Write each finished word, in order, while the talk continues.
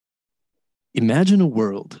Imagine a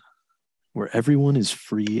world where everyone is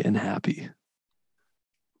free and happy.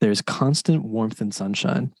 There's constant warmth and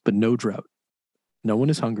sunshine, but no drought. No one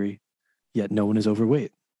is hungry, yet no one is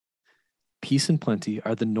overweight. Peace and plenty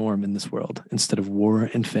are the norm in this world instead of war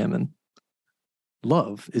and famine.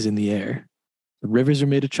 Love is in the air. The rivers are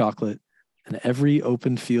made of chocolate, and every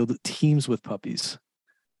open field teems with puppies.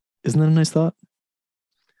 Isn't that a nice thought?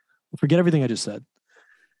 Forget everything I just said.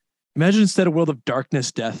 Imagine instead a world of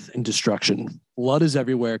darkness, death, and destruction. Blood is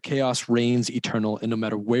everywhere, chaos reigns eternal, and no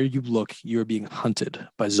matter where you look, you are being hunted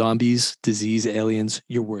by zombies, disease, aliens,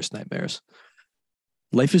 your worst nightmares.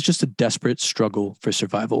 Life is just a desperate struggle for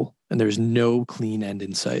survival, and there is no clean end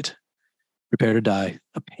in sight. Prepare to die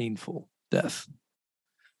a painful death.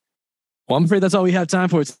 Well, I'm afraid that's all we have time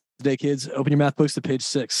for today, kids. Open your math books to page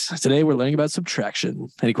 6. Today, we're learning about subtraction.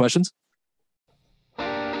 Any questions?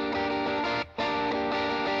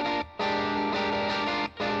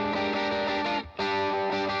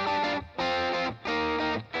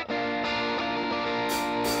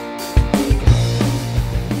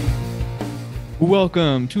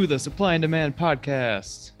 Welcome to the Supply and Demand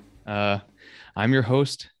Podcast. I'm your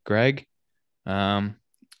host, Greg. I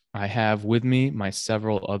have with me my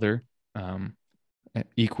several other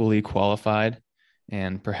equally qualified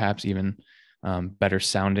and perhaps even better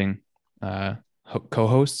sounding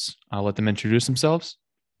co-hosts. I'll let them introduce themselves.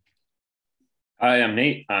 Hi, I'm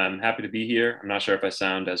Nate. I'm happy to be here. I'm not sure if I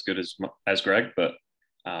sound as good as Greg, but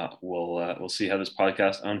we'll see how this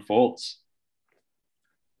podcast unfolds.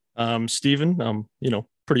 Steven. I'm,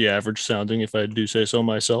 pretty average sounding, if I do say so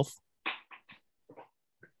myself.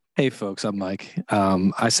 Hey, folks, I'm Mike.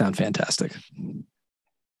 I sound fantastic.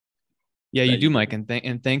 Yeah, you do, Mike,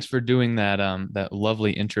 and thanks for doing that that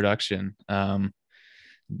lovely introduction.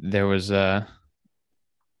 There was I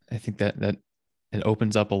think that it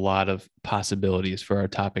opens up a lot of possibilities for our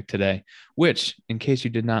topic today, which, in case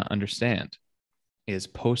you did not understand, is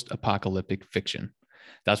post-apocalyptic fiction.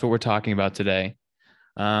 That's what we're talking about today.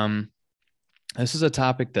 This is a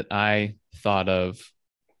topic that I thought of.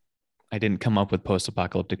 I didn't come up with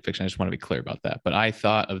post-apocalyptic fiction. I just want to be clear about that. But I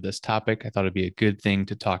thought of this topic. I thought it'd be a good thing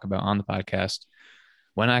to talk about on the podcast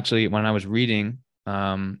when I was reading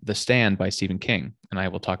The Stand by Stephen King, and I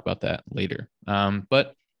will talk about that later.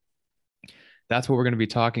 But that's what we're going to be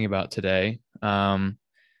talking about today. The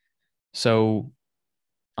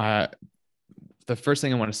first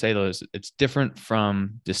thing I want to say, though, is it's different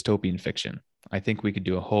from dystopian fiction. I think we could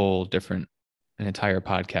do an entire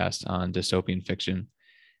podcast on dystopian fiction.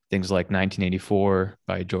 Things like 1984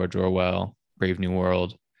 by George Orwell, Brave New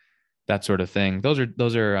World, that sort of thing. Those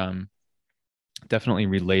are definitely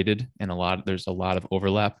related, and there's a lot of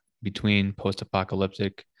overlap between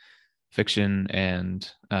post-apocalyptic fiction and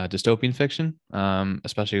dystopian fiction,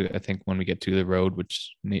 especially I think when we get to The Road,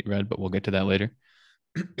 which Nate read, but we'll get to that later.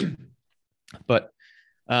 But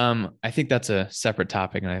I think that's a separate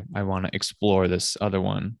topic, and I want to explore this other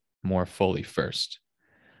one more fully first.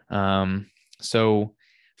 So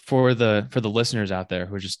for the listeners out there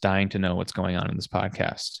who are just dying to know what's going on in this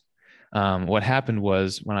podcast, what happened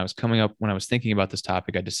was when I was thinking about this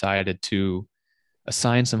topic, I decided to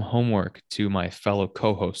assign some homework to my fellow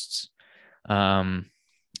co-hosts. So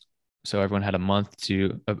everyone had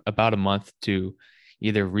about a month to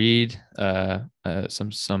either read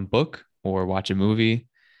some book, or watch a movie,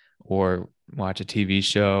 or watch a TV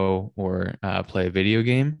show, or play a video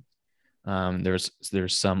game. There's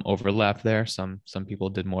some overlap there. Some people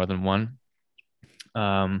did more than one.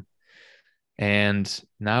 And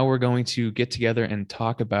now we're going to get together and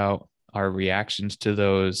talk about our reactions to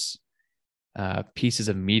those pieces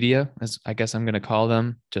of media, as I guess I'm going to call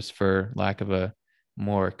them, just for lack of a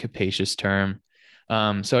more capacious term.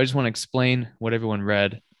 So I just want to explain what everyone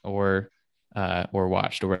read or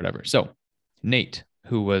watched or whatever. So Nate,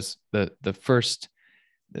 who was the first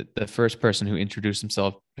person who introduced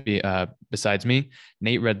himself besides me,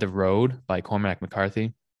 Nate read The Road by Cormac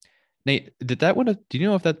McCarthy. Nate, do you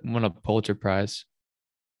know if that won a Pulitzer Prize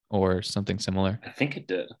or something similar? I think it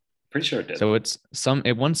did. Pretty sure it did. So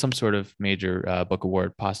it won some sort of major book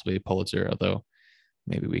award, possibly a Pulitzer, although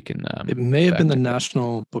maybe we can. It may have been the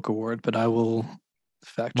National Book Award, but I will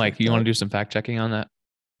fact check. Mike, you want to do some fact checking on that?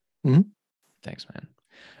 Mm-hmm. Thanks,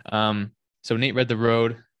 man. So Nate read The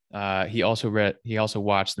Road. He also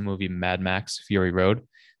watched the movie Mad Max Fury Road,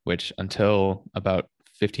 which until about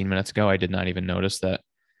 15 minutes ago, I did not even notice that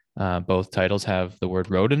both titles have the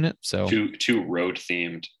word road in it. So two road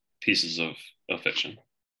themed pieces of fiction.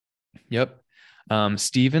 Yep.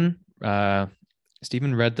 Stephen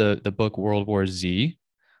read the book World War Z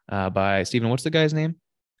by Stephen. What's the guy's name?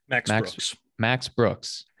 Max Brooks. Max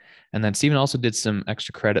Brooks. And then Steven also did some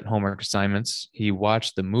extra credit homework assignments. He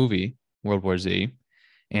watched the movie World War Z,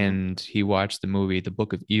 and he watched the movie The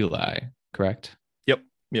Book of Eli, correct? Yep.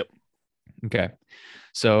 Okay.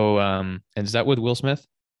 So, and is that with Will Smith?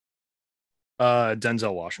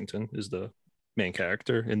 Denzel Washington is the main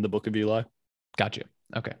character in The Book of Eli. Gotcha.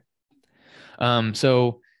 Okay.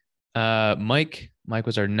 So Mike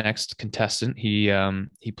was our next contestant. He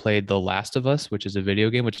played The Last of Us, which is a video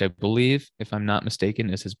game, which I believe, if I'm not mistaken,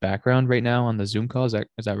 is his background right now on the Zoom call. Is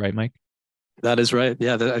that right, Mike? That is right.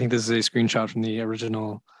 Yeah, I think this is a screenshot from the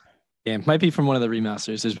original game. Might be from one of the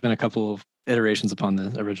remasters. There's been a couple of iterations upon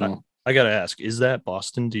the original. I gotta ask, is that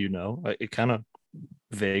Boston? Do you know? It kind of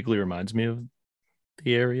vaguely reminds me of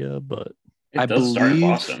the area, but It does start in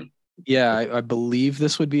Boston. Yeah, I believe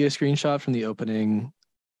this would be a screenshot from the opening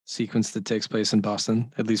sequence that takes place in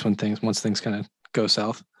Boston, at least once things kind of go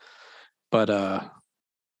south. But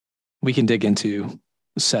we can dig into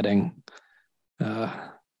setting to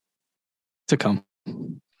come.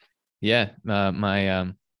 Yeah,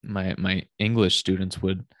 my English students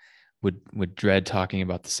would dread talking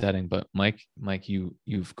about the setting, but Mike,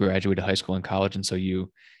 you've graduated high school and college, and so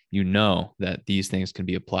you know that these things can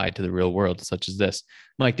be applied to the real world, such as this.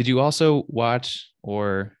 Mike, did you also watch,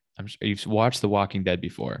 or you've watched The Walking Dead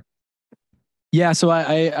before? Yeah, so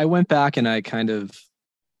I went back and I kind of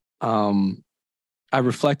I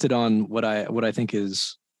reflected on what I think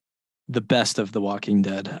is the best of The Walking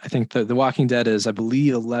Dead. I think The Walking Dead is, I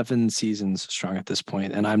believe, 11 seasons strong at this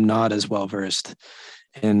point, and I'm not as well versed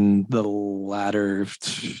in the latter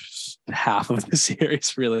half of the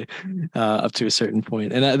series, really, up to a certain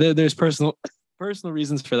point. And there's personal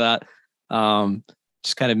reasons for that.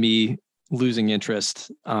 Just kind of me losing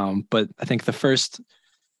interest. But I think the first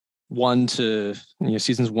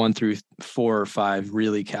seasons 1 through 4 or 5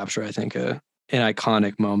 really capture, I think, an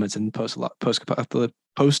iconic moment in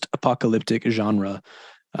post-apocalyptic genre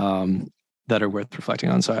that are worth reflecting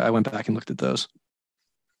on. So I went back and looked at those.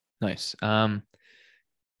 Nice.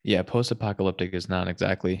 Yeah, post-apocalyptic does not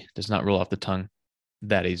roll off the tongue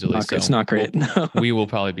that easily. It's not great. We will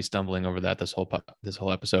probably be stumbling over that this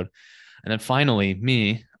whole episode. And then finally,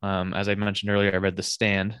 me, as I mentioned earlier, I read The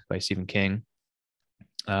Stand by Stephen King.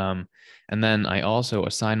 And then I also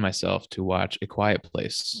assigned myself to watch A Quiet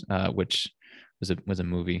Place, which was a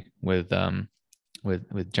movie with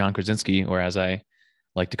John Krasinski, or as I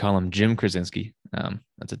like to call him, Jim Krasinski.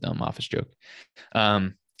 That's a dumb office joke.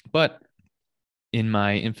 But in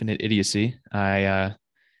my infinite idiocy, I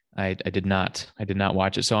did not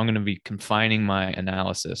watch it. So I'm going to be confining my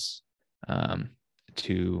analysis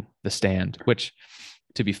to The Stand, which,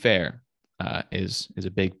 to be fair, is a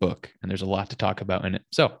big book, and there's a lot to talk about in it.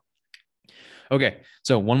 So, okay.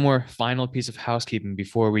 So one more final piece of housekeeping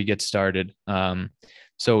before we get started.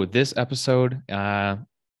 So this episode, I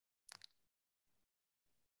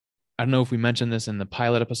don't know if we mentioned this in the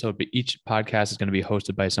pilot episode, but each podcast is going to be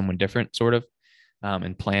hosted by someone different, sort of.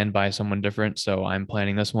 And planned by someone different. So I'm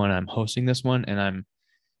planning this one, I'm hosting this one, and I'm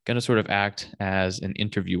going to sort of act as an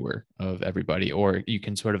interviewer of everybody. Or you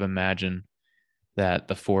can sort of imagine that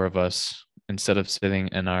the four of us, instead of sitting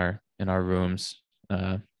in our rooms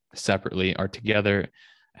separately, are together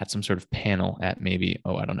at some sort of panel at maybe,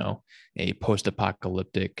 I don't know, a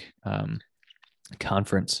post-apocalyptic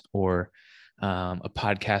conference, or a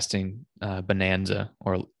podcasting bonanza,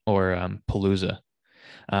 or palooza.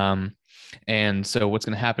 And so what's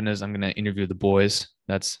going to happen is I'm going to interview the boys.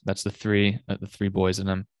 That's the three boys that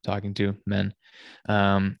I'm talking to, men.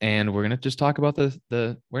 And we're going to just talk about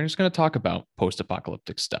we're just going to talk about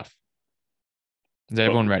post-apocalyptic stuff. Is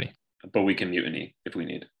everyone ready? But we can mutiny if we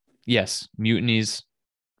need. Yes, mutinies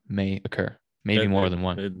may occur, maybe more than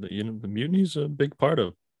one. The mutiny is a big part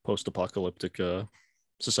of post-apocalyptic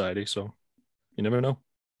society, so you never know.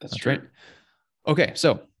 That's right. Okay,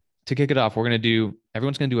 so to kick it off,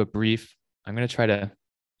 everyone's going to do a brief. I'm going to try to,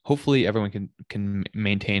 hopefully everyone can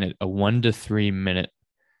maintain a 1 to 3 minute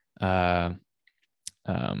guideline,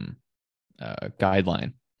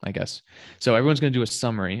 I guess. So everyone's going to do a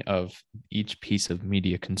summary of each piece of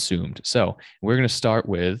media consumed. So we're going to start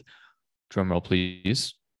with, drum roll,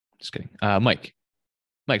 please. Just kidding. Mike,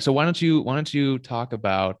 so why don't you talk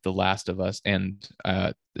about The Last of Us, and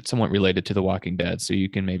it's somewhat related to The Walking Dead, so you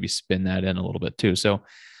can maybe spin that in a little bit too. So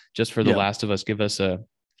just for The Last of Us, give us an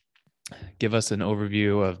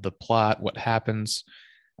overview of the plot, what happens,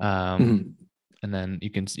 and then you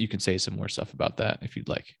can say some more stuff about that if you'd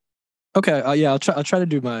like. Okay. I'll try to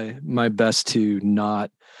do my best to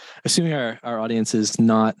not, assuming our audience is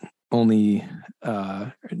not only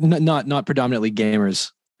not predominantly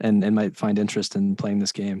gamers and might find interest in playing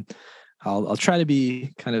this game. I'll try to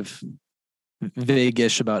be kind of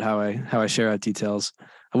vague-ish about how I share out details.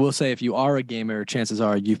 I will say, if you are a gamer, chances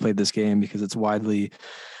are you've played this game because it's widely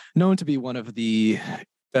known to be one of the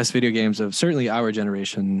best video games of certainly our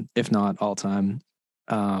generation, if not all time.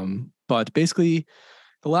 But basically,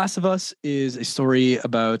 The Last of Us is a story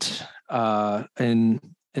about an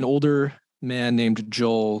older man named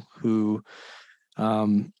Joel who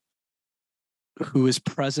is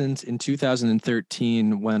present in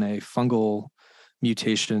 2013 when a fungal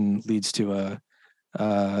mutation leads to a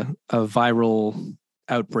viral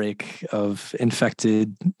outbreak of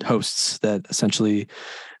infected hosts that essentially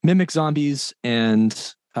mimic zombies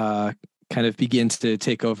and kind of begin to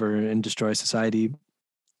take over and destroy society.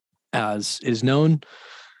 As is known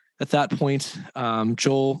at that point,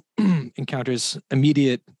 Joel encounters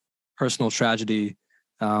immediate personal tragedy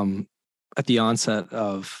at the onset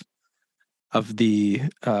of the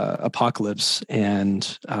apocalypse,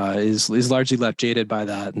 and is largely left jaded by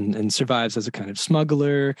that, and survives as a kind of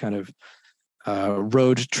smuggler, kind of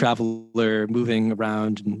road traveler, moving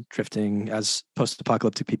around and drifting as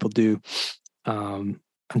post-apocalyptic people do,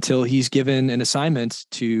 until he's given an assignment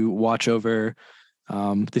to watch over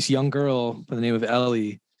this young girl by the name of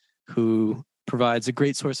Ellie, who provides a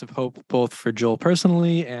great source of hope both for Joel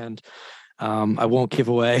personally, and I won't give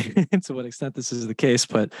away to what extent this is the case,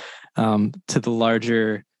 but to the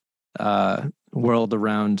larger world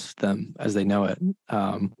around them as they know it.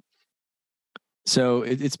 So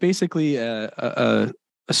it's basically a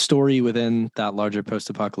story within that larger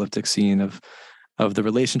post-apocalyptic scene of the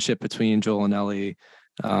relationship between Joel and Ellie.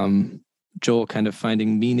 Joel kind of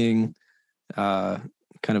finding meaning, kind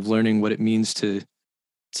of learning what it means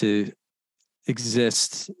to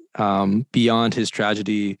exist beyond his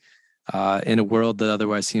tragedy in a world that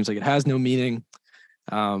otherwise seems like it has no meaning,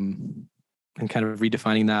 and kind of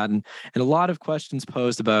redefining that, and a lot of questions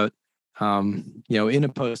posed about, in a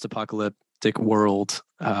post-apocalyptic world,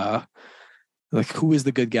 like who is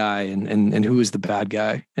the good guy and who is the bad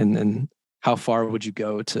guy, and how far would you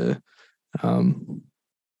go to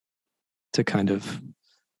kind of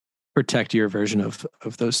protect your version of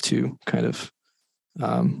those two kind of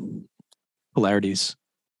polarities.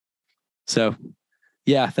 So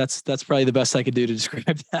yeah, that's probably the best I could do to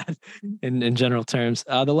describe that in general terms.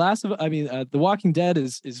 The Walking Dead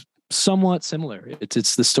is somewhat similar.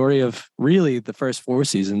 It's the story of really the first 4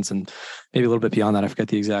 seasons, and maybe a little bit beyond that. I forget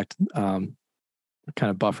the exact kind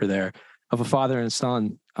of buffer there, of a father and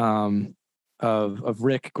son, of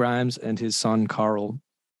Rick Grimes and his son Carl,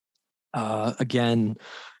 again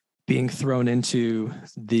being thrown into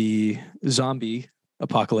the zombie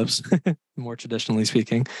apocalypse, more traditionally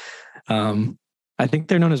speaking. I think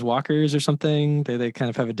they're known as walkers or something. They kind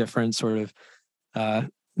of have a different sort of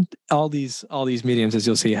all these mediums, as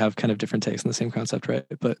you'll see, have kind of different takes on the same concept, right?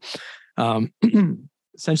 But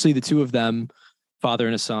essentially, the two of them, father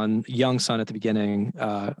and a son, young son at the beginning,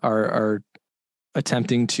 are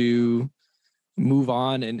attempting to move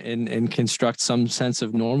on and construct some sense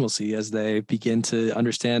of normalcy as they begin to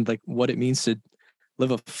understand like what it means to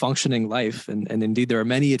live a functioning life. And indeed, there are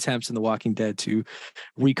many attempts in The Walking Dead to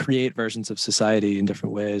recreate versions of society in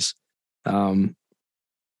different ways. And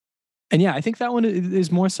yeah, I think that one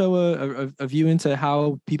is more so a view into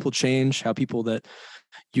how people change, how people that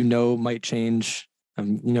might change.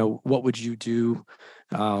 What would you do?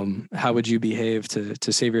 How would you behave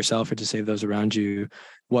to save yourself or to save those around you?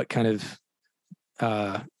 What kind of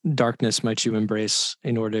darkness might you embrace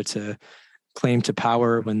in order to claim to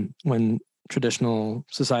power when traditional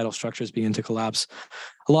societal structures begin to collapse?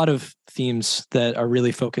 A lot of themes that are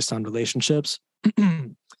really focused on relationships.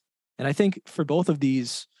 And I think for both of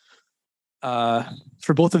these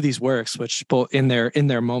works, which both in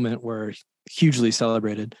their moment were hugely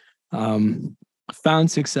celebrated,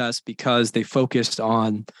 found success because they focused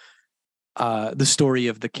on the story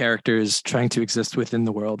of the characters trying to exist within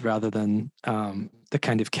the world rather than the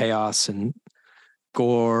kind of chaos and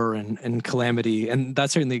gore and calamity, and that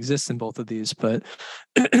certainly exists in both of these. But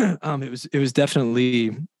it was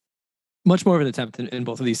definitely much more of an attempt in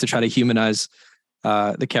both of these to try to humanize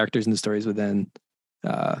the characters and the stories within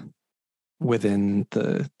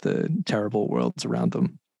the terrible worlds around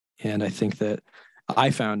them. And I think that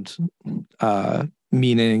I found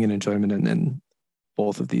meaning and enjoyment in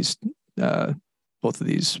both of these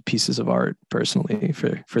pieces of art personally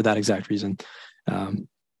for that exact reason.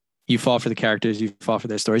 You fall for the characters, you fall for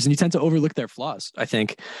their stories, and you tend to overlook their flaws, I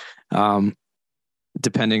think,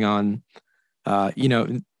 depending on,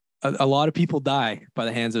 a lot of people die by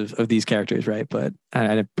the hands of these characters, right? But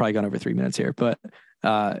I've probably gone over 3 minutes here, but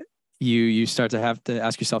you start to have to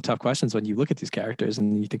ask yourself tough questions when you look at these characters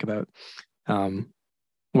and you think about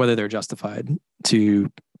whether they're justified to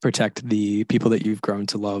protect the people that you've grown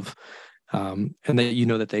to love, and that you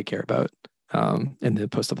know that they care about in the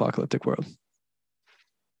post-apocalyptic world.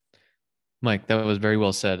 Mike, that was very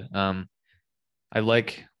well said. I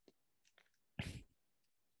like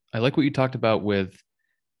what you talked about with,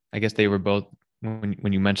 I guess they were both,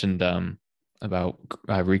 when you mentioned about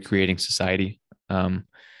recreating society. And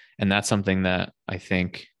that's something that I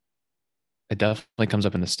think it definitely comes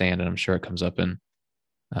up in The Stand, and I'm sure it comes up in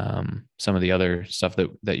some of the other stuff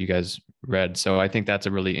that you guys read. So I think that's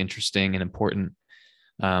a really interesting and important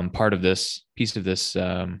part of this piece of this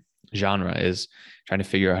genre, is trying to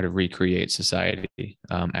figure out how to recreate society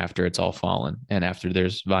after it's all fallen and after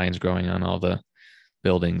there's vines growing on all the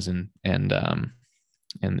buildings and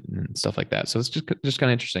stuff like that. So it's just kind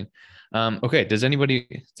of interesting. Okay. Does anybody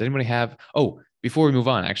have, before we move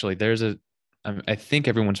on, actually, there's I think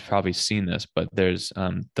everyone's probably seen this, but there's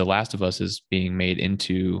The Last of Us is being made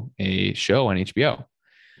into a show on HBO.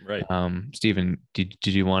 Right. Stephen, did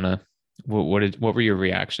you want to, what were your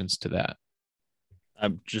reactions to that?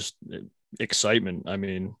 I'm just excitement. I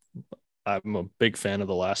mean, I'm a big fan of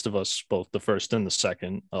The Last of Us, both the first and the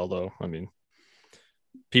second, although, I mean,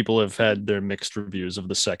 people have had their mixed reviews of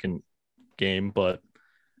the second game, but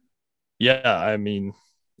yeah, I mean,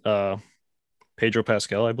 Pedro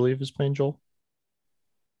Pascal, I believe, is playing Joel.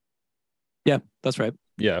 Yeah, that's right.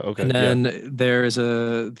 Yeah. Okay. And then there's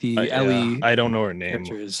Ellie. I don't know her name.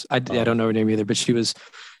 I don't know her name either, but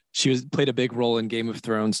she played a big role in Game of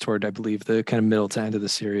Thrones toward, I believe, the kind of middle to end of the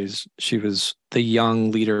series. She was the young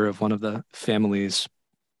leader of one of the families.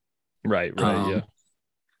 Right. Yeah.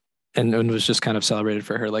 And was just kind of celebrated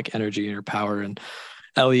for her like energy and her power. And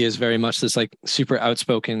Ellie is very much this like super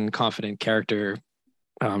outspoken, confident character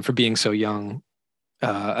for being so young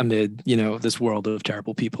amid, this world of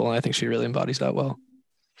terrible people. And I think she really embodies that well.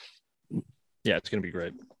 Yeah, it's going to be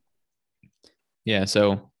great. Yeah.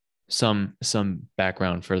 So some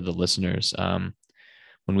background for the listeners.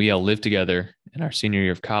 When we all lived together in our senior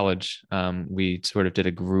year of college, we sort of did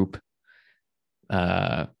a group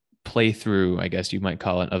playthrough, I guess you might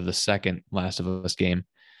call it, of the second Last of Us game.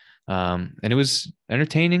 And it was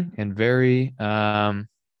entertaining and very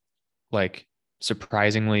like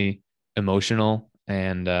surprisingly emotional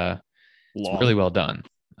and it's really well done.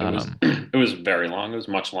 It was very long. It was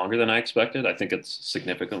much longer than I expected. I think it's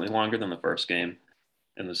significantly longer than the first game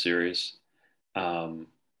in the series. At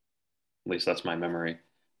least that's my memory.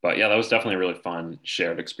 But yeah, that was definitely a really fun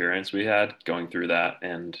shared experience we had going through that.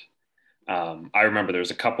 And I remember there was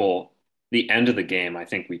the end of the game, I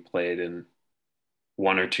think we played in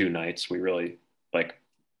 1 or 2 nights. We really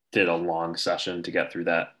did a long session to get through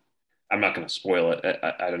that. I'm not going to spoil it.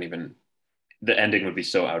 The ending would be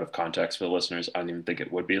so out of context for the listeners. I don't even think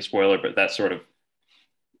it would be a spoiler, but that sort of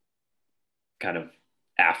kind of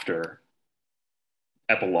after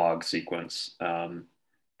epilogue sequence,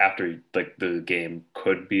 after the game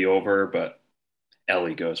could be over, but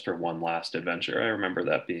Ellie goes for one last adventure. I remember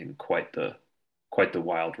that being quite the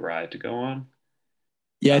wild ride to go on.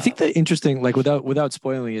 Yeah, I think the interesting, without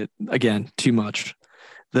spoiling it again too much,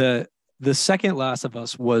 the second Last of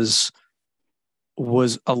Us was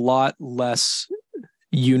a lot less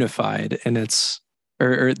unified, and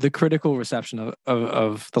or the critical reception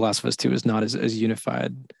of The Last of Us 2 is not as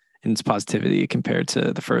unified in its positivity compared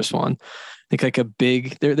to the first one. I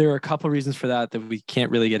think there are a couple of reasons for that we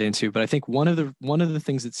can't really get into, but I think one of the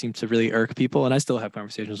things that seems to really irk people, and I still have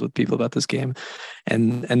conversations with people about this game,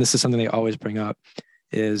 and this is something they always bring up,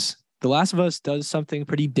 is The Last of Us does something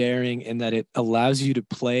pretty daring in that it allows you to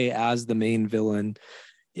play as the main villain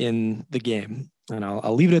in the game. And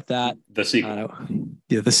I'll leave it at that. The sequel.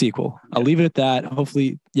 The sequel. Yeah. I'll leave it at that.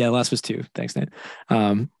 Hopefully, Last of Us 2. Thanks, Nate.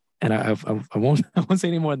 And I won't say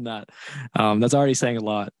any more than that. That's already saying a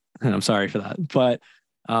lot, and I'm sorry for that. But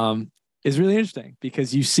it's really interesting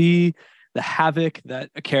because you see the havoc that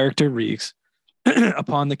a character wreaks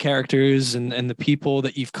upon the characters and the people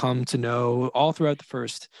that you've come to know all throughout the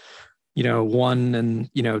first, one and,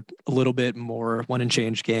 a little bit more, 1 and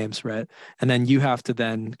change games, right? And then you have to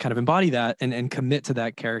then kind of embody that and commit to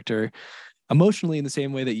that character emotionally in the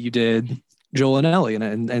same way that you did Joel and Ellie,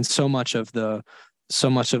 and so much of the,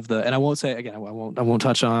 and I won't say again, I won't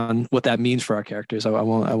touch on what that means for our characters. I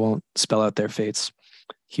won't spell out their fates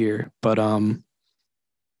here, but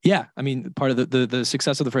yeah, I mean, part of the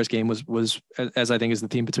success of the first game was as I think is the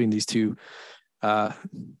theme between these two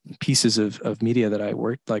pieces of media that I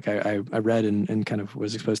worked, I read and kind of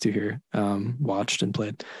was exposed to here, watched and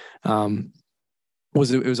played,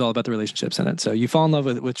 it was all about the relationships in it. So you fall in love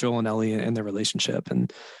with Joel and Ellie and their relationship,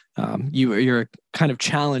 and you're kind of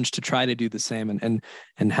challenged to try to do the same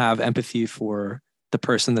and have empathy for the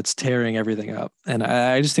person that's tearing everything up. And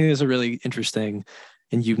I just think it's a really interesting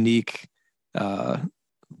and unique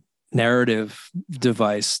narrative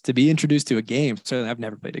device to be introduced to a game. Certainly, I've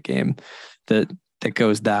never played a game that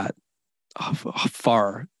goes that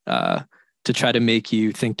far to try to make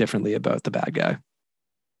you think differently about the bad guy.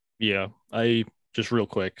 Yeah, I just real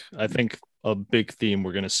quick, I think a big theme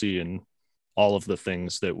we're going to see in all of the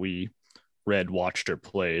things that we read, watched, or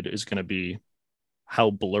played is going to be how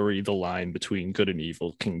blurry the line between good and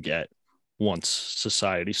evil can get once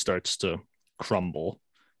society starts to crumble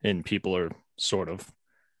and people are sort of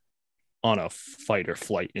on a fight or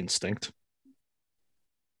flight instinct.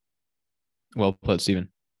 Well put, Stephen.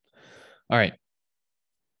 All right.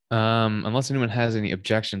 Unless anyone has any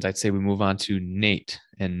objections, I'd say we move on to Nate.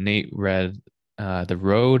 And Nate read The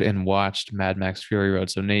Road and watched Mad Max Fury Road.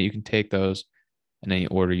 So Nate, you can take those in any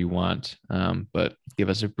order you want, but give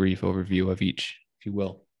us a brief overview of each, if you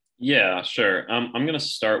will. Yeah, sure. I'm going to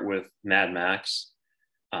start with Mad Max.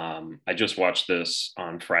 I just watched this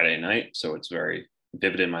on Friday night, so it's very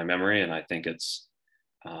vivid in my memory, and I think it's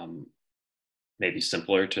maybe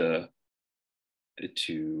simpler to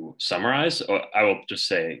summarize. I will just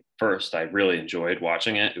say first, I really enjoyed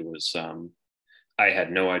watching it. It was I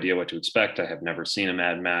had no idea what to expect. I have never seen a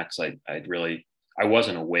Mad Max. I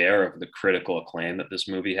wasn't aware of the critical acclaim that this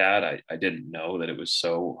movie had. I didn't know that it was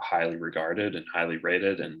so highly regarded and highly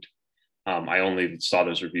rated. And I only saw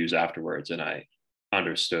those reviews afterwards and I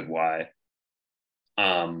understood why.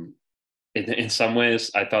 In some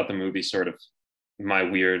ways, I thought the movie sort of my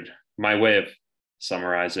way of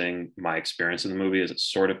summarizing my experience in the movie is it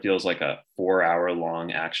sort of feels like a 4-hour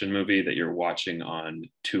long action movie that you're watching on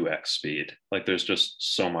 2x speed. Like there's just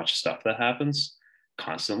so much stuff that happens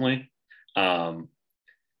constantly.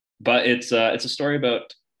 But it's a story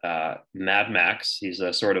about Mad Max. He's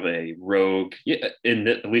a sort of a rogue.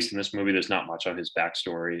 At least in this movie, there's not much on his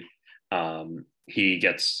backstory. He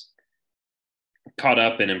gets caught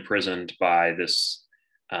up and imprisoned by this,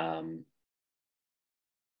 I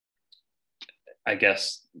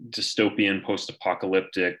guess, dystopian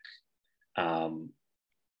post-apocalyptic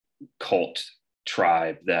cult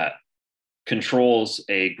tribe that controls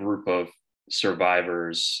a group of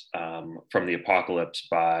survivors from the apocalypse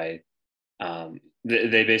by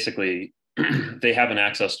they basically they have an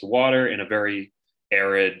access to water in a very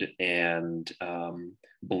arid and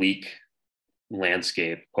bleak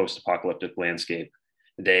landscape, post-apocalyptic landscape.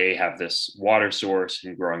 They have this water source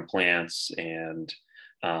and growing plants, and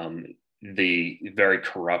the very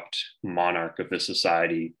corrupt monarch of the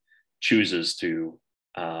society chooses to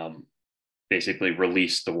basically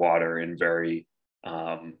release the water in very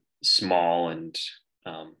small and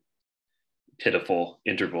pitiful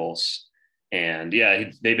intervals. And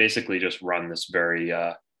yeah, they basically just run this very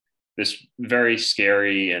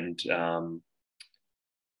scary and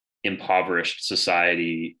impoverished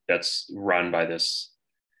society that's run by this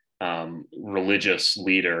religious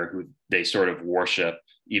leader who they sort of worship,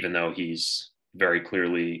 even though he's very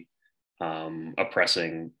clearly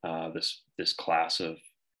oppressing this class of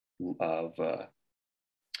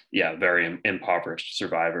very impoverished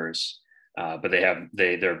survivors. But they have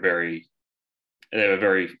a very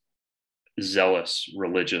zealous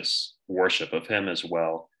religious worship of him as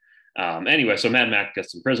well. Anyway, so Mad Max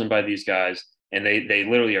gets imprisoned by these guys, and they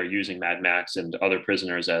literally are using Mad Max and other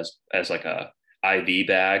prisoners as like a IV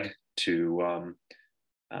bag to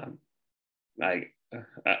I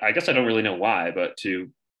guess I don't really know why, but to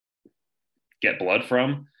get blood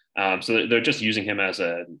from. So they're just using him as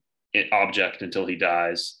an object until he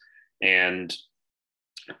dies. And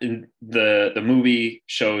the movie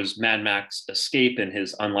shows Mad Max escape in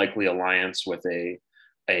his unlikely alliance with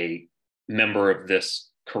a member of this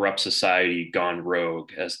corrupt society gone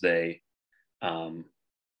rogue as they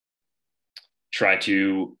try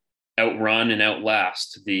to outrun and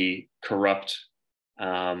outlast the corrupt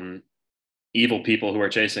evil people who are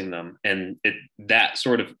chasing them. And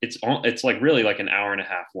it's like really like an hour and a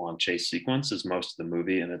half long chase sequence is most of the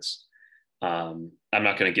movie. And it's I'm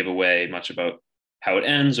not going to give away much about how it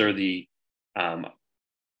ends or the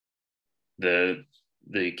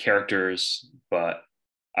characters, but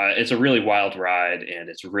it's a really wild ride, and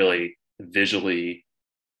it's really visually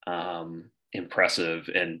impressive,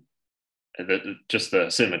 and just the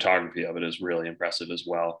cinematography of it is really impressive as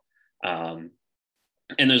well. And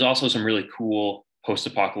there's also some really cool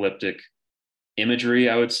post-apocalyptic imagery,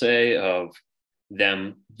 I would say, of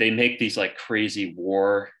them. They make these like crazy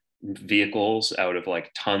war vehicles out of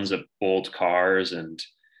like tons of old cars and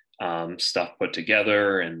stuff put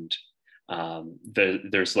together. And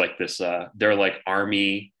there's like this, they're like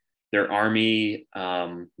army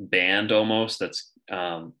band almost that's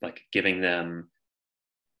like giving them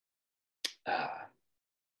uh,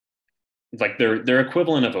 like their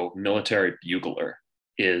equivalent of a military bugler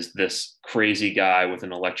is this crazy guy with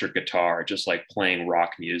an electric guitar just like playing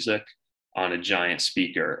rock music on a giant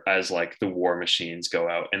speaker as like the war machines go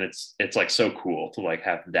out. And it's like so cool to like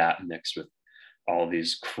have that mixed with all of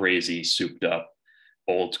these crazy souped up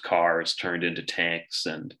old cars turned into tanks.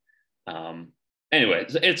 And anyway,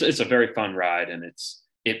 it's a very fun ride, and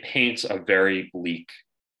it paints a very bleak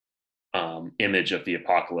image of the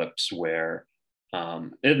apocalypse where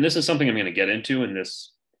and this is something I'm going to get into in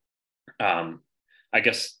this. I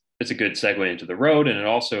guess it's a good segue into The Road, and it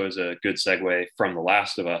also is a good segue from The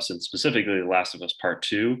Last of Us, and specifically The Last of Us Part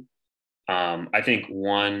 2. I think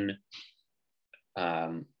one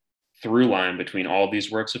through line between all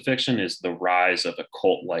these works of fiction is the rise of a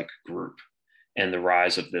cult-like group and the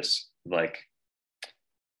rise of this like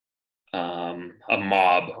a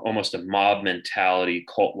mob, almost a mob mentality,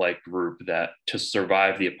 cult-like group that to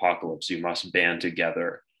survive the apocalypse, you must band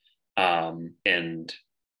together and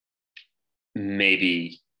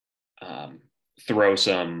maybe throw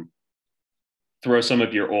some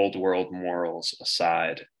of your old world morals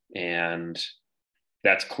aside. And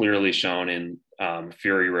that's clearly shown in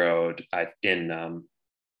Fury Road. In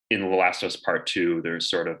The Last of Us Part 2, there's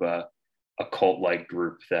sort of a cult-like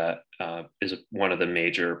group that is one of the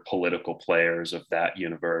major political players of that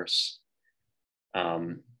universe.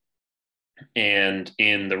 And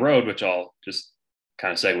in The Road, which I'll just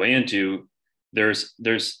kind of segue into, there's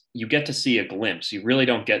you get to see a glimpse. You really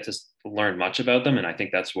don't get to learn much about them, and I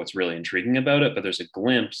think that's what's really intriguing about it. But there's a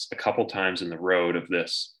glimpse a couple times in The Road of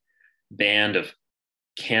this band of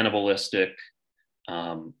cannibalistic,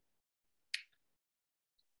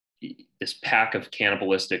 this pack of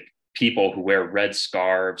cannibalistic people who wear red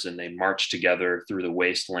scarves, and they march together through the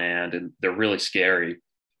wasteland, and they're really scary.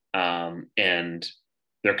 And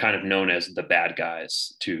they're kind of known as the bad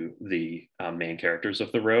guys to the main characters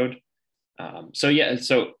of The Road. So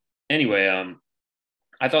anyway,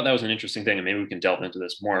 I thought that was an interesting thing, and maybe we can delve into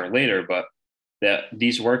this more later, but that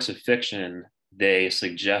these works of fiction, they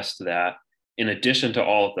suggest that in addition to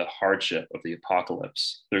all of the hardship of the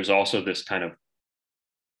apocalypse, there's also this kind of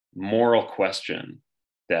moral question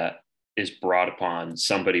that is brought upon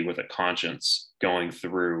somebody with a conscience going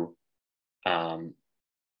through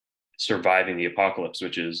surviving the apocalypse,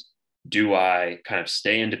 which is, do I kind of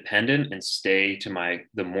stay independent and stay to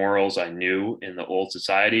the morals I knew in the old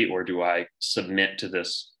society, or do I submit to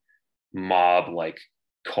this mob like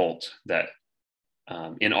cult that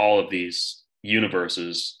in all of these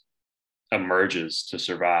universes emerges to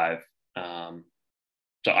survive? So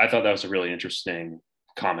I thought that was a really interesting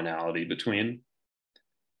commonality between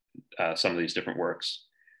some of these different works.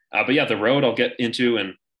 But yeah, The Road I'll get into,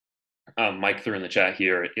 and Mike threw in the chat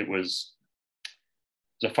here, it was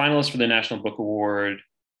a finalist for the National Book Award,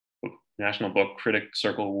 National Book Critic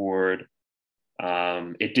Circle Award.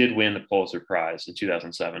 It did win the Pulitzer Prize in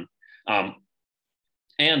 2007.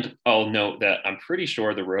 And I'll note that I'm pretty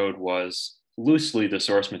sure The Road was loosely the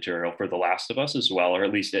source material for The Last of Us as well, or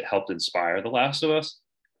at least it helped inspire The Last of Us.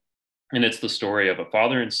 And it's the story of a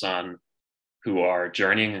father and son who are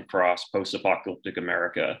journeying across post-apocalyptic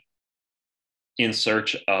America in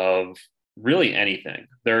search of really anything.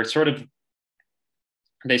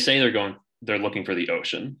 They say they're looking for the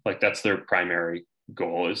ocean. Like that's their primary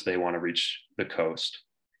goal, is they want to reach the coast.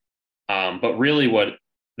 But really what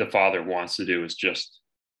the father wants to do is just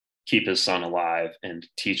keep his son alive and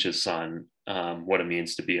teach his son what it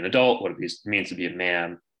means to be an adult, what it means to be a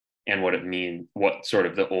man, and what sort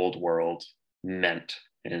of the old world meant.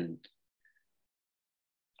 And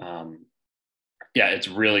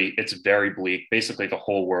it's very bleak. Basically the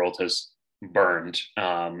whole world has burned,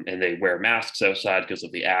 and they wear masks outside because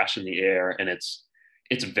of the ash in the air, and it's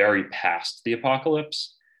very past the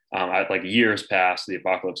apocalypse. Like years past the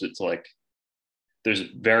apocalypse, it's like there's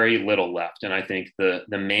very little left. And I think the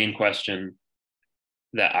main question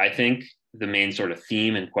that I think the main sort of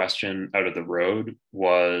theme and question out of The Road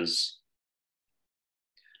was,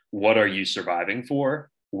 what are you surviving for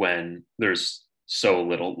when there's so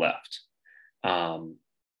little left?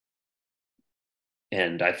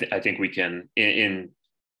 And I think we can,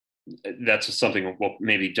 that's something we'll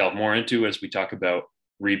maybe delve more into as we talk about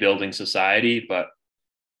rebuilding society. But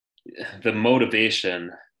the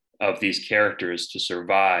motivation of these characters to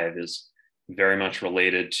survive is very much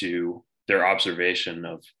related to their observation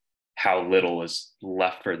of how little is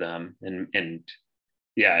left for them. And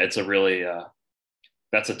yeah, it's a really,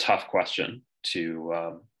 that's a tough question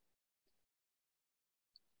to,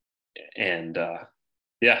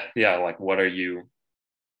 like, what are you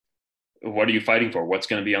fighting for? What's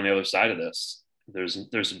going to be on the other side of this? There's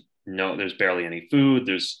barely any food.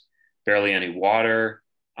 There's barely any water.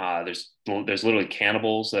 There's literally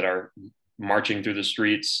cannibals that are marching through the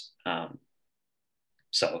streets.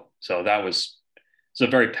 So that was it's a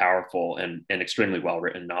very powerful and extremely well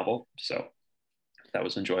written novel. So that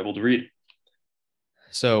was enjoyable to read.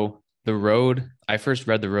 So The Road, I first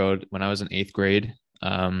read The Road when I was in 8th grade,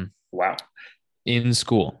 Wow, in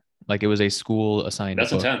school. Like it was a school assigned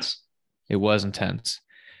that's book. intense. It was intense.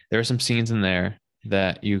 There are some scenes in there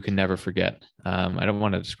that you can never forget. I don't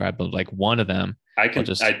want to describe, but like one of them, I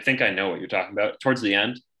think I know what you're talking about. Towards the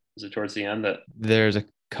end, is it towards the end that? there's a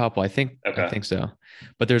couple. I think Okay. so.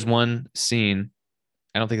 But there's one scene.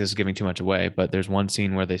 I don't think this is giving too much away, but there's one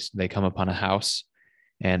scene where they come upon a house,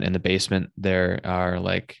 and in the basement there are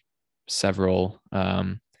like several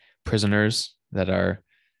prisoners that are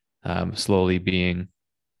slowly being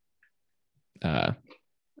uh,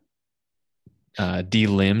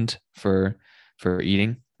 delimbed for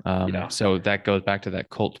eating. Yeah. So that goes back to that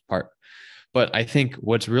cult part. But I think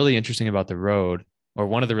what's really interesting about The Road, or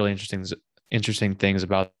one of the really interesting things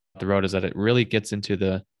about The Road, is that it really gets into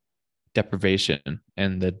the deprivation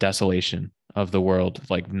and the desolation of the world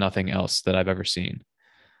like nothing else that I've ever seen.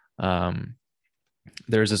 Um,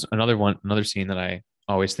 there's another scene that I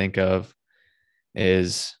always think of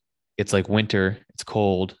is it's like winter, it's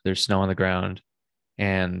cold, there's snow on the ground,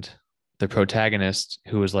 and the protagonist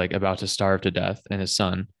who is like about to starve to death and his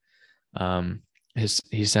son,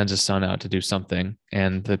 he sends his son out to do something,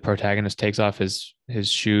 and the protagonist takes off his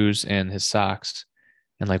shoes and his socks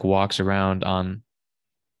and like walks around on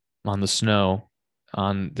the snow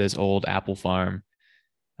on this old apple farm.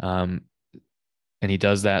 And he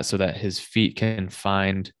does that so that his feet can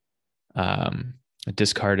find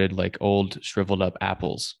discarded like old shriveled up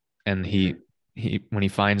apples. And he when he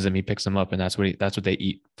finds them, he picks them up, and that's what they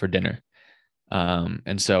eat for dinner.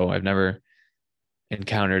 And so I've never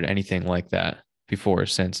encountered anything like that before or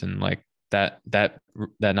since. And like that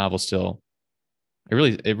novel still,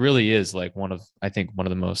 it really is like I think one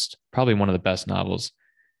of the most, probably one of the best novels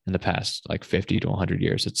in the past like 50 to 100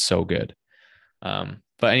 years. It's so good.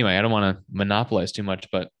 But anyway, I don't want to monopolize too much,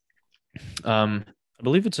 but I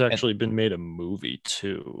believe it's actually been made a movie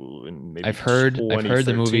too, and maybe I've heard the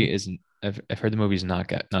movie 2013. isn't. I've heard the movie's not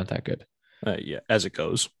that good. Yeah, as it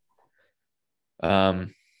goes. But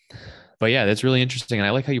yeah, that's really interesting, and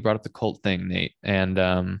I like how you brought up the cult thing, Nate. And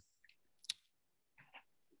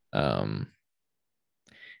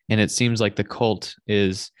it seems like the cult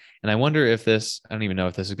is, and I wonder if this, I don't even know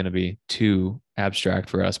if this is going to be too abstract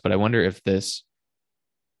for us, but I wonder if this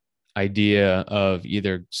idea of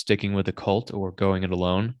either sticking with a cult or going it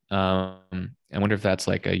alone, I wonder if that's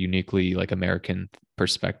like a uniquely like American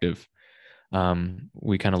perspective.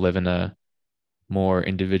 We kind of live in a more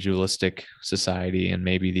individualistic society, and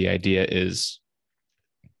maybe the idea is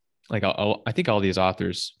like, I think all these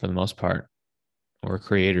authors for the most part or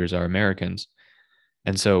creators are Americans.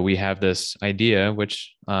 And so we have this idea,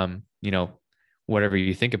 which, whatever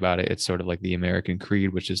you think about it, it's sort of like the American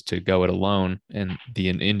creed, which is to go it alone. And the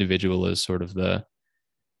individual is sort of the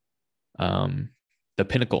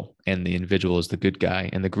pinnacle, and the individual is the good guy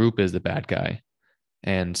and the group is the bad guy.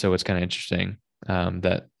 And so it's kind of interesting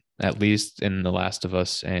that at least in The Last of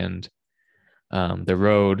Us and The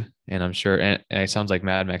Road, and I'm sure, and it sounds like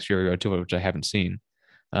Mad Max Fury Road too, which I haven't seen.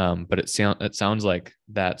 But it sounds like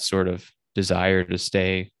that sort of desire to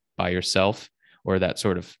stay by yourself, or that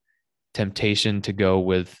sort of temptation to go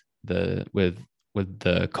with the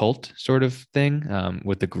cult sort of thing,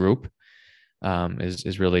 with the group,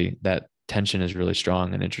 is really, that tension is really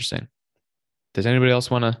strong and interesting. Does anybody else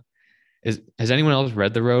want to? Has anyone else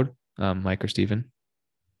read The Road, Mike or Steven?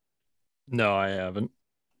 No, I haven't.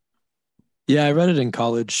 Yeah, I read it in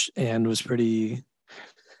college and was pretty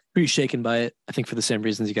shaken by it. I think for the same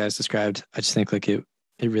reasons you guys described. I just think like it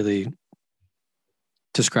really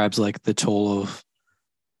describes like the toll of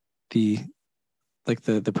the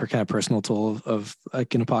kind of personal toll of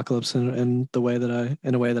like an apocalypse in a way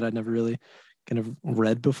that I'd never really kind of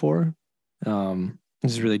read before.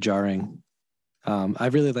 This is really jarring. I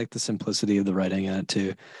really like the simplicity of the writing in it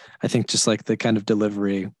too. I think just like the kind of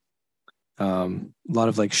delivery, a lot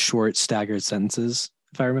of like short staggered sentences,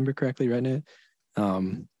 if I remember correctly, right, Nate?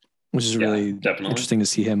 Which is really definitely interesting to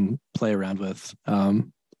see him play around with.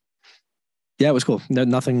 Yeah, it was cool.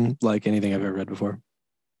 Nothing like anything I've ever read before.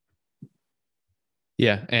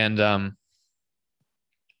 Yeah, and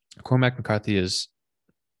Cormac McCarthy is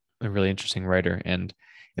a really interesting writer. And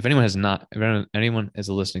if anyone is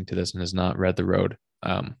listening to this and has not read The Road,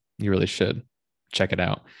 you really should check it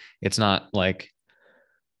out. It's not like,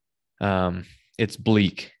 it's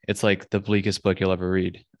bleak. It's like the bleakest book you'll ever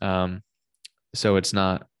read. So it's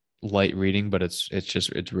not light reading, but it's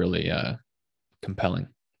really compelling.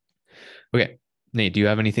 Okay, Nate, do you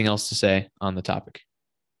have anything else to say on the topic?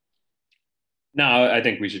 No, I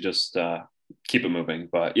think we should just keep it moving.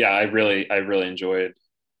 But yeah, I really enjoyed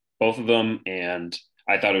both of them, and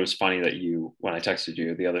I thought it was funny that when I texted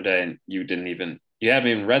you the other day, and you haven't even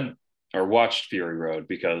read or watched Fury Road,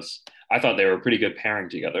 because I thought they were a pretty good pairing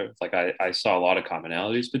together. Like I saw a lot of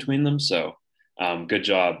commonalities between them. So good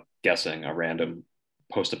job guessing a random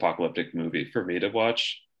post-apocalyptic movie for me to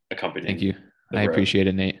watch accompanying. Thank you. The I road. appreciate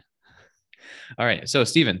it, Nate. All right. So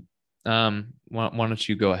Steven, why don't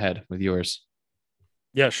you go ahead with yours?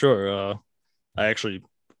 Yeah, sure. I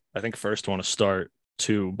think first want to start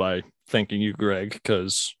too by thanking you, Greg,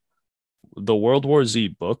 because the World War Z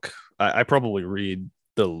book, I probably read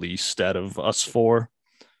the least out of us four.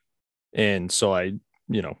 And so you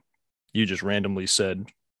just randomly said,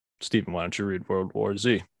 Steven, why don't you read World War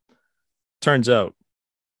Z? Turns out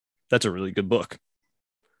that's a really good book.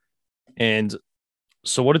 And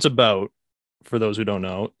so what it's about, for those who don't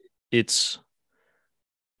know,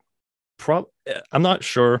 I'm not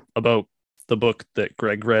sure about the book that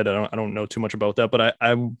Greg read. I don't know too much about that, but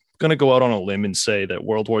I'm going to go out on a limb and say that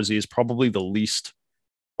World War Z is probably the least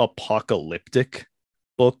apocalyptic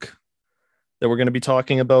book that we're going to be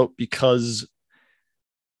talking about, because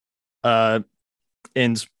and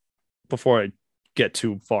before I get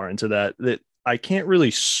too far into that I can't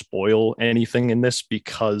really spoil anything in this,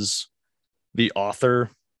 because the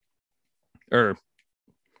author, or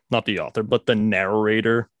not the author, but the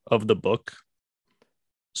narrator of the book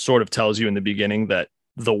sort of tells you in the beginning that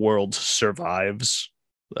the world survives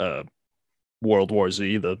World War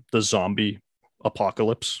Z, the zombie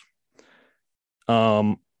apocalypse.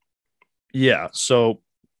 Yeah, so,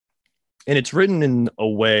 and it's written in a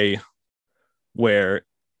way where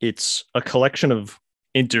it's a collection of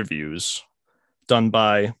interviews done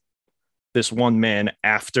by this one man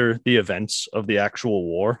after the events of the actual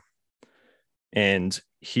war. And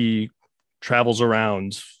he travels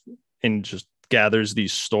around and just gathers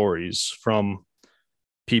these stories from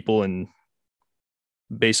people in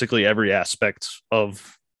basically every aspect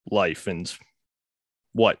of life and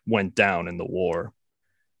what went down in the war.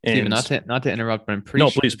 And Steven, not to interrupt, but I'm pretty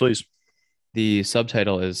sure please. The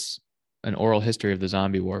subtitle is An Oral History of the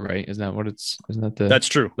Zombie War, right? Isn't that the... That's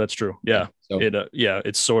true. Yeah. So,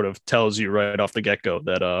 It sort of tells you right off the get-go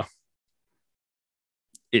that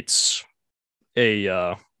it's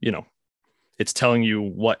it's telling you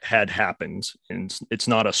what had happened, and it's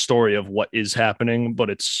not a story of what is happening, but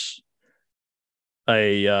it's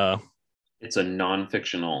a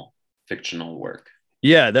non-fictional work.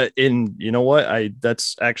 Yeah,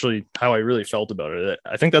 that's actually how I really felt about it.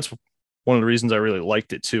 I think that's one of the reasons I really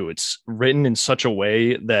liked it too. It's written in such a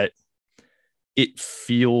way that it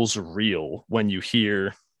feels real when you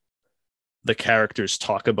hear the characters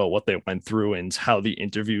talk about what they went through and how the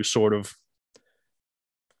interview sort of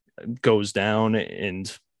goes down.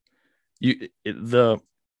 And the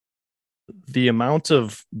amount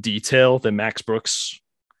of detail that Max Brooks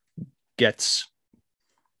gets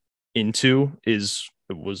into was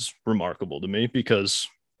remarkable to me, because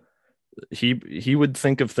he would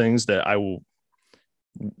think of things that I will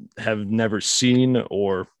have never seen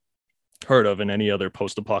or heard of in any other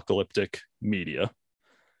post-apocalyptic media.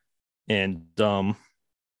 And other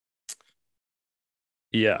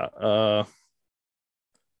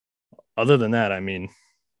than that, I mean,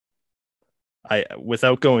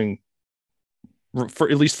 without going, for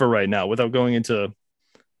at least for right now, without going into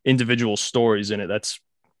individual stories in it, that's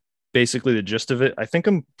basically the gist of it. I think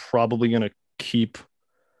I'm probably going to keep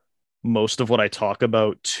most of what I talk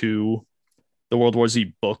about to the World War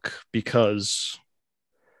Z book, because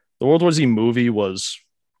the World War Z movie was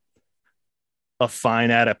a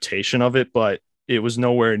fine adaptation of it, but it was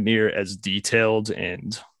nowhere near as detailed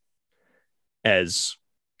and as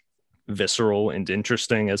visceral and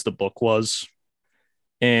interesting as the book was.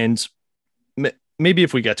 And maybe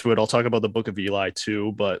if we get to it, I'll talk about the Book of Eli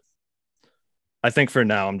too, but I think for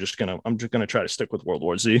now I'm just gonna try to stick with World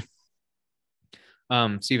War Z.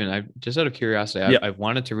 Steven, I just out of curiosity, Yeah. I've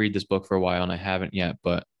wanted to read this book for a while and I haven't yet,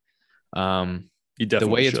 but You definitely the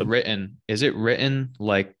way it's should. written, is it written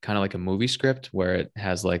like kind of like a movie script where it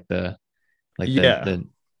has like okay,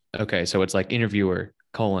 so it's like interviewer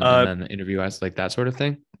colon and then the interview as like that sort of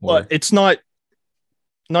thing? Well, it's not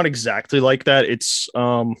exactly like that. It's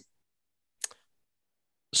so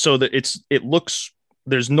that it looks,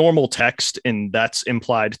 there's normal text, and that's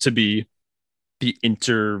implied to be the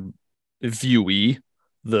interviewee,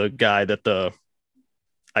 the guy that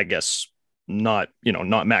I guess not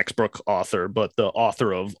Max Brooks author, but the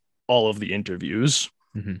author of all of the interviews.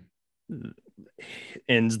 Mm-hmm.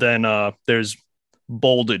 and then there's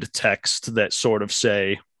bolded text that sort of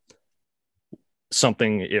say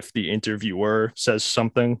something if the interviewer says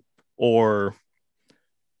something, or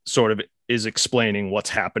sort of is explaining what's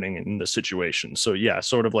happening in the situation. So yeah,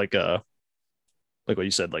 sort of like what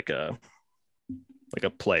you said, like a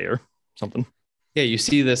play or something. Yeah, you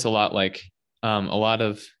see this a lot. Like a lot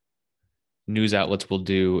of news outlets will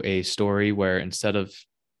do a story where instead of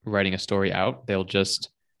writing a story out, they'll just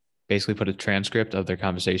basically put a transcript of their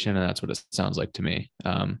conversation, and that's what it sounds like to me.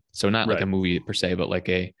 So not like Right. a movie per se, but like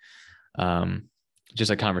a just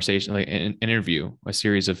a conversation, like an interview, a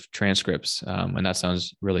series of transcripts, and that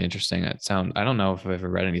sounds really interesting. I don't know if I've ever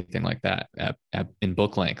read anything like that in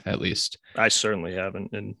book length, at least. I certainly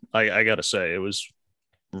haven't, and I gotta say it was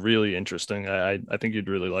really interesting. I think you'd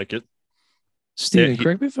really like it. Steven,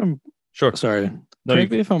 correct me if I'm sure. Sorry. No,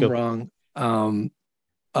 correct me if I'm go. wrong.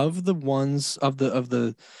 Of the ones of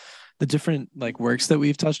the different like works that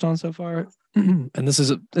we've touched on so far, and this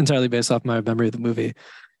is entirely based off my memory of the movie,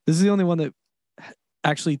 this is the only one that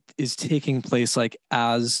actually is taking place like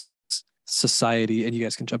as society, and you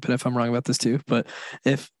guys can jump in if I'm wrong about this too, but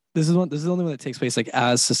if this is the only one that takes place like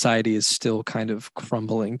as society is still kind of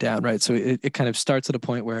crumbling down, right? So it kind of starts at a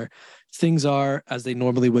point where things are as they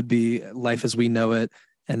normally would be, life as we know it,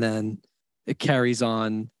 and then it carries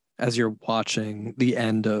on as you're watching the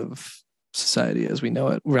end of society as we know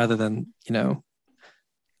it, rather than,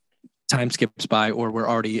 time skips by or we're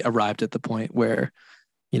already arrived at the point where,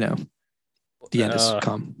 the end has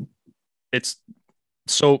come. It's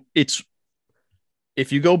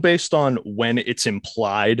if you go based on when it's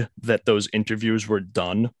implied that those interviews were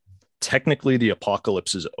done, technically the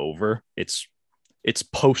apocalypse is over. It's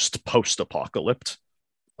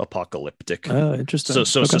apocalyptic. Oh, interesting.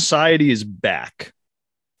 So Okay. society is back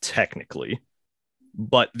technically,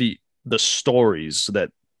 but the stories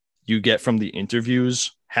that you get from the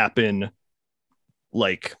interviews happen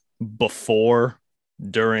like before,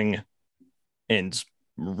 during, and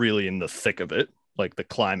really in the thick of it, like the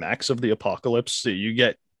climax of the apocalypse. So you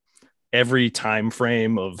get every time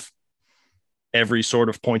frame of every sort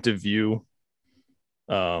of point of view.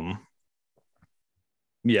 Yeah.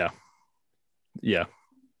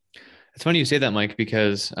 It's funny you say that, Mike,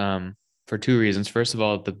 because for two reasons. First of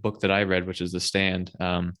all, the book that I read, which is The Stand,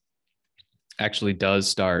 actually does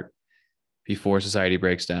start before society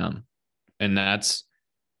breaks down. And that's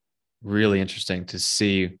really interesting to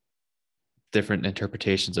see different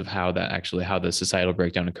interpretations of how the societal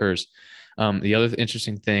breakdown occurs. The other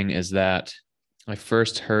interesting thing is that I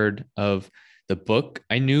first heard of the book.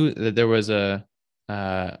 I knew that there was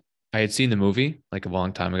I had seen the movie like a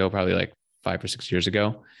long time ago, probably like 5 or 6 years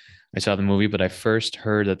ago. I saw the movie, but I first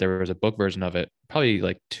heard that there was a book version of it probably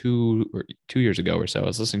like 2 years ago or so. I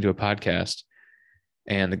was listening to a podcast,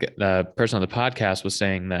 and the person on the podcast was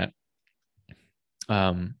saying that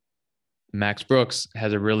Max Brooks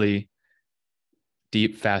has a really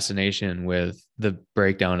deep fascination with the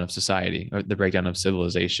breakdown of society, or the breakdown of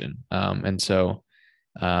civilization. And so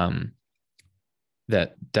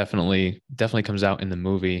that definitely comes out in the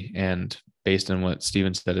movie, and based on what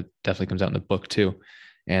Steven said, it definitely comes out in the book too.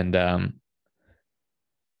 And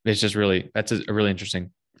it's just that's a really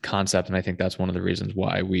interesting concept. And I think that's one of the reasons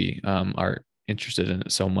why we are interested in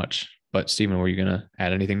it so much. But Steven, were you going to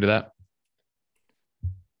add anything to that?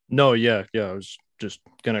 No, yeah. I was just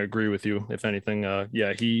going to agree with you. If anything,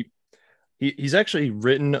 he's actually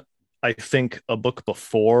written, I think, a book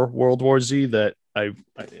before World War Z that I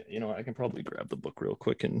can probably grab the book real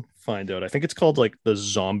quick and find out. I think it's called like the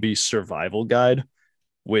Zombie Survival Guide,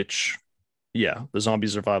 the Zombie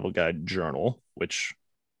Survival Guide journal, which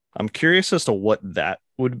I'm curious as to what that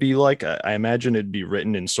would be like. I imagine it'd be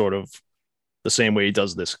written in sort of the same way he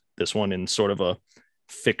does this one, in sort of a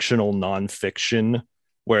fictional nonfiction,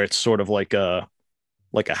 where it's sort of like a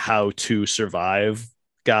how to survive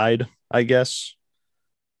guide, I guess.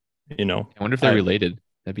 I wonder if they're related.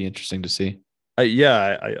 That'd be interesting to see.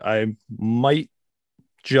 I might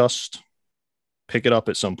just pick it up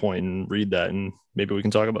at some point and read that, and maybe we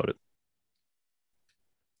can talk about it.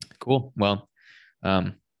 Cool. Well,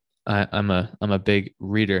 I'm a big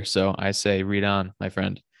reader, so I say read on, my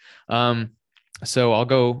friend. So I'll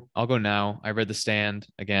go now. I read The Stand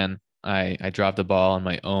again. I dropped the ball on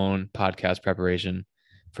my own podcast preparation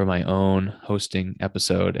for my own hosting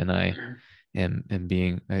episode, and I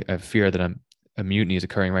fear that a mutiny is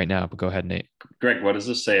occurring right now. But go ahead, Nate. Greg, what does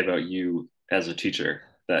this say about you as a teacher,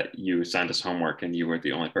 that you assigned us homework and you were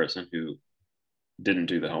the only person who didn't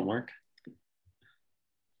do the homework?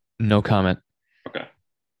 No comment. Okay.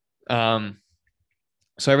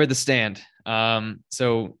 So I read The Stand.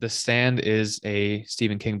 So The Stand is a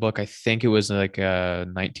Stephen King book. I think it was like a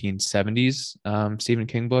 1970s Stephen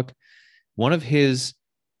King book. One of his,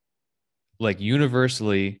 like,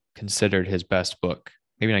 universally considered his best book.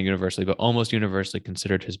 Maybe not universally, but almost universally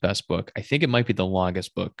considered his best book. I think it might be the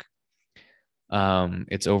longest book.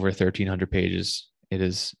 It's over 1,300 pages.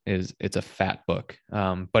 It's a fat book.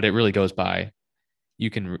 But it really goes by.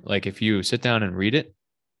 You can, like, if you sit down and read it,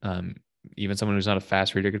 even someone who's not a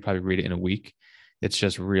fast reader could probably read it in a week. It's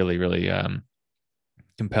just really, really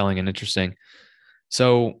compelling and interesting.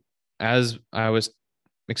 So as I was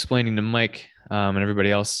explaining to Mike and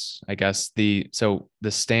everybody else, I guess the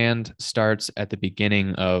Stand starts at the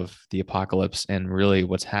beginning of the apocalypse, and really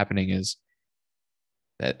what's happening is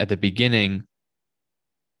that at the beginning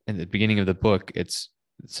of the book, it's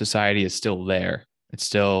society is still there. It's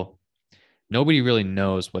still, nobody really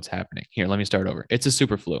knows what's happening. Here, let me start over. It's a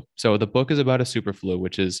super flu. So the book is about a super flu,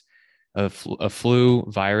 which is a flu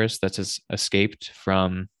virus that's escaped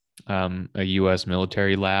from a U.S.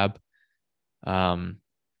 military lab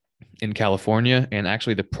in California. And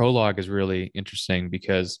actually, the prologue is really interesting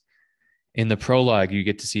because in the prologue, you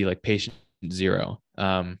get to see like patient zero.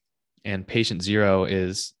 And patient zero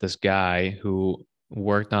is this guy who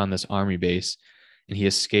worked on this army base, and he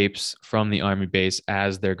escapes from the army base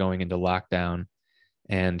as they're going into lockdown.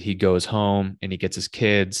 And he goes home and he gets his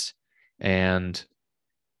kids, and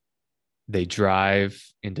they drive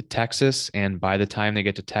into Texas. And by the time they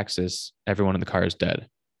get to Texas, everyone in the car is dead.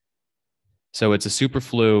 So it's a super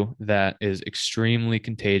flu that is extremely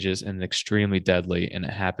contagious and extremely deadly, and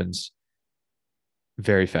it happens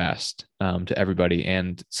very fast to everybody.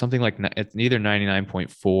 And something like it's either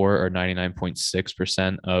 99.4 or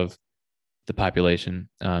 99.6% of the population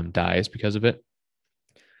dies because of it.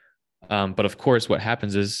 But of course, what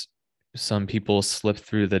happens is some people slip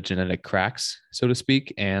through the genetic cracks, so to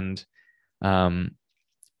speak. And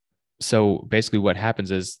so basically what happens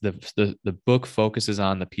is the book focuses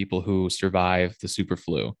on the people who survive the super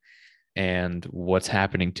flu and what's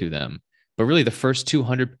happening to them. But really the first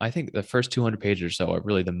 200, I think the first 200 pages or so are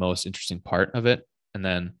really the most interesting part of it. And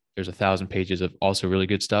then there's 1,000 pages of also really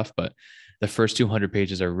good stuff. But the first 200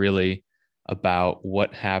 pages are really about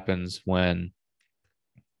what happens when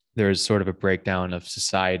there's sort of a breakdown of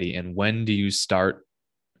society, and when do you stop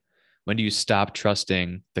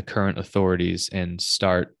trusting the current authorities and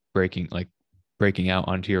start breaking out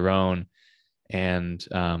onto your own and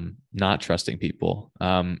not trusting people.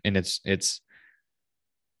 And it's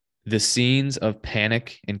the scenes of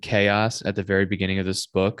panic and chaos at the very beginning of this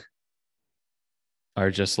book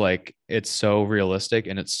are just like, it's so realistic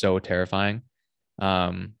and it's so terrifying.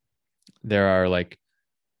 There are like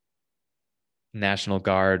National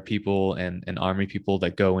Guard people and army people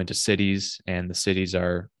that go into cities, and the cities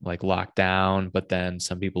are like locked down, but then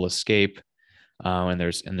some people escape. And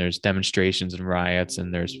there's demonstrations and riots,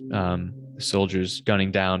 and there's soldiers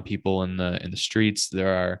gunning down people in the streets.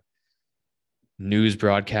 There are news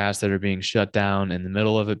broadcasts that are being shut down in the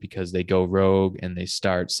middle of it because they go rogue and they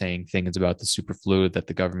start saying things about the super flu that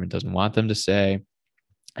the government doesn't want them to say.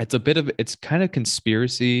 It's kind of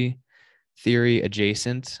conspiracy theory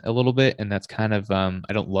adjacent a little bit, and that's kind of I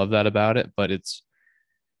don't love that about it, but it's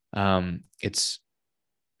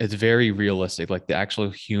very realistic. Like the actual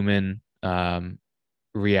human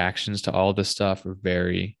reactions to all this stuff are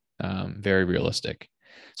very very realistic.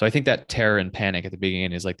 So I think that terror and panic at the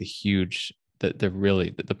beginning is like the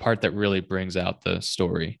part that really brings out the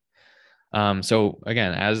story. So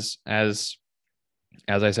again, as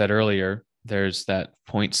I said earlier, there's that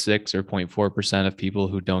 0.6 or 0.4% of people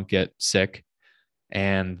who don't get sick,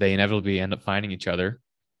 and they inevitably end up finding each other.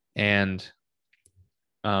 And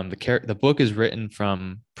the book is written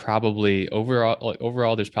from probably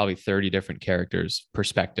overall, there's probably 30 different characters'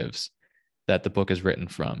 perspectives that the book is written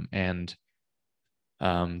from. And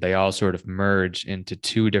they all sort of merge into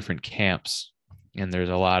two different camps. And there's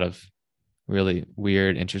a lot of really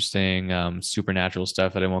weird, interesting, supernatural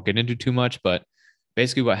stuff that I won't get into too much. But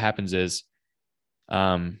basically what happens is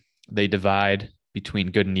they divide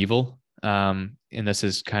between good and evil. And this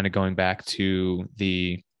is kind of going back to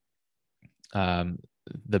the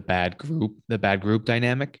bad group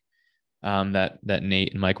dynamic that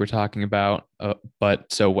Nate and Mike were talking about.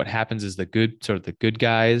 But so what happens is the good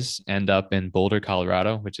guys end up in Boulder,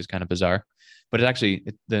 Colorado, which is kind of bizarre. But it actually,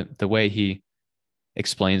 the way he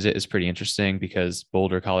explains it is pretty interesting, because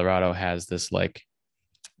Boulder, Colorado has this like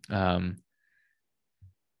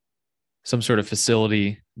some sort of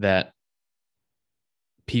facility that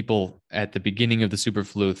people at the beginning of the super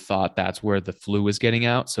flu thought that's where the flu was getting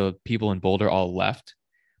out. So people in Boulder all left,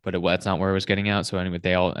 but that's not where I was getting at. So anyway,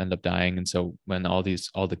 they all end up dying. And so when all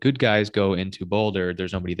the good guys go into Boulder,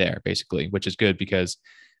 there's nobody there basically, which is good because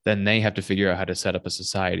then they have to figure out how to set up a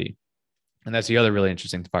society. And that's the other really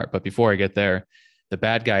interesting part. But before I get there, the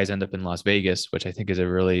bad guys end up in Las Vegas, which I think is a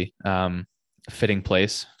really fitting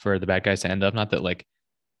place for the bad guys to end up. Not that like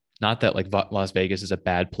Las Vegas is a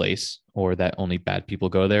bad place or that only bad people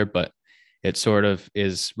go there, but it sort of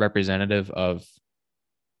is representative of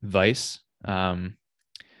vice,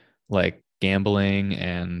 like gambling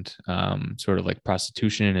and sort of like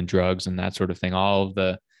prostitution and drugs and that sort of thing. All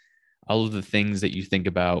of the things that you think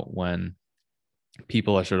about when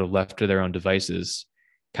people are sort of left to their own devices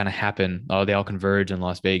kind of happen. They all converge in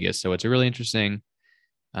Las Vegas. So it's a really interesting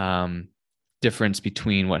difference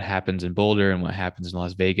between what happens in Boulder and what happens in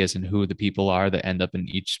Las Vegas and who the people are that end up in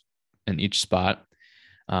each spot.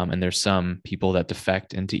 And there's some people that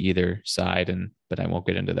defect into either side, but I won't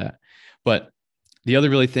get into that. But the other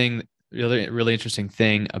really interesting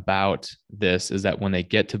thing about this is that when they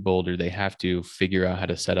get to Boulder, they have to figure out how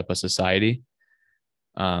to set up a society.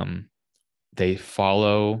 They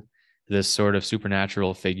follow this sort of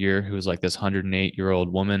supernatural figure who's like this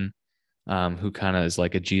 108-year-old woman who kind of is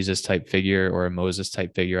like a Jesus type figure or a Moses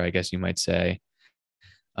type figure, I guess you might say.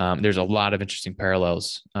 There's a lot of interesting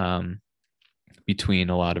parallels between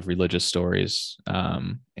a lot of religious stories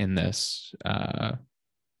in this,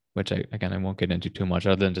 which I won't get into too much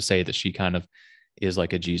other than to say that she kind of is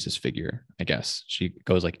like a Jesus figure, I guess. She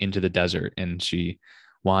goes like into the desert and she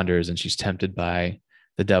wanders and she's tempted by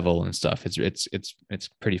the devil and stuff. It's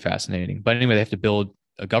pretty fascinating. But anyway, they have to build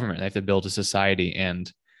a government. They have to build a society.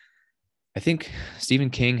 And I think Stephen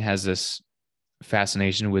King has this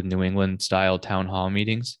fascination with New England style town hall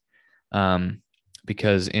meetings.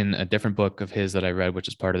 Because in a different book of his that I read, which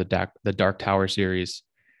is part of the Dark Tower series,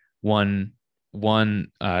 one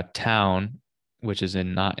town, which is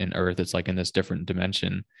not in Earth, it's like in this different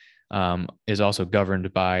dimension, is also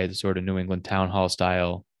governed by the sort of New England town hall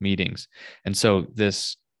style meetings. And so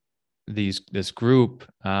this group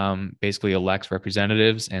basically elects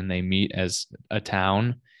representatives and they meet as a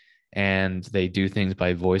town and they do things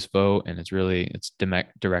by voice vote. And it's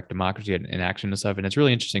direct democracy in action and stuff. And it's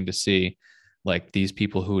really interesting to see like these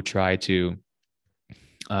people who try to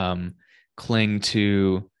cling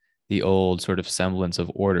to the old sort of semblance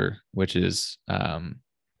of order, which is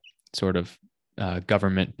sort of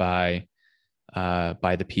government by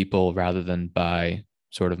the people rather than by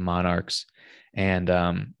sort of monarchs. And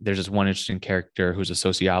there's this one interesting character who's a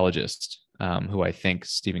sociologist who I think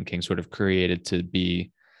Stephen King sort of created to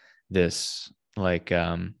be this like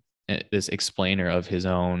this explainer of his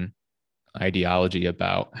own ideology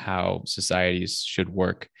about how societies should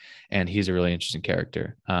work. And he's a really interesting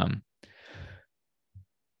character. But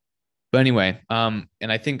anyway, and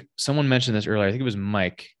I think someone mentioned this earlier. I think it was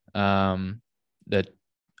Mike, that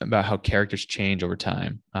about how characters change over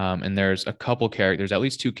time. And there's a couple characters, at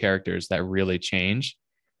least two characters that really change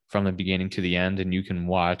from the beginning to the end, and you can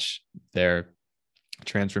watch their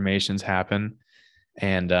transformations happen.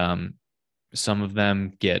 And some of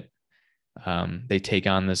them they take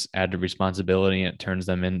on this added responsibility, and it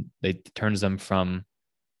turns them from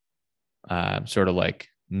sort of like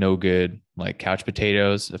no good, like couch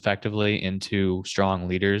potatoes effectively into strong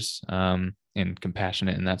leaders and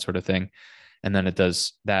compassionate and that sort of thing. And then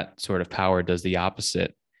that sort of power does the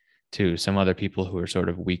opposite to some other people who are sort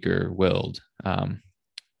of weaker willed.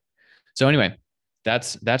 So anyway,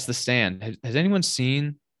 that's The Stand. Has anyone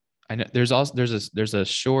seen, I know there's a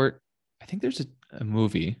short, I think there's a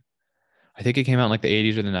movie. I think it came out in like the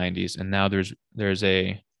 80s or the 90s. And now there's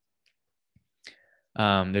a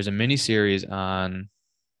mini series on, I'm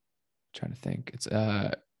trying to think, it's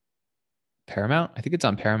Paramount. I think it's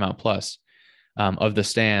on Paramount Plus, of The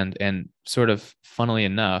Stand. And sort of funnily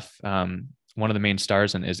enough, one of the main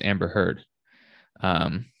stars in it is Amber Heard.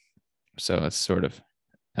 So it's sort of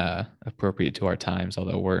appropriate to our times,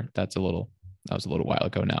 although that was a little while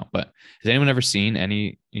ago now. But has anyone ever seen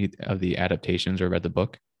any of the adaptations or read the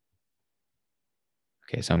book?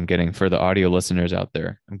 Okay, so for the audio listeners out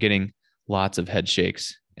there, I'm getting lots of head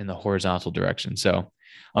shakes in the horizontal direction. So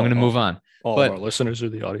I'm going to move on. All our listeners are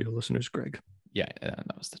the audio listeners, Greg. Yeah,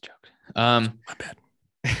 that was the joke. My bad.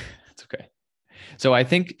 It's okay. So I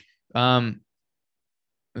think that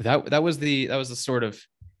was the sort of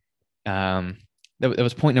that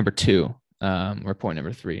was point number 2 or point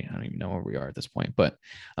number 3. I don't even know where we are at this point. But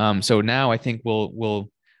so now I think we'll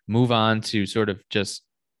move on to sort of just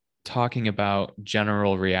talking about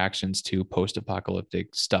general reactions to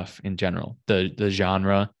post-apocalyptic stuff in general, the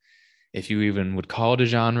genre, if you even would call it a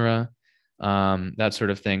genre, that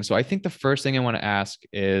sort of thing. So I think the first thing I want to ask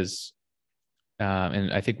is,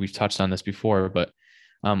 and I think we've touched on this before, but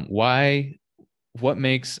what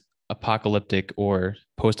makes apocalyptic or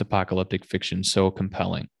post-apocalyptic fiction so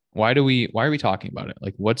compelling? Why are we talking about it?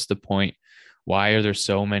 Like, what's the point? Why are there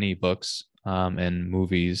so many books and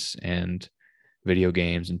movies and video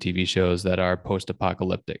games and TV shows that are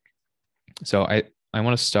post-apocalyptic? So I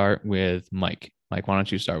want to start with Mike. Mike, why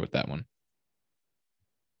don't you start with that one?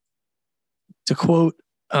 To quote,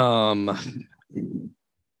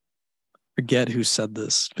 forget who said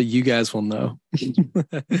this, but you guys will know.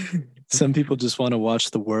 Some people just want to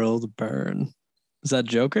watch the world burn. Is that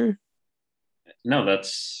Joker? No,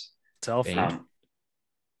 that's Alfred.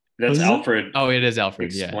 That's Was it? Alfred. Oh, it is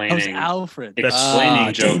Alfred. Yeah. That was Explaining Alfred. explaining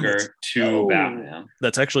Dang Joker it. to Batman.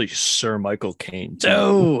 That's actually Sir Michael Caine. too.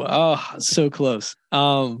 Oh, so close.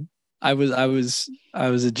 I was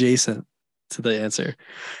adjacent to the answer.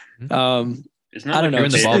 Isn't that I don't like know. your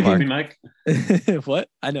in the favorite ballpark. movie, Mike? What?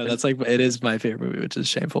 I know that's like it is my favorite movie, which is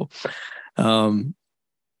shameful. I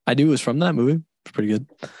knew it was from that movie. It's pretty good.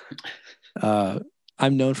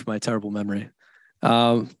 I'm known for my terrible memory.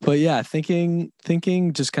 But yeah, thinking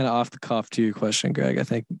just kind of off the cuff to your question, Greg, I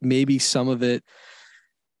think maybe some of it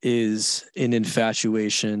is an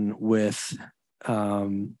infatuation with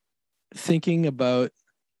thinking about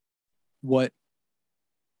if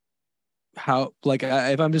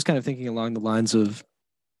I'm just kind of thinking along the lines of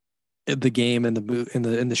the game and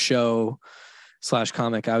the show /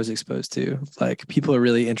 comic I was exposed to, like people are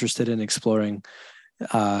really interested in exploring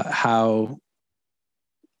how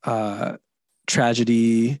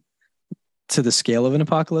tragedy to the scale of an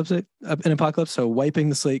apocalypse. So wiping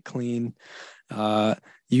the slate clean. You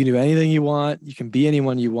can do anything you want. You can be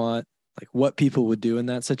anyone you want. Like what people would do in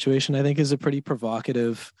that situation, I think is a pretty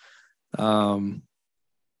provocative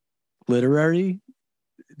literary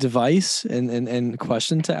device and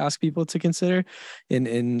question to ask people to consider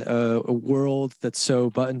in a world that's so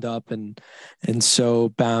buttoned up and so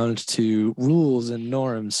bound to rules and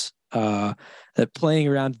norms, that playing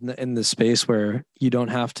around in the space where you don't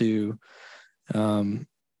have to,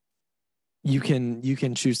 you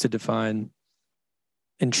can choose to define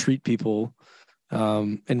and treat people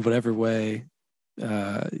in whatever way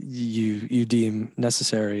you deem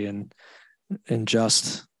necessary and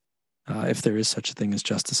just, if there is such a thing as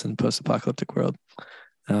justice in a post-apocalyptic world.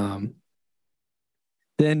 Then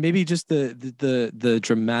maybe just the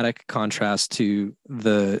dramatic contrast to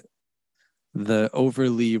the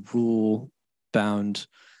overly rule bound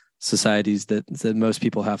societies that most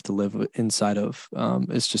people have to live inside of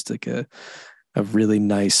is just like a really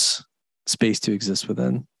nice space to exist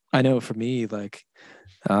within. I know for me, like,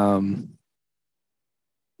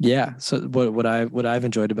 yeah. So what I've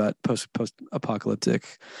enjoyed about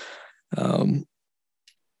post-apocalyptic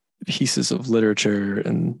pieces of literature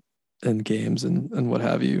and games and what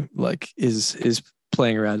have you, like is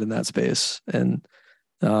playing around in that space and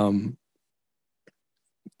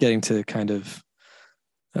getting to kind of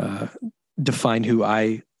define who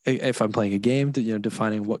if I'm playing a game,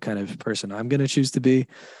 defining what kind of person I'm going to choose to be,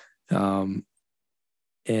 and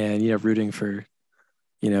rooting for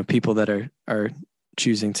people that are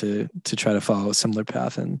choosing to try to follow a similar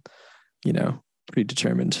path and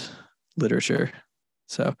predetermined literature.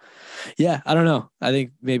 So yeah, I don't know. I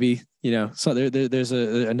think maybe so there's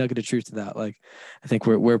a nugget of truth to that. Like I think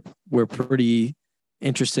we're pretty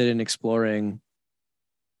interested in exploring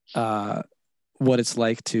what it's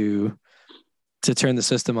like to turn the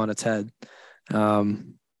system on its head,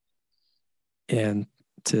 and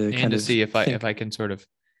to see if I can sort of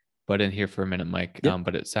butt in here for a minute, Mike. Yep.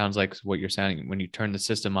 But it sounds like what you're saying, when you turn the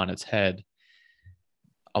system on its head,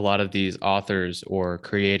 a lot of these authors or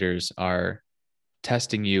creators are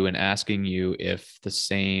testing you and asking you if the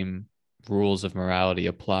same rules of morality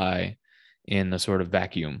apply in a sort of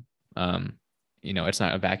vacuum. It's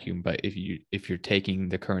not a vacuum, but if you're taking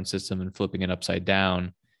the current system and flipping it upside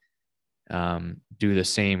down, do the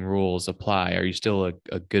same rules apply? Are you still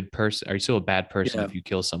a good person? Are you still a bad person if you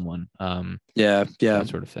kill someone? Yeah. That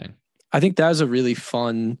sort of thing. I think that was a really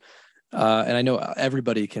fun, and I know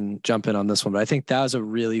everybody can jump in on this one, but I think that was a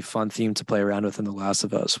really fun theme to play around with in The Last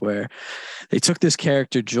of Us, where they took this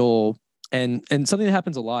character Joel, and something that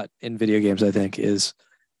happens a lot in video games, I think, is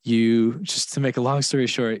just to make a long story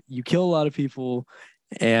short, you kill a lot of people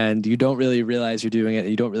and you don't really realize you're doing it. And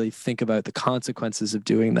you don't really think about the consequences of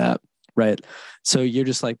doing that. Right. So you're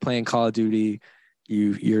just like playing Call of Duty.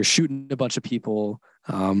 You're shooting a bunch of people.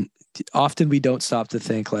 Often we don't stop to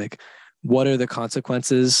think like, what are the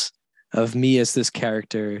consequences of me as this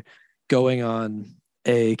character going on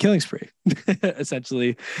a killing spree,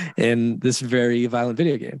 essentially, in this very violent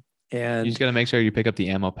video game? And you just got to make sure you pick up the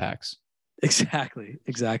ammo packs. Exactly.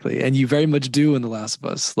 And you very much do in The Last of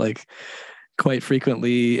Us, like quite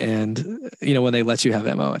frequently. And when they let you have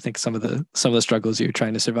ammo, I think some of the struggles you're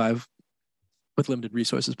trying to survive with limited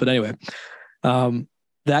resources. But anyway,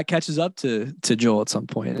 that catches up to Joel at some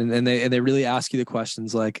point, and they really ask you the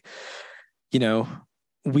questions like, the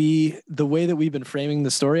way that we've been framing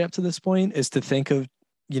the story up to this point is to think of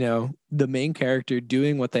the main character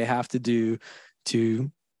doing what they have to do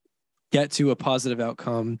to get to a positive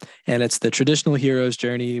outcome, and it's the traditional hero's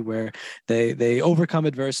journey where they overcome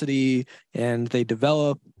adversity and they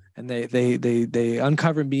develop and they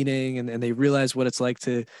uncover meaning and they realize what it's like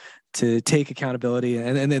to take accountability,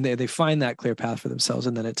 and then they find that clear path for themselves,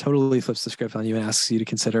 and then it totally flips the script on you and asks you to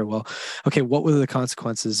consider, well, okay, what were the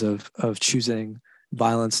consequences of choosing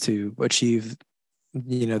violence to achieve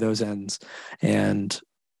those ends, and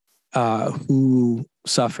who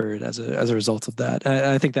suffered as a result of that. And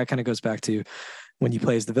I think that kind of goes back to when you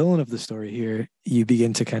play as the villain of the story here, you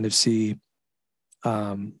begin to kind of see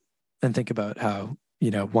and think about how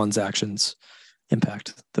one's actions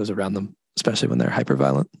impact those around them, especially when they're hyper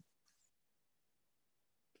violent.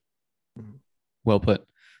 Well put.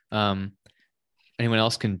 Anyone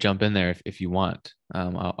else can jump in there if you want.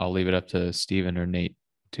 I'll leave it up to Steven or Nate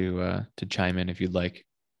to chime in if you'd like.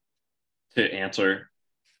 To answer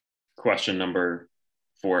question number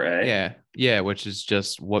 4A. Yeah, which is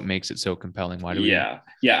just what makes it so compelling. Why do we? Yeah.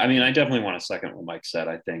 I mean, I definitely want to second what Mike said.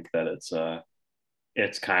 I think that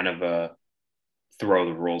it's kind of a throw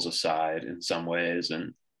the rules aside in some ways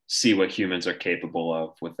and see what humans are capable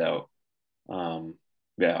of without, all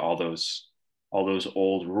those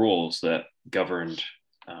old rules that governed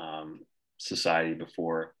society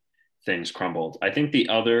before things crumbled. I think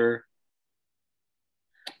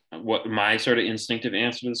what my sort of instinctive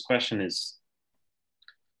answer to this question is,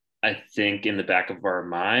 I think in the back of our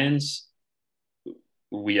minds,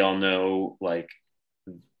 we all know like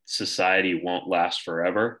society won't last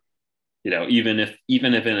forever. Even if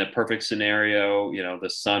in a perfect scenario, the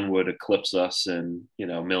sun would eclipse us in,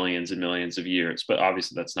 millions and millions of years. But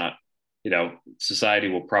obviously that's not, society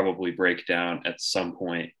will probably break down at some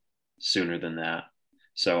point sooner than that.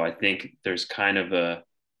 So I think there's kind of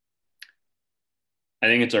I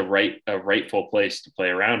think it's a rightful place to play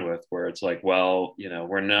around with, where it's like, well,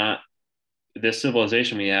 this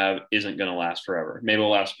civilization we have isn't going to last forever. Maybe it'll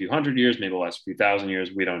last a few hundred years, maybe it'll last a few thousand years.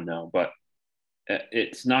 We don't know, but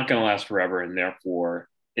it's not going to last forever. And therefore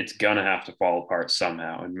it's going to have to fall apart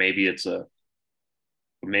somehow. And maybe it's a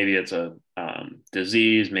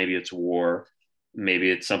disease, maybe it's war, maybe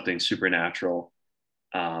it's something supernatural.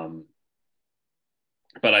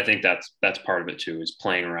 But I think that's part of it too, is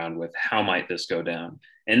playing around with how might this go down.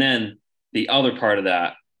 And then the other part of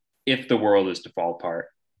that, if the world is to fall apart,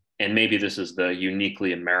 and maybe this is the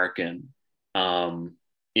uniquely American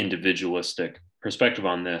individualistic perspective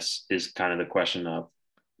on this, is kind of the question of,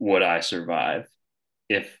 would I survive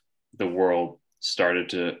if the world started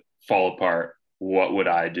to fall apart? What would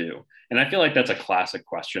I do? And I feel like that's a classic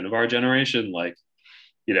question of our generation. Like,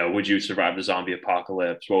 would you survive the zombie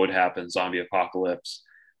apocalypse? What would happen? Zombie apocalypse.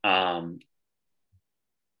 But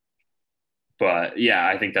yeah,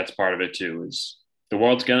 I think that's part of it too, is the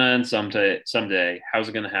world's going to end someday. How's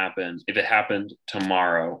it going to happen? If it happened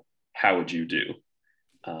tomorrow, how would you do?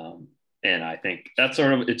 And I think that's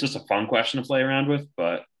it's just a fun question to play around with,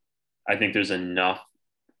 but I think there's enough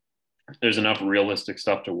realistic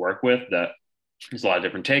stuff to work with that there's a lot of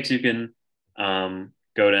different takes you can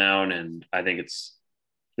go down. And I think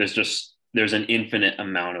there's an infinite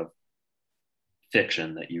amount of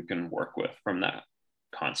fiction that you can work with from that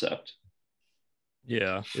concept.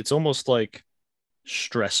 Yeah. It's almost like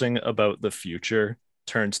stressing about the future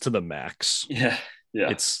turns to the max. Yeah.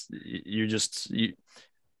 It's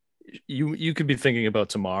you could be thinking about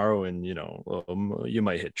tomorrow, and you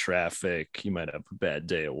might hit traffic, you might have a bad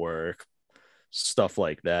day at work, stuff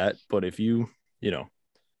like that. But if you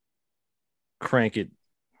crank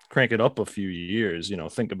it up a few years,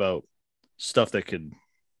 think about stuff that could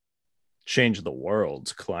change the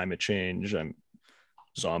world, climate change, and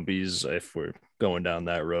zombies, if we're going down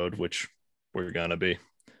that road, which we're gonna be,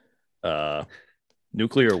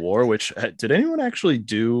 nuclear war. Which, did anyone actually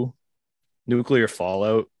do nuclear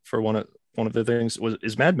fallout for one of the things?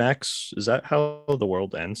 Is Mad Max, is that how the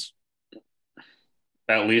world ends?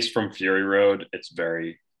 At least from Fury Road, it's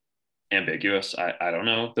very ambiguous. I don't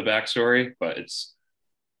know the backstory, but it's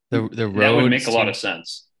the road that would make a lot of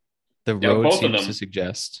sense. The road seems to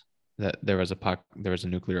suggest that there was a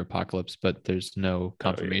nuclear apocalypse, but there's no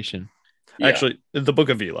confirmation. Yeah. Actually, the Book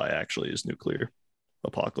of Eli actually is nuclear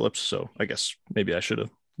apocalypse, so I guess maybe I should have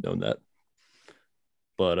known that.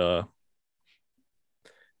 But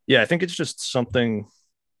yeah, I think it's just something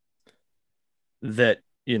that,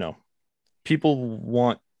 you know, people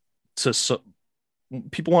want to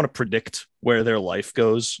people want to predict where their life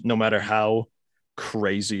goes, no matter how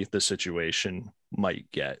crazy the situation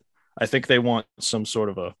might get. I think they want some sort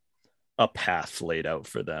of a path laid out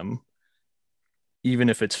for them, even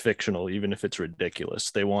if it's fictional, even if it's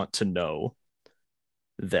ridiculous. They want to know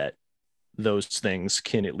that those things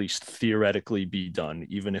can at least theoretically be done,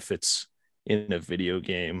 even if it's in a video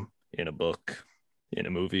game, in a book, in a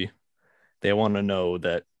movie. They want to know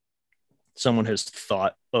that someone has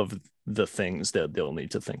thought of the things that they'll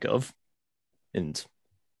need to think of. And,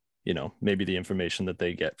 you know, maybe the information that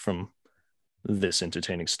they get from this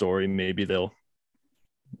entertaining story, maybe they'll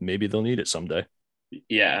need it someday.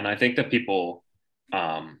 Yeah, and I think that people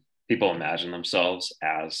imagine themselves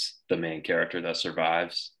as the main character that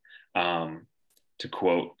survives. To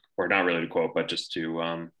quote, or not really to quote, but just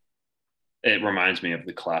to it reminds me of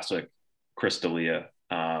the classic Chris D'Elia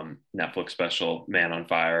Netflix special Man on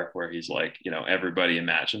Fire, where he's like, you know, everybody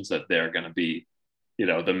imagines that they're going to be, you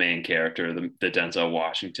know, the main character, the Denzel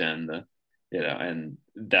Washington, you know, and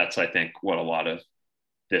that's, I think, what a lot of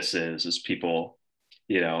this is people,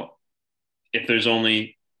 you know, if there's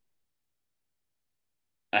only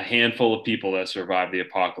a handful of people that survive the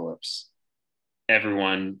apocalypse,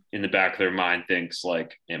 everyone in the back of their mind thinks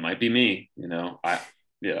like, it might be me, you know, I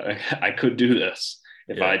could do this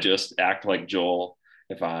if I just act like Joel,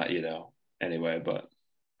 if I, you know, anyway, but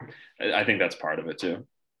I think that's part of it too.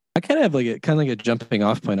 I kind of have like a jumping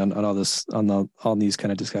off point on all this, on these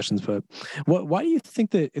kind of discussions, but why do you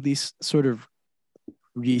think that at least sort of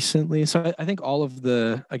recently, so I think all of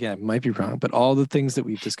the, again, might be wrong, but all the things that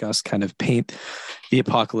we've discussed kind of paint the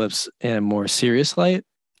apocalypse in a more serious light.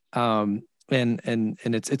 And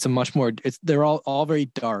it's a much more, they're all very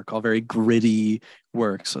dark, all very gritty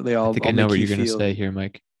work. So they all, I think I know what you're going to say here,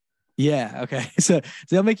 Mike. Yeah. Okay. So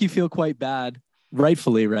they'll make you feel quite bad,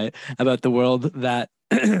 rightfully, right, about the world that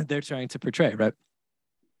they're trying to portray, right?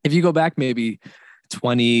 If you go back maybe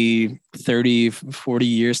 20, 30, 40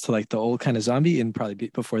 years to like the old kind of zombie, and probably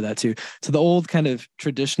before that too, to the old kind of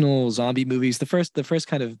traditional zombie movies, the first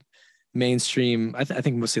kind of mainstream, I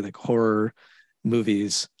think mostly like horror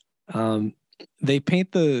movies, they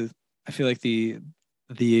paint I feel like the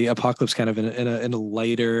apocalypse kind of in a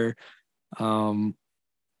lighter,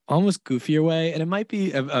 almost goofier way. And it might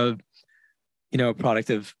be a you know, a product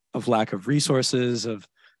of lack of resources, of,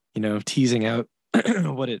 you know, teasing out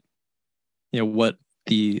what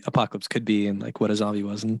the apocalypse could be, and like what a zombie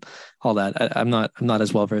was and all that. I'm not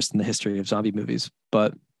as well versed in the history of zombie movies,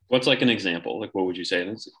 but what's like an example? Like, what would you say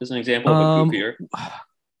is an example of a goofier?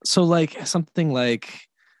 So like something like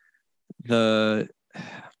I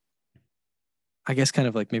guess kind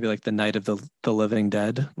of like maybe like the Night of the Living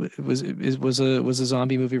Dead was a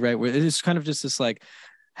zombie movie, right? Where it's kind of just this like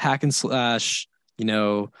hack and slash, you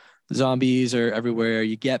know, zombies are everywhere.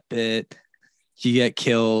 You get bit, you get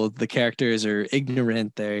killed. The characters are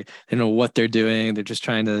ignorant. They don't know what they're doing. They're just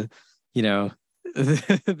trying to, you know,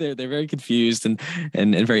 they're very confused and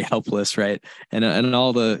very helpless, right? And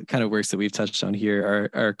all the kind of works that we've touched on here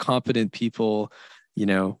are competent people, you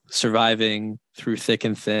know, surviving through thick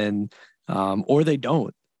and thin, or they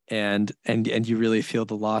don't, and you really feel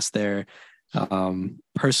the loss there,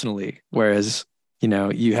 personally. Whereas, you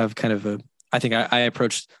know, you have kind of I think I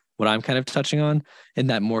approached what I'm kind of touching on in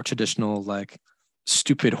that more traditional, like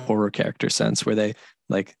stupid horror character sense, where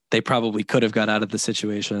they probably could have got out of the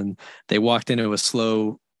situation. They walked into a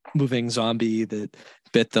slow moving zombie that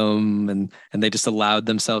bit them, and they just allowed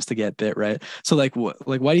themselves to get bit, right? So like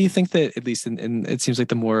why do you think that, at least in it seems like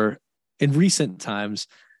the more in recent times,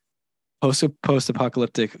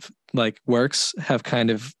 post-apocalyptic like works have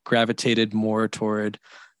kind of gravitated more toward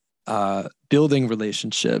building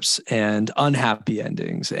relationships and unhappy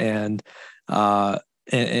endings, and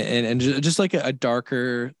just like a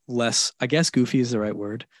darker, less, I guess goofy is the right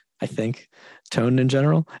word, I think, tone in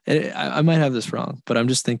general. I might have this wrong, but I'm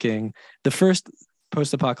just thinking the first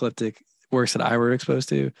post-apocalyptic works that I was exposed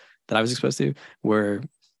to were,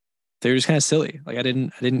 they were just kind of silly. Like I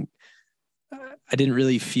didn't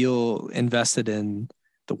really feel invested in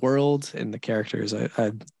the world and the characters.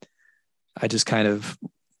 I just kind of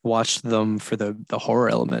watched them for the horror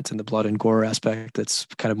element and the blood and gore aspect that's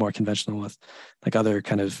kind of more conventional with like other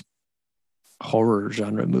kind of horror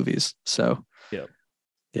genre movies. So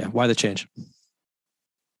yeah, why the change?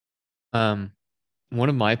 One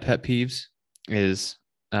of my pet peeves is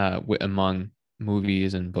among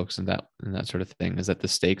movies and books and that sort of thing is that the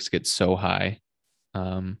stakes get so high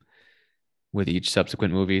with each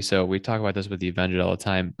subsequent movie. So we talk about this with the Avengers all the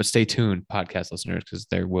time, but stay tuned, podcast listeners, because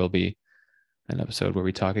there will be an episode where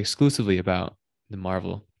we talk exclusively about the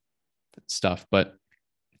Marvel stuff. But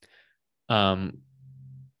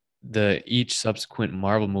each subsequent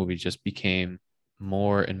Marvel movie just became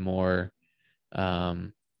more and more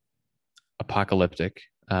apocalyptic.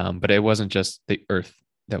 But it wasn't just the Earth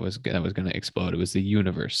that was going to explode. It was the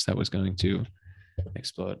universe that was going to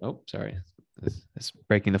explode. Oh, sorry. It's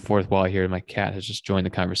breaking the fourth wall here. My cat has just joined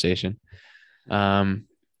the conversation. Anyway,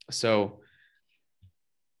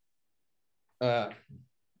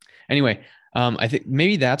 I think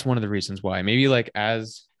maybe that's one of the reasons why. Maybe like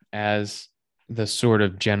as the sort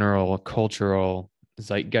of general cultural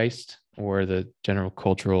zeitgeist or the general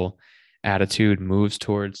cultural attitude moves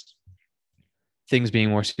towards things being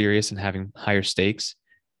more serious and having higher stakes,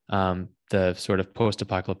 the sort of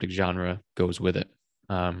post-apocalyptic genre goes with it.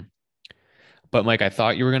 But Mike, I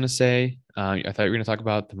thought you were going to say, I thought you were going to talk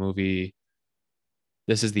about the movie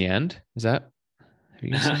This Is the End. Is that, have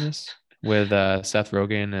you seen this with Seth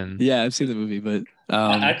Rogen? And yeah, I've seen the movie, but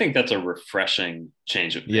I think that's a refreshing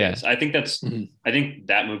change of pace. Yeah. I think I think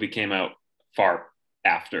that movie came out far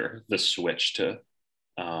after the switch to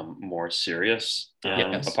more serious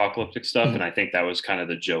apocalyptic stuff. And I think that was kind of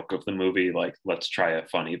the joke of the movie. Like, let's try a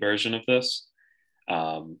funny version of this.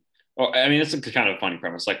 I mean, it's a kind of funny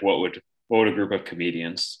premise. Like, what would a group of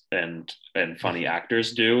comedians and funny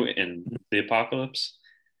actors do in the apocalypse?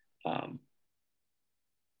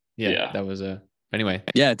 That was anyway.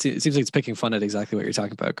 Yeah, it seems like it's picking fun at exactly what you're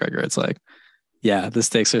talking about, Gregor. It's like, yeah, the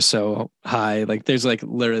stakes are so high. Like, there's like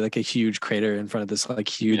literally like a huge crater in front of this like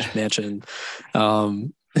huge mansion. Are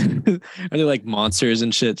there like monsters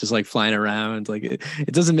and shit just like flying around? Like,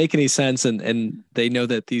 it doesn't make any sense. And they know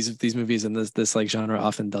that these movies and this like genre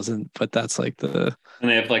often doesn't. But that's like and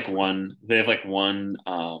they have like one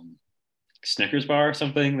Snickers bar or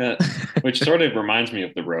something which sort of reminds me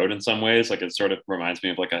of The Road in some ways. Like, it sort of reminds me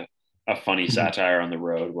of like a funny satire on The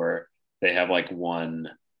Road where they have like one,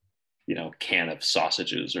 can of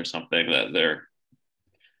sausages or something that they're,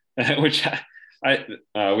 which we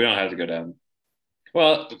don't have to go down.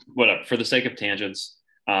 Well, whatever, for the sake of tangents.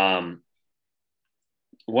 One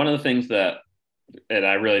of the things and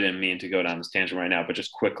I really didn't mean to go down this tangent right now, but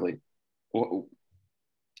just quickly,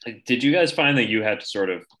 did you guys find that you had to sort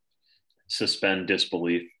of suspend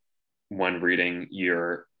disbelief when reading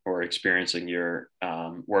or experiencing your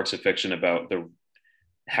works of fiction about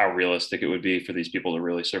how realistic it would be for these people to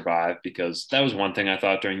really survive? Because that was one thing I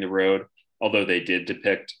thought during The Road, although they did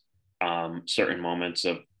depict certain moments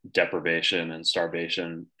of deprivation and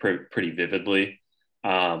starvation pretty vividly.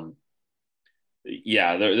 There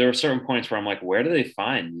were certain points where I'm like, where do they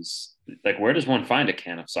find these? Like, where does one find a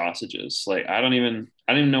can of sausages? Like, I don't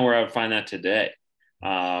even know where I would find that today.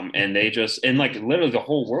 And they just, and like literally the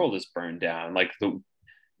whole world is burned down. Like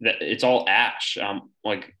it's all ash.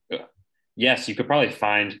 Yes, you could probably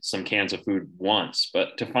find some cans of food once,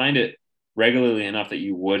 but to find it regularly enough that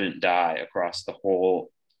you wouldn't die across the whole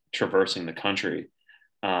traversing the country,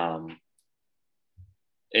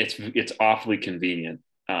 it's awfully convenient.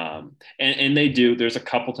 And they do, there's a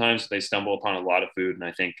couple times they stumble upon a lot of food. And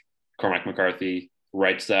I think Cormac McCarthy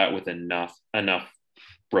writes that with enough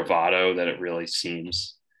bravado that it really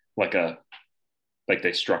seems like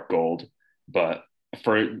they struck gold. But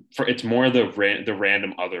for it's more the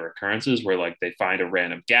random other occurrences where like they find a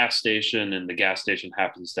random gas station and the gas station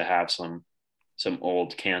happens to have some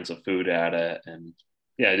old cans of food at it. And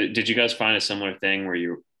yeah, did you guys find a similar thing where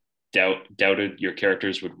you doubted your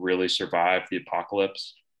characters would really survive the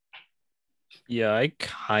apocalypse? Yeah, I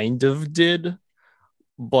kind of did,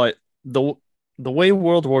 but the way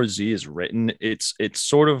World War Z is written, it's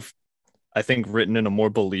sort of, I think, written in a more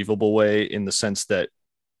believable way, in the sense that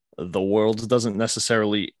the world doesn't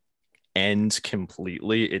necessarily end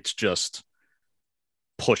completely. It's just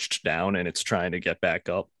pushed down and it's trying to get back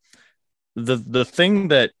up. The thing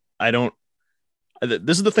that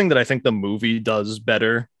this is the thing that I think the movie does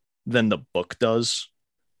better than the book does,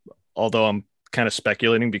 although I'm kind of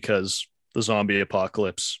speculating because the zombie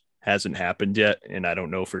apocalypse hasn't happened yet and I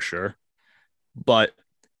don't know for sure. But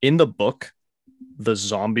in the book, the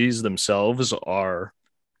zombies themselves are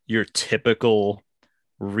your typical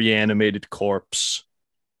reanimated corpse,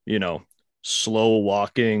 slow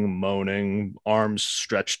walking, moaning, arms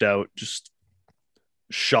stretched out, just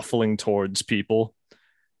shuffling towards people.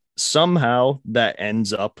 Somehow that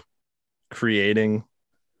ends up creating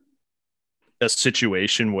a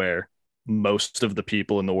situation where most of the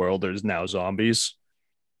people in the world are now zombies,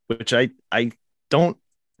 which I don't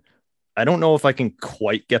know if I can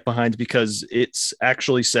quite get behind, because it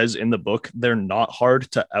actually says in the book they're not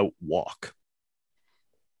hard to outwalk.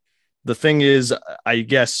 The thing is, I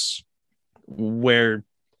guess, where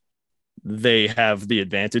they have the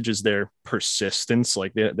advantage is their persistence.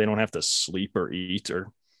 Like they don't have to sleep or eat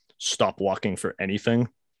or stop walking for anything.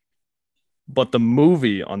 But the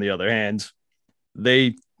movie, on the other hand,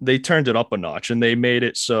 they turned it up a notch and they made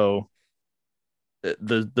it so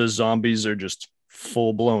the zombies are just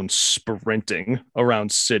full blown sprinting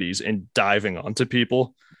around cities and diving onto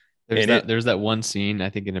people. There's that one scene I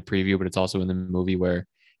think in a preview, but it's also in the movie where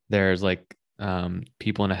there's like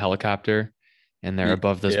people in a helicopter and they're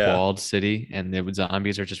above this walled city, and the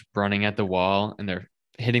zombies are just running at the wall and they're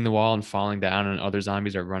hitting the wall and falling down, and other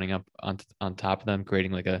zombies are running up on top of them,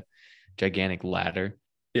 creating like a gigantic ladder.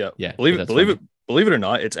 Yeah. Yeah. Believe it or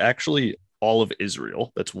not, it's actually all of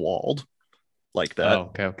Israel that's walled like that.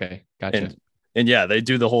 Oh, okay. Gotcha. And yeah, they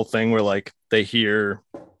do the whole thing where like they hear,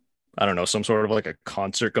 I don't know, some sort of like a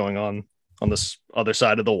concert going on this other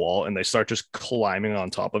side of the wall, and they start just climbing on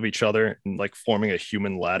top of each other and like forming a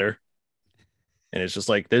human ladder. And it's just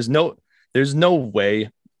like there's no way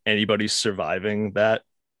anybody's surviving that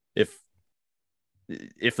if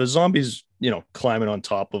the zombies, climbing on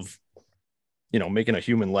top of, making a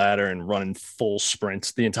human ladder and running full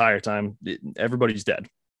sprints the entire time, everybody's dead.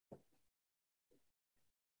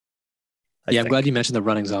 I'm glad you mentioned the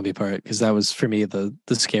running zombie part, because that was for me the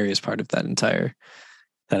scariest part of that entire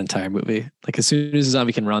movie. Like as soon as a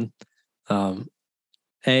zombie can run, I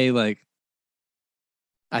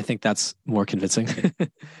think that's more convincing.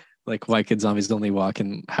 Like, why could zombies only walk,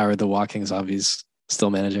 and how are the walking zombies still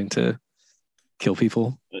managing to kill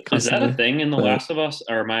people constantly? Is that a thing in The Last of Us,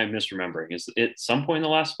 or am I misremembering? Is it some point in The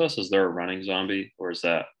Last of Us, is there a running zombie, or is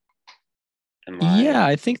that? Yeah,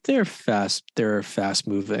 I think they're fast. They're fast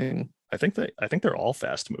moving. I think they're all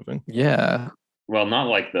fast moving. Yeah. Well, not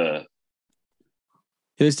like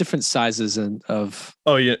there's different sizes of.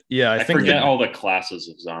 Oh yeah. I forget all the classes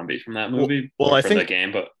of zombie from that movie. Well, I think the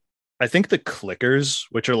game, but I think the clickers,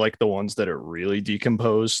 which are like the ones that are really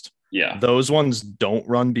decomposed, yeah, those ones don't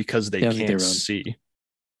run because they can't see.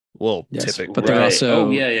 Well, yes, typically, but they're also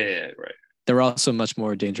right. They're also much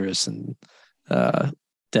more dangerous and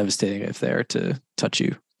devastating if they're to touch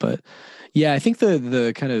you. But yeah, I think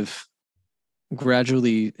the kind of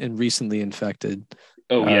gradually and recently infected.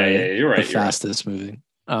 You're right. The fastest moving.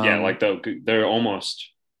 Like they're almost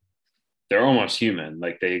human.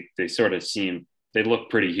 Like they sort of they look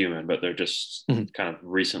pretty human, but they're just kind of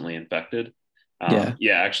recently infected.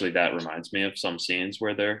 Actually, that reminds me of some scenes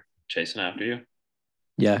where they're chasing after you.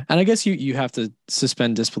 Yeah, and I guess you have to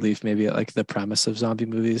suspend disbelief maybe at like the premise of zombie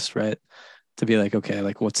movies, right? To be like, okay,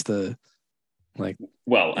 like what's the like?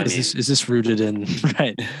 Well, is this rooted in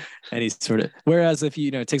right any sort of? Whereas if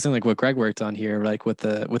you take something like what Greg worked on here, like with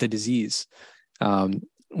a disease,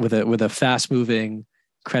 with a fast moving,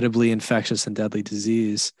 incredibly infectious and deadly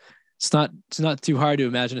disease, it's not too hard to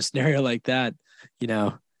imagine a scenario like that,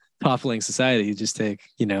 toppling society. You just take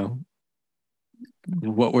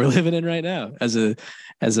what we're living in right now as a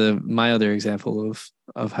my other example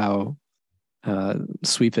of how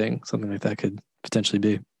sweeping something like that could potentially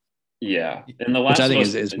be. Yeah, and The Last which I think of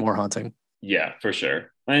Us is more haunting. Yeah, for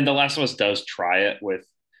sure. I mean, The Last of Us does try it with.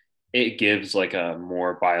 It gives like a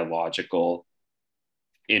more biological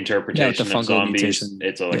interpretation of zombies. Mutation.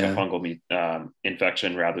 It's a fungal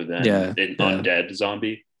infection rather than an undead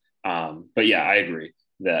zombie. But yeah, I agree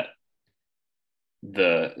that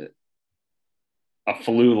a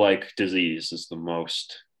flu-like disease is the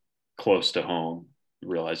most close to home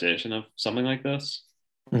realization of something like this.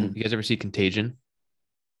 You guys ever see Contagion?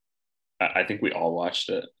 I think we all watched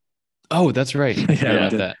it. Oh, that's right. Yeah,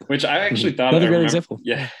 that. Which I actually thought. Another great example.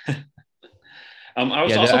 Yeah. I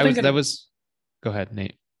was also thinking. Go ahead,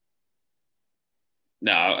 Nate.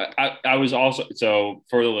 No, I was also, so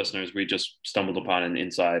for the listeners, we just stumbled upon an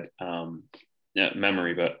inside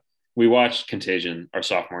memory, but we watched Contagion our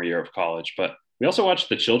sophomore year of college, but we also watched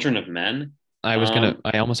The Children of Men. I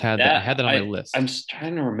almost had that. I had that on my list. I'm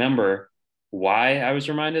trying to remember why I was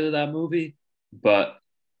reminded of that movie, but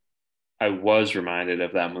I was reminded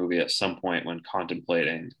of that movie at some point when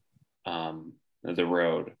contemplating The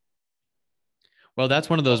Road. Well, that's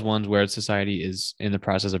one of those ones where society is in the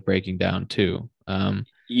process of breaking down too. I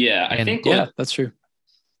think that's true.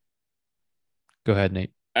 Go ahead,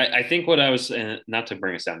 Nate. I think what I was, not to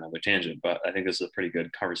bring us down another tangent, but I think this is a pretty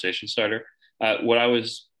good conversation starter. I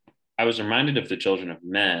was reminded of The Children of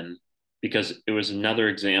Men because it was another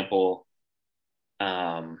example.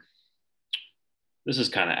 This is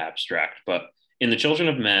kind of abstract, but in The Children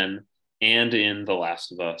of Men and in The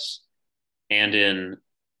Last of Us and in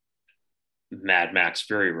Mad Max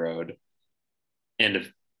Fury Road,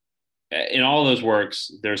 and in all those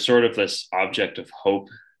works, there's sort of this object of hope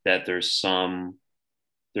that there's some.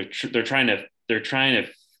 They're trying to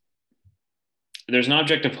there's an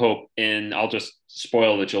object of hope in, I'll just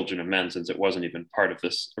spoil the Children of Men since it wasn't even part of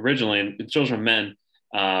this originally. In the Children of Men,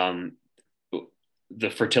 the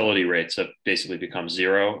fertility rates have basically become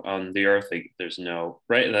zero on the earth. There's no,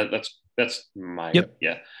 right. That's my, Yep.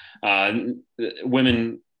 yeah.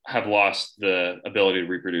 Women have lost the ability to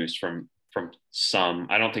reproduce from some,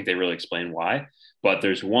 I don't think they really explain why, but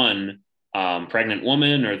there's one pregnant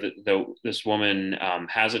woman, or this woman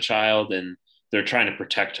has a child, and they're trying to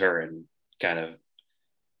protect her and kind of,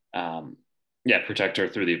 protect her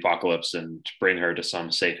through the apocalypse and bring her to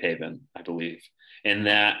some safe haven, I believe. And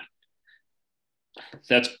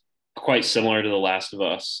that's quite similar to The Last of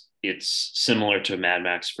Us. It's similar to Mad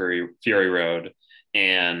Max Fury Road,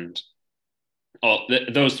 and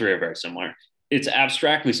those three are very similar. It's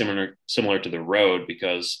abstractly similar to The Road,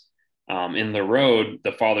 because in The Road,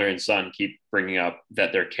 the father and son keep bringing up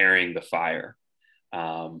that they're carrying the fire.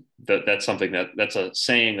 That's something that's a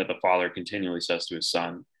saying that the father continually says to his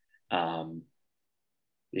son. We're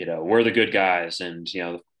the good guys, and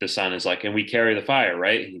the son is like, and we carry the fire,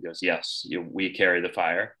 right? And he goes, yes, we carry the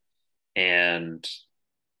fire. And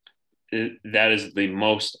that is the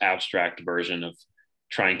most abstract version of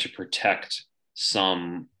trying to protect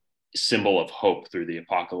some symbol of hope through the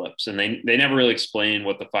apocalypse. And they never really explain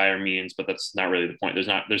what the fire means, but that's not really the point.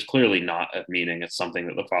 There's clearly not a meaning. It's something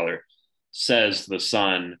that the father says to the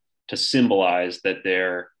son to symbolize that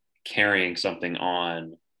they're carrying something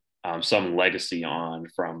on, some legacy on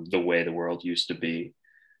from the way the world used to be.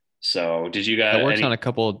 So did you guys? It works on a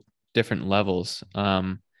couple different levels.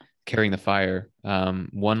 Carrying the fire.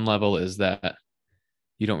 One level is that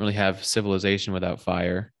you don't really have civilization without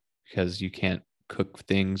fire, because you can't cook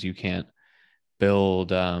things, you can't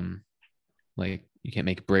build, like you can't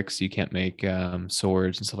make bricks, you can't make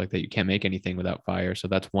swords and stuff like that. You can't make anything without fire. So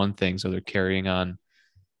that's one thing. So they're carrying on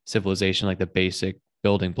civilization, like the basic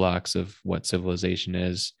building blocks of what civilization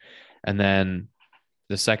is. And then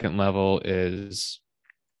the second level is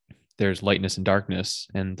there's lightness and darkness,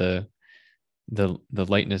 and the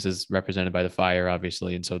lightness is represented by the fire,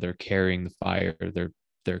 obviously. And so they're carrying the fire.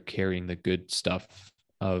 They're carrying the good stuff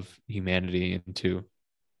of humanity into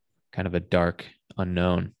kind of a dark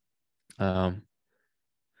unknown. I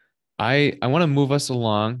want to move us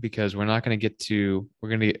along, because we're not going to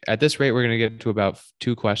at this rate, we're going to get to about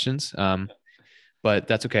 2 questions. But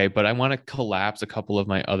that's okay. But I want to collapse a couple of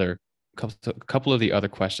the other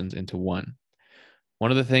questions into one.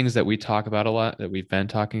 One of the things that we talk about a lot, that we've been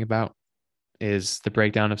talking about, is the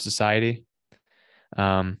breakdown of society.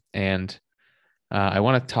 And I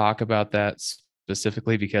want to talk about that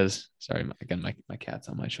specifically because, sorry, again, my cat's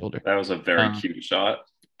on my shoulder. That was a very cute shot.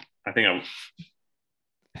 I think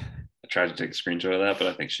I tried to take a screenshot of that, but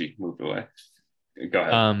I think she moved away. Go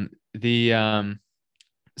ahead.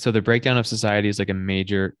 So the breakdown of society is like a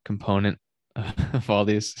major component of all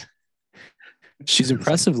these. She's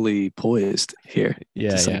impressively poised here.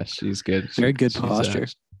 Yeah, she's good. Very good posture.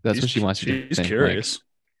 That's what she wants you to think. She's curious.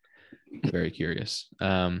 Very curious.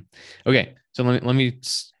 Okay, so let me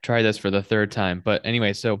try this for the third time. But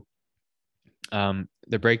anyway, so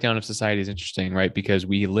the breakdown of society is interesting, right? Because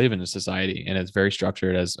we live in a society, and it's very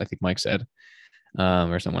structured, as I think Mike said,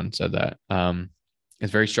 or someone said that.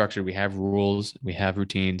 It's very structured. We have rules, we have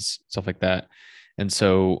routines, stuff like that. And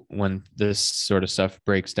so when this sort of stuff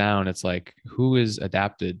breaks down, it's like, who is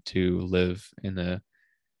adapted to live in a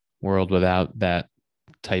world without that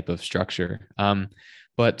type of structure?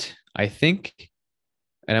 But I think,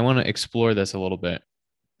 and I want to explore this a little bit.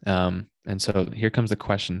 And so here comes the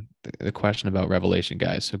question about Revelation,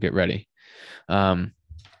 guys. So get ready.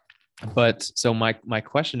 But so my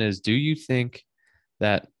question is, do you think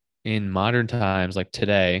that in modern times, like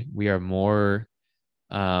today, we are more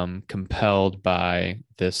compelled by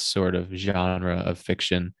this sort of genre of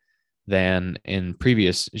fiction than in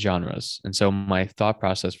previous genres? And so my thought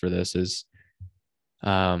process for this is,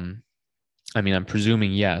 I'm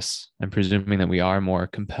presuming yes. I'm presuming that we are more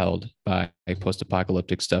compelled by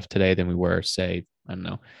post-apocalyptic stuff today than we were, say, I don't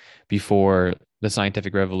know, before the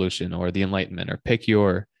scientific revolution or the Enlightenment, or pick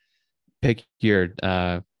your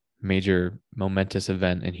major momentous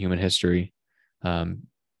event in human history,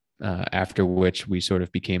 after which we sort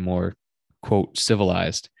of became more, quote,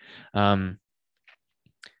 civilized.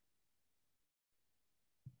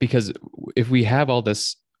 Because if we have all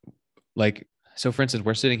this, like, so for instance,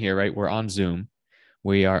 we're sitting here, right? We're on Zoom.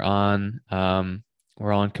 We are on,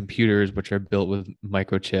 we're on computers, which are built with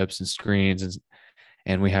microchips and screens,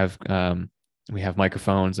 and we have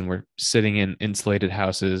microphones, and we're sitting in insulated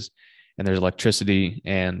houses, and there's electricity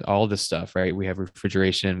and all this stuff, right? We have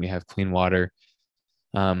refrigeration, we have clean water.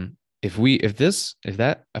 If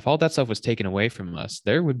all that stuff was taken away from us,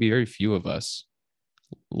 there would be very few of us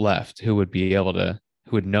left who would be able to,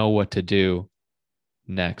 who would know what to do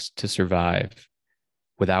next to survive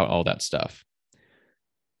without all that stuff.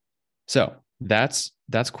 So that's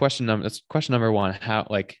question number one. How,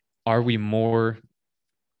 like, are we more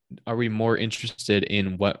interested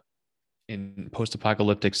in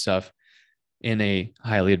post-apocalyptic stuff in a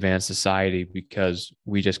highly advanced society because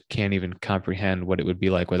we just can't even comprehend what it would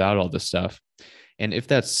be like without all this stuff? And if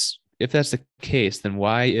that's the case, then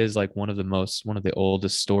why is like one of the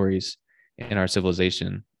oldest stories in our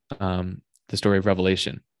civilization, the story of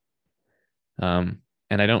Revelation? And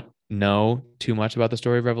I don't know too much about the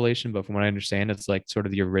story of Revelation, but from what I understand, it's like sort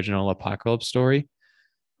of the original apocalypse story,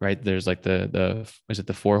 right? There's like is it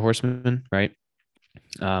the four horsemen, right?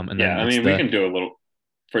 And yeah, then I mean, we can do a little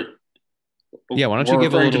for. Yeah, why don't we're you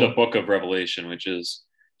give a referring little to the book of Revelation, which is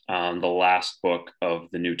the last book of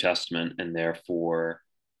the New Testament, and therefore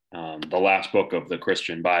the last book of the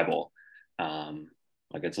Christian Bible.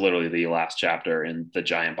 Like it's literally the last chapter in the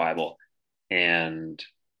giant Bible, and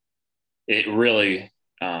it really.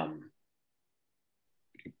 I'm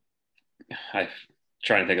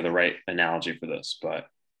trying to think of the right analogy for this, but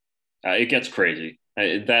it gets crazy.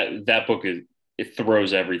 That book it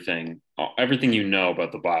throws everything you know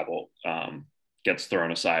about the Bible gets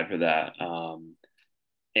thrown aside for that,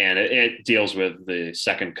 and it deals with the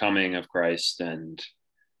second coming of Christ and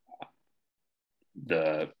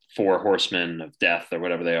the four horsemen of death or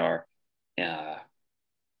whatever they are,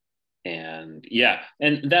 and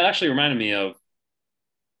that actually reminded me of.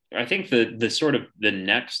 I think the sort of the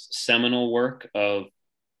next seminal work of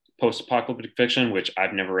post-apocalyptic fiction, which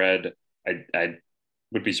I've never read. I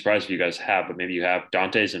would be surprised if you guys have, but maybe you have.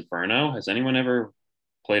 Dante's Inferno. Has anyone ever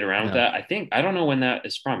played around with that? I don't know when that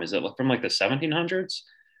is from. Is it from like the 1700s?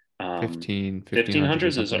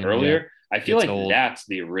 1500s is earlier. Yeah. I feel like old. That's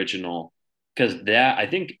the original, because I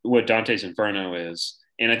think what Dante's Inferno is,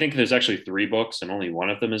 and I think there's actually 3 books and only one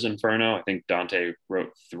of them is Inferno. I think Dante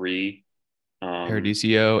wrote 3.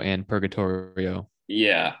 Paradiso and Purgatorio.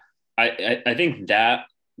 Yeah. I think that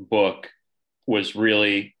book was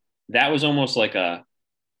really, that was almost like a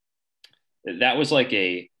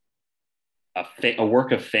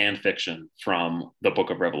work of fan fiction from the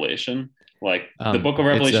book of Revelation. Like the book of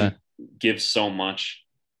Revelation gives so much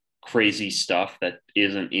crazy stuff that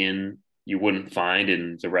you wouldn't find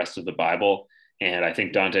in the rest of the Bible. And I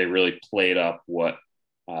think Dante really played up what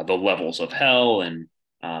the levels of hell and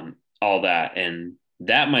all that. And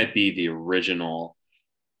that might be the original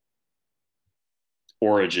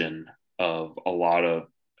origin of a lot of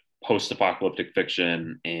post-apocalyptic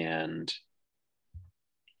fiction. And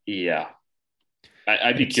yeah,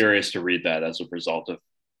 I'd be curious to read that as a result of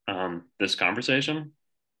this conversation.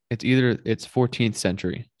 It's 14th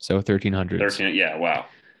century, so 1300s. Yeah, wow.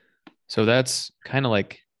 So that's kind of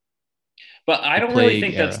like, but I don't really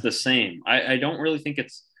think that's the same. I don't really think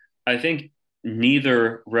I think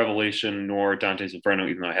neither Revelation nor Dante's Inferno,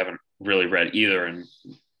 even though I haven't really read either in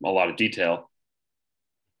a lot of detail,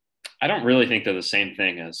 I don't really think they're the same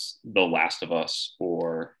thing as The Last of Us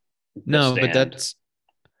or No, Stand. But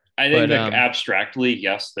I think that abstractly,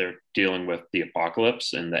 yes, they're dealing with the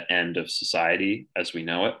apocalypse and the end of society as we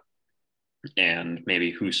know it, and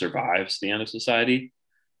maybe who survives the end of society.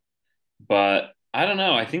 But I don't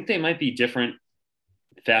know. I think they might be different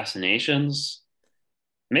fascinations.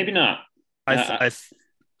 Maybe not.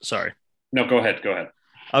 Sorry. No, go ahead.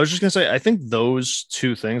 I was just going to say, I think those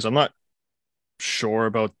two things, I'm not sure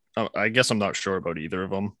about, I guess I'm not sure about either of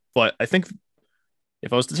them, but I think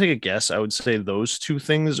if I was to take a guess, I would say those two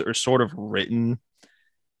things are sort of written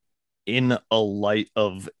in a light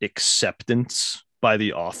of acceptance by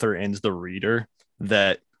the author and the reader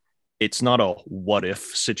that it's not a what if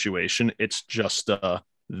situation. It's just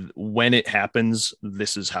when it happens,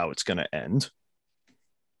 this is how it's going to end.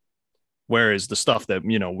 Whereas the stuff that,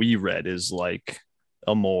 we read is like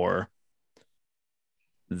a more,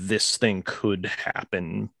 this thing could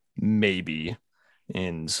happen, maybe.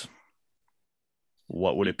 And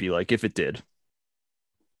what would it be like if it did?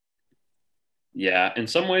 Yeah. In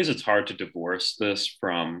some ways, it's hard to divorce this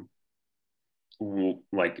from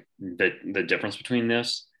like the difference between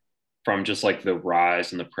this from just like the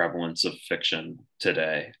rise and the prevalence of fiction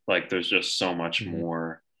today. Like there's just so much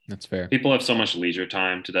more. That's fair. People have so much leisure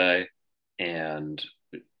time today. And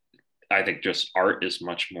I think just art is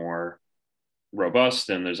much more robust,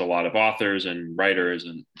 and there's a lot of authors and writers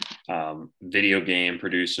and video game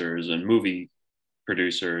producers and movie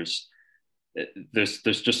producers. There's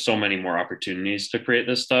just so many more opportunities to create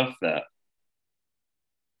this stuff that,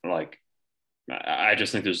 like, I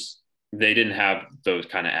just think they didn't have those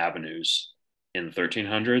kind of avenues in the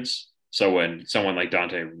 1300s. So when someone like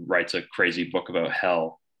Dante writes a crazy book about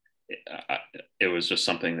hell, it was just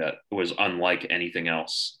something that was unlike anything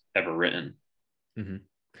else ever written.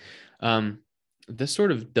 Mm-hmm. This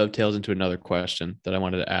sort of dovetails into another question that I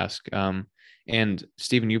wanted to ask. And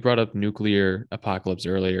Stephen, you brought up nuclear apocalypse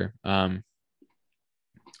earlier.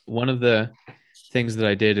 One of the things that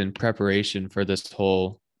I did in preparation for this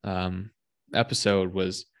whole episode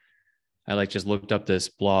was I just looked up this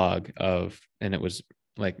blog and it was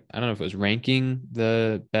I don't know if it was ranking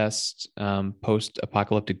the best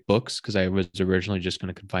post-apocalyptic books, because I was originally just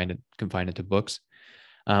going to confine it to books,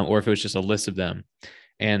 or if it was just a list of them.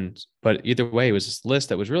 But either way, it was this list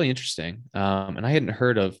that was really interesting. And I hadn't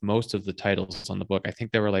heard of most of the titles on the book. I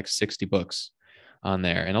think there were 60 books on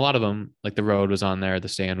there, and a lot of them, like The Road was on there, The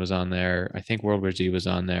Stand was on there, I think World War Z was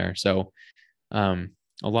on there. So a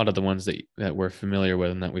lot of the ones that we're familiar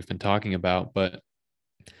with and that we've been talking about, but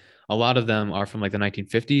a lot of them are from the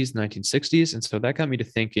 1950s, 1960s. And so that got me to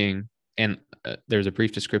thinking, and there's a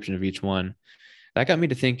brief description of each one. That got me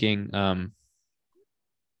to thinking, and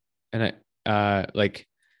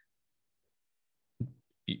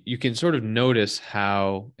you can sort of notice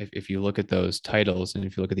how, if you look at those titles and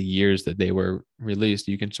if you look at the years that they were released,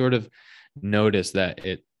 you can sort of notice that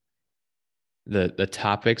the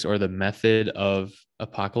topics or the method of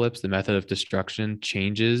apocalypse, the method of destruction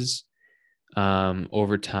changes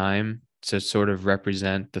over time to sort of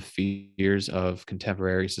represent the fears of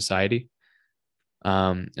contemporary society.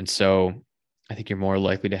 And so I think you're more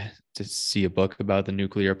likely to see a book about the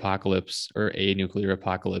nuclear apocalypse or a nuclear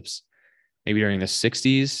apocalypse maybe during the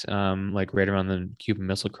 60s, right around the Cuban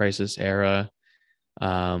Missile Crisis era,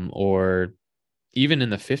 or even in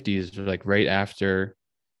the 50s, right after,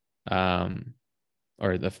 or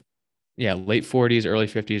late 40s, early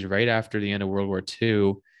 50s, right after the end of World War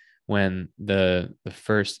II, when the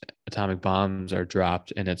first atomic bombs are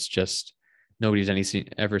dropped, and it's just nobody's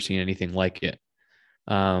ever seen anything like it.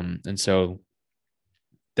 And so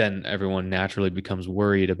then everyone naturally becomes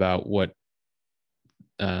worried about what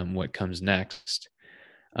comes next.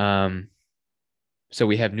 So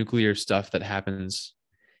we have nuclear stuff that happens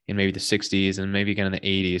in maybe the 60s and maybe again in the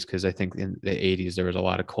 80s, because I think in the 80s there was a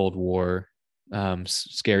lot of Cold War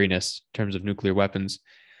scariness in terms of nuclear weapons.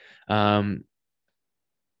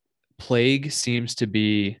 Plague seems to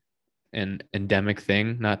be an endemic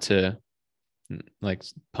thing, not to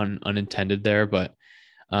pun unintended there, but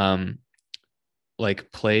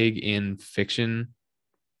plague in fiction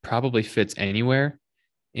probably fits anywhere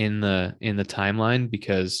in the timeline,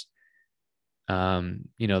 because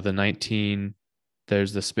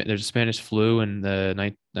there's a Spanish flu in the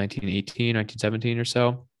 1918, 1917 or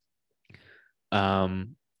so,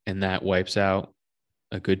 and that wipes out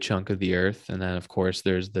a good chunk of the earth. And then of course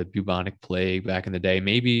there's the bubonic plague back in the day.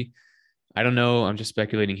 Maybe, I don't know, I'm just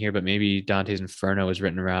speculating here, but maybe Dante's Inferno was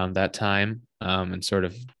written around that time, and sort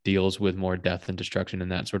of deals with more death and destruction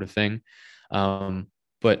and that sort of thing.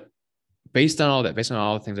 But based on all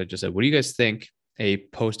the things I just said, what do you guys think a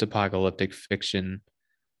post-apocalyptic fiction,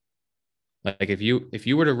 if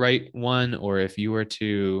you were to write one, or if you were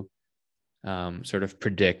to sort of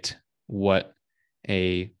predict what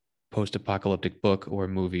a post-apocalyptic book or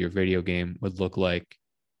movie or video game would look like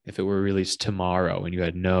if it were released tomorrow and you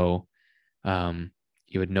had no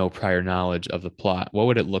prior knowledge of the plot, what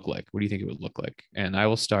would it look like? What do you think it would look like? And I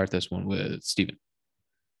will start this one with Stephen.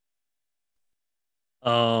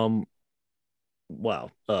 Wow.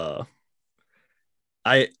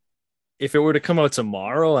 If it were to come out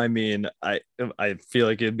tomorrow, I mean, I feel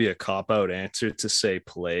like it'd be a cop-out answer to say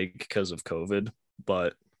Plague because of COVID,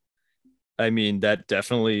 but I mean, that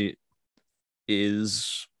definitely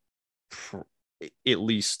is, at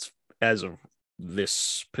least as of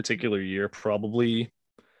this particular year, probably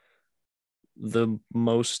the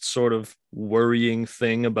most sort of worrying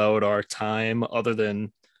thing about our time, other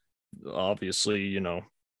than obviously,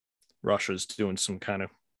 Russia's doing some kind of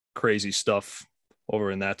crazy stuff over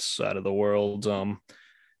in that side of the world. I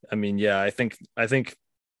mean, yeah, I think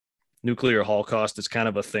nuclear holocaust is kind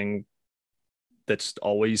of a thing that's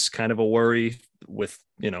always kind of a worry with,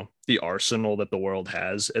 the arsenal that the world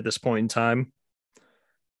has at this point in time.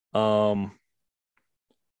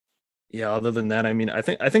 Yeah, other than that, I mean, I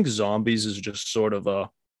think zombies is just sort of a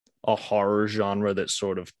horror genre that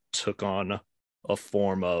sort of took on a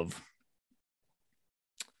form of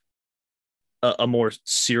a more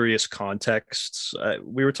serious context.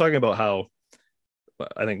 We were talking about how,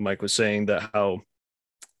 I think Mike was saying that how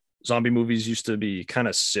zombie movies used to be kind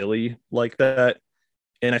of silly like that.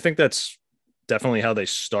 And I think that's definitely how they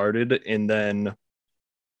started. And then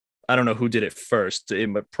I don't know who did it first.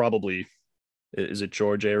 It probably, is it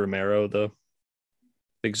George A. Romero, the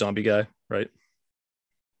big zombie guy, right?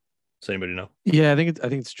 Does anybody know? Yeah, I think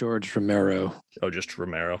it's George Romero. Oh, just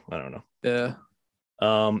Romero. I don't know. Yeah.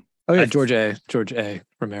 Um, Oh yeah, I George A.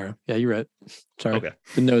 Romero. Yeah, you're right. Sorry. Okay.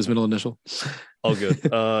 Didn't know his middle initial. all good.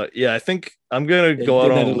 Yeah, I think I'm gonna Yeah, go he out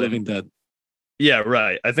did on that a in limb. Living Dead. Yeah,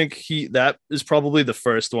 right. I think that is probably the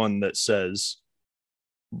first one that says,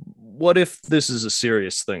 "What if this is a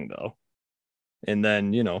serious thing, though?" And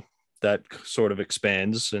then that sort of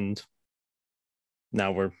expands, and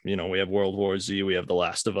now we have World War Z, we have The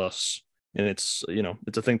Last of Us, and it's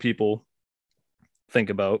a thing people think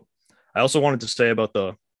about. I also wanted to say about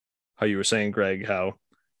how you were saying, Greg, how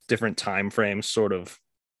different time frames sort of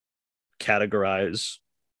categorize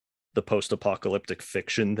the post-apocalyptic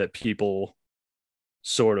fiction that people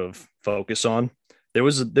sort of focus on. There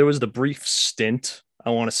was the brief stint, I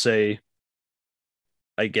want to say,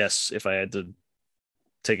 I guess if I had to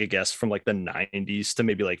take a guess, from like the 90s to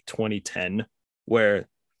maybe like 2010, where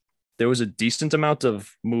there was a decent amount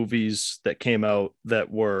of movies that came out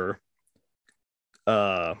that were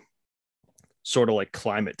sort of like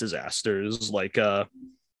climate disasters, like The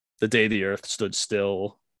Day the Earth Stood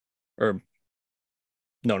Still, or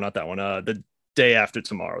no, not that one. The Day After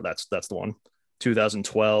Tomorrow. That's the one.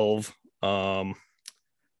 2012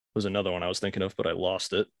 was another one I was thinking of, but I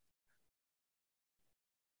lost it.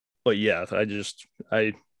 But yeah,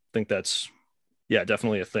 I think that's, yeah,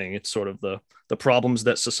 definitely a thing. It's sort of the problems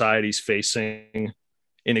that society's facing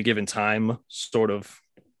in a given time sort of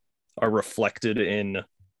are reflected in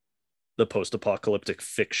the post-apocalyptic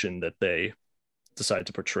fiction that they decide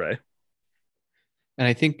to portray. And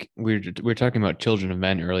I think we're talking about Children of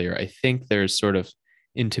Men earlier. I think there's sort of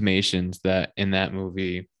intimations that in that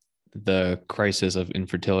movie, the crisis of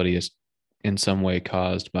infertility is in some way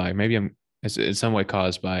caused by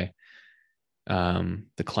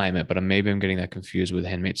the climate, but maybe I'm getting that confused with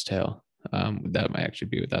Handmaid's Tale. That might actually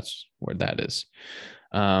be that's where that is.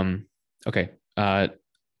 Okay.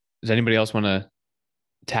 Does anybody else want to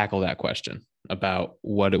tackle that question about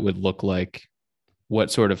what it would look like?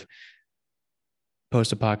 What sort of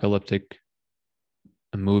post-apocalyptic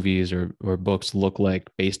movies or books look like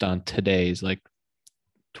based on today's, like,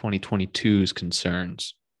 2022's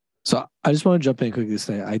concerns? So I just want to jump in quickly to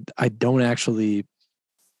say I don't actually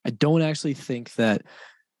think that,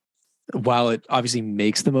 while it obviously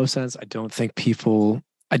makes the most sense, I don't think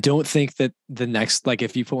that the next, like,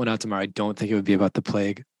 if you put one out tomorrow, I don't think it would be about the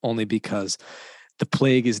plague, only because the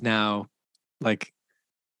plague is now like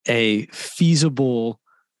a feasible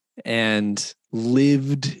and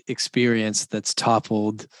lived experience that's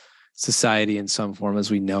toppled society in some form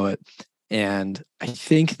as we know it. And I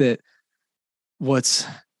think that what's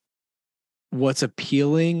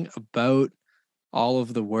appealing about all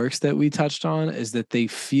of the works that we touched on is that they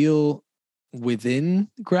feel within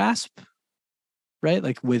grasp, right?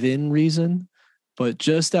 Like within reason, but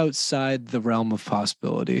just outside the realm of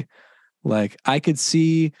possibility. Like I could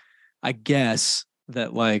see, I guess,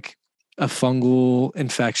 that like a fungal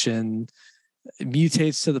infection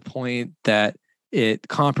mutates to the point that it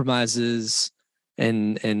compromises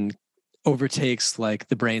and overtakes like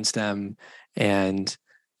the brainstem, and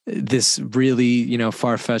this really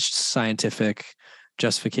far-fetched scientific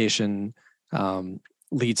justification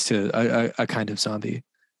leads to a kind of zombie.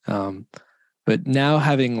 But now,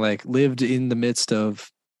 having like lived in the midst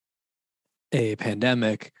of a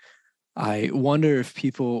pandemic, I wonder if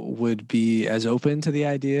people would be as open to the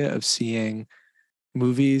idea of seeing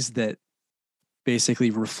movies that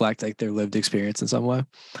basically reflect like their lived experience in some way.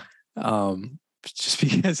 Just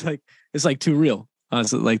because like it's like too real.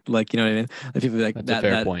 Honestly, like you know what I mean? Like people be like, That's a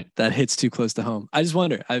fair point. That hits too close to home. I just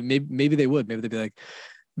wonder. Maybe they would. Maybe they'd be like,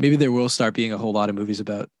 maybe there will start being a whole lot of movies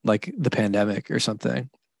about like the pandemic or something.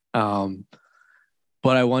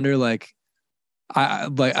 But I wonder, like,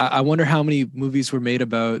 I wonder how many movies were made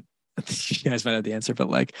about. You guys might have the answer, but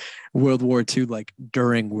like World War II, like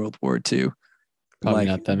during World War II. Probably Like,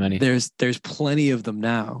 not that many. There's plenty of them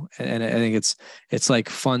now, and I think it's like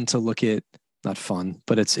fun to look at. Not fun,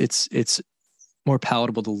 but it's more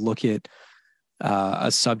palatable to look at a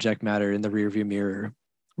subject matter in the rearview mirror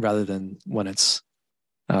rather than when it's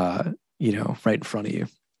right in front of you.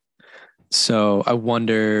 So I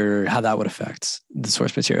wonder how that would affect the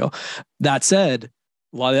source material. That said,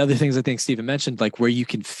 a lot of the other things I think Stephen mentioned, like where you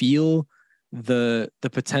can feel the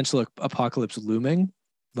potential apocalypse looming,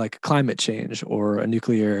 like climate change or a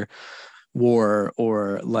nuclear war,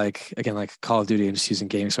 or like, again, like Call of Duty, and just using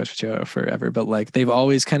gaming source material forever, but like they've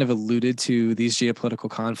always kind of alluded to these geopolitical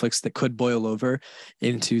conflicts that could boil over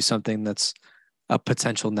into something that's a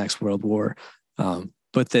potential next world war.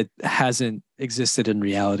 but that hasn't existed in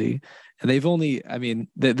reality. And they've only, I mean,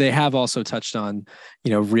 they have also touched on,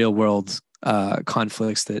 real world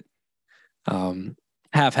conflicts that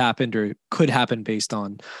have happened or could happen based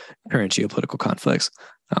on current geopolitical conflicts,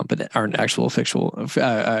 but aren't actual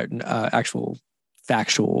actual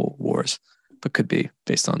factual wars, but could be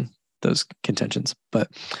based on those contentions.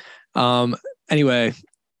 But anyway,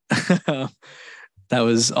 that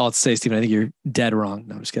was all to say, Stephen. I think you're dead wrong.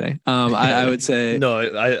 No, I'm just kidding. I would say no.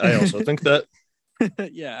 I also think that.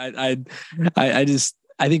 Yeah,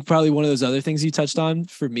 I think probably one of those other things you touched on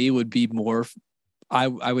for me would be more. I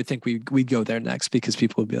would think we'd go there next, because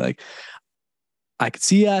people would be like, I could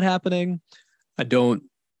see that happening. I don't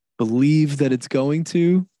believe that it's going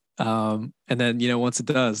to. And then once it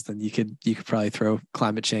does, then you could probably throw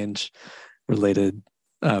climate change related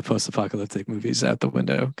post-apocalyptic movies out the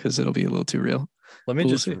window, because it'll be a little too real. Let me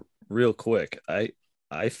just real quick.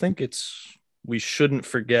 I think we shouldn't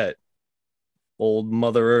forget old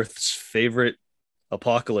Mother Earth's favorite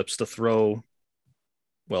apocalypse to throw,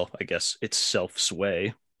 well, I guess it's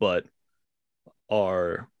self-sway, but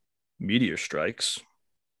are meteor strikes,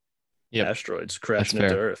 asteroids crashing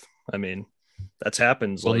into Earth. I mean, that's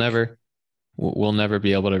happened. We'll never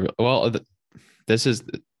be able to. Well,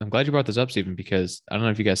 I'm glad you brought this up, Stephen, because I don't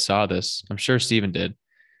know if you guys saw this. I'm sure Stephen did.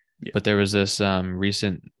 Yeah. But there was this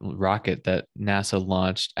recent rocket that NASA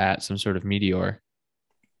launched at some sort of meteor,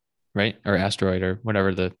 right? Or asteroid, or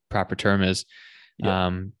whatever the proper term is.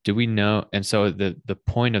 Yeah. Do we know? And so the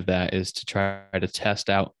point of that is to try to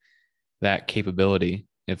test out that capability.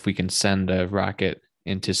 If we can send a rocket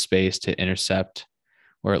into space to intercept,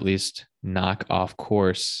 or at least knock off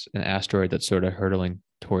course, an asteroid that's sort of hurtling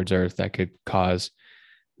towards Earth, that could cause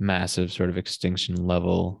massive sort of extinction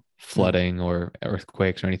level flooding or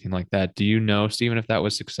earthquakes or anything like that. Do you know, Stephen, if that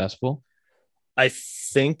was successful? I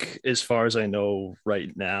think, as far as I know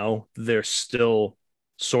right now, they're still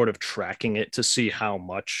sort of tracking it to see how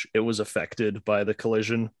much it was affected by the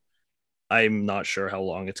collision. I'm not sure how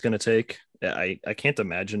long it's going to take. I can't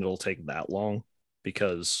imagine it'll take that long,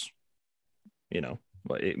 because,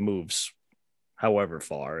 it moves however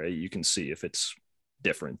far. You can see if it's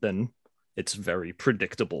different than its very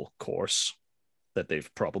predictable course that they've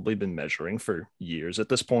probably been measuring for years at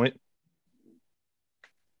this point.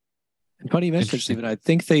 And funny you mentioned, Stephen, I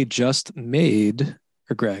think they just made,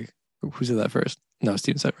 or Greg, who said that first? No,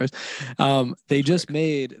 Stephen said first. They just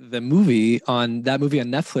made the movie on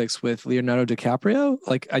Netflix with Leonardo DiCaprio.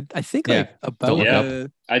 Like, I think about. Yeah.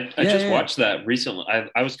 I just watched that recently.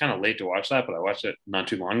 I was kind of late to watch that, but I watched it not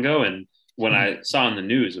too long ago. And when I saw in the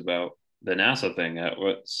news about the NASA thing, that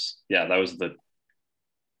was the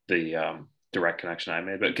direct connection I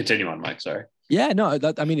made. But continue on, Mike. Sorry. Yeah, no,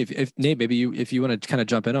 I mean, if Nate, maybe if you want to kind of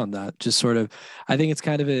jump in on that, just sort of, I think it's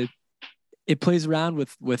kind of it plays around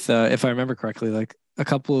with if I remember correctly, like a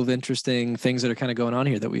couple of interesting things that are kind of going on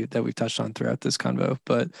here that we've touched on throughout this convo.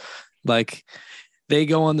 But like, they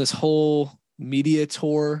go on this whole media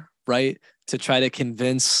tour, right, to try to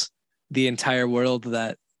convince the entire world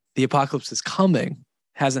that the apocalypse is coming.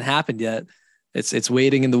 Hasn't happened yet. It's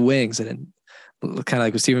waiting in the wings, and kind of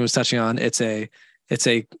like what Stephen was touching on, it's a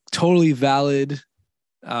totally valid,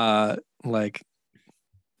 like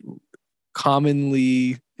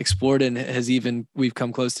commonly explored, and we've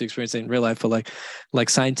come close to experiencing in real life, but like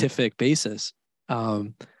scientific basis.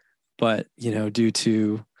 But due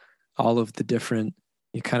to all of the different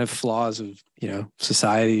kind of flaws of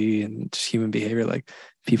society and just human behavior, like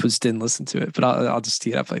people just didn't listen to it. But I'll just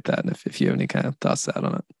tee it up like that, and if you have any kind of thoughts to add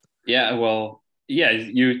on it. Yeah, well, yeah,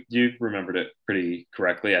 you remembered it pretty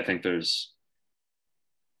correctly. I think there's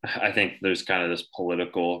kind of this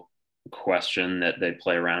political question that they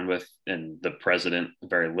play around with, and the president,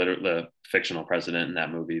 the fictional president in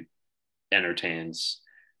that movie, entertains,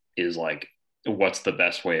 is like, what's the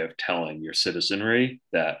best way of telling your citizenry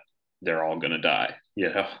that they're all going to die?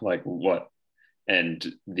 Like what? And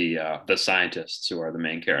the scientists, who are the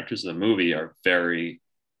main characters of the movie, are very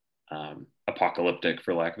apocalyptic,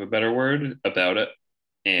 for lack of a better word, about it.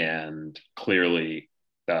 And clearly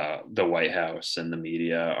the White House and the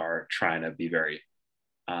media are trying to be very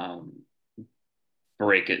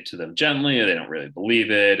break it to them gently. They don't really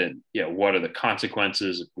believe it. And what are the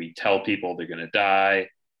consequences if we tell people they're going to die?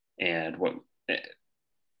 And what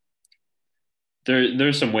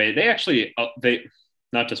there's some way they actually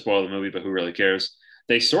not to spoil the movie, but who really cares?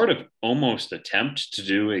 They sort of almost attempt to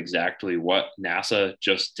do exactly what NASA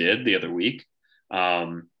just did the other week.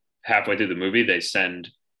 Halfway through the movie,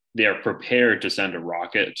 they are prepared to send a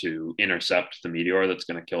rocket to intercept the meteor that's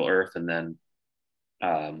going to kill Earth. And then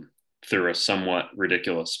through a somewhat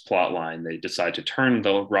ridiculous plot line, they decide to turn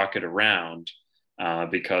the rocket around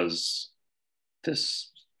because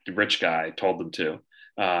this rich guy told them to.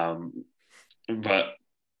 But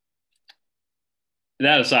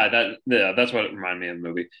that aside, that's what it reminded me of the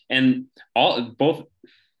movie, and both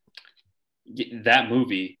that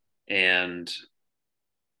movie and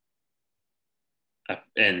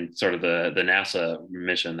sort of the NASA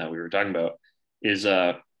mission that we were talking about is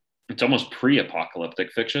it's almost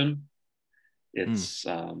pre-apocalyptic fiction. It's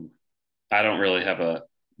I don't really have a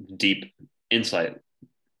deep insight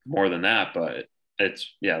more than that, but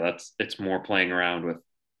it's more playing around with.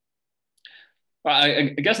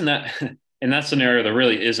 I guess in that scenario, there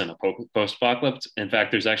really isn't a post-apocalypse. In fact,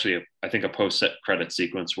 there's actually I think a post-credit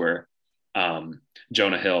sequence where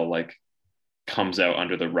Jonah Hill like comes out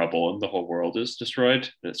under the rubble and the whole world is destroyed.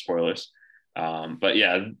 Spoilers. But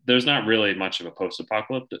yeah, there's not really much of a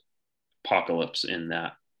post-apocalypse in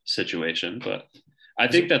that situation. But I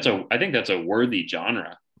think that's a worthy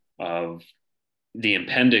genre of the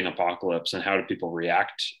impending apocalypse and how do people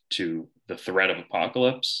react to the threat of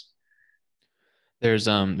apocalypse. There's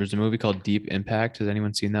a movie called Deep Impact. Has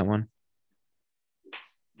anyone seen that one?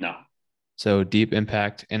 No. So Deep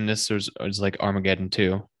Impact, and this was like Armageddon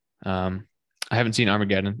too. I haven't seen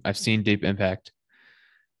Armageddon. I've seen Deep Impact,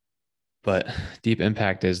 but Deep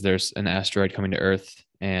Impact is there's an asteroid coming to Earth,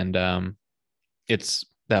 and it's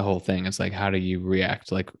that whole thing. It's like, how do you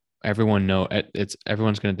react? Like everyone's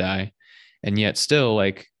going to die, and yet still,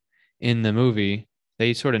 like in the movie,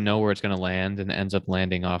 they sort of know where it's going to land, and it ends up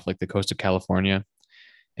landing off like the coast of California,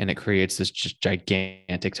 and it creates this just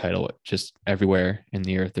gigantic tidal just everywhere in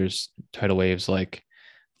the Earth. There's tidal waves like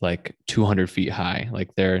 200 feet high.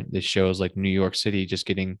 Like this shows like New York City just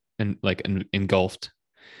getting engulfed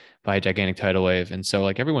by a gigantic tidal wave. And so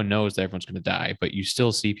like everyone knows that everyone's going to die, but you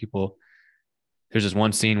still see people. There's this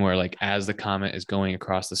one scene where like as the comet is going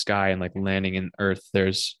across the sky and like landing in Earth,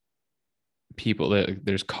 there's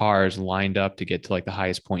cars lined up to get to like the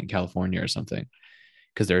highest point in California or something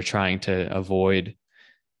because they're trying to avoid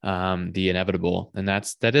the inevitable. And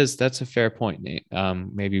that's a fair point, Nate.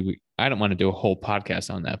 I don't want to do a whole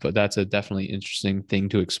podcast on that, but that's a definitely interesting thing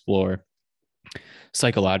to explore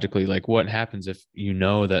psychologically. Like what happens if you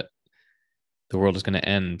know that the world is going to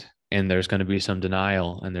end and there's going to be some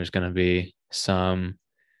denial and there's going to be some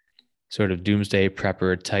sort of doomsday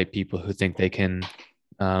prepper type people who think they can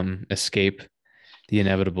escape the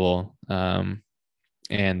inevitable.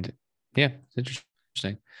 And yeah, it's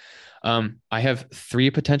interesting. I have 3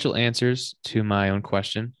 potential answers to my own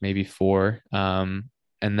question, maybe 4.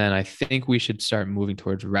 And then I think we should start moving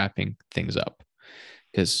towards wrapping things up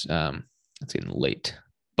because it's getting late.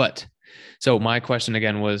 But so my question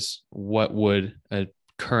again was, what would a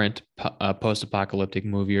current post-apocalyptic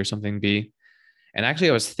movie or something be? And actually,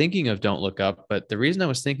 I was thinking of Don't Look Up, but the reason I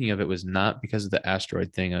was thinking of it was not because of the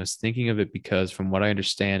asteroid thing. I was thinking of it because, from what I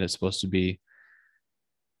understand, it's supposed to be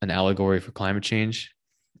an allegory for climate change.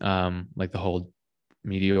 Like the whole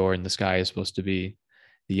meteor in the sky is supposed to be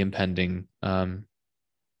the impending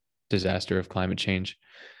disaster of climate change.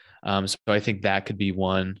 So I think that could be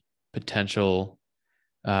one potential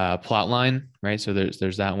plot line, right? So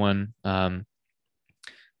there's that one.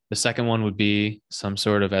 The second one would be some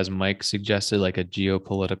sort of, as Mike suggested, like a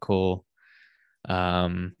geopolitical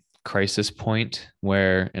crisis point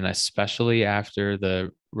where, and especially after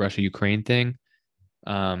the Russia-Ukraine thing,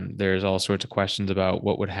 there's all sorts of questions about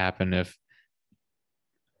what would happen if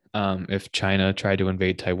China tried to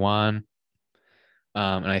invade Taiwan.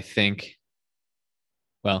 And I think,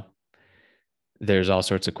 well, there's all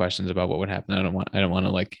sorts of questions about what would happen. I don't want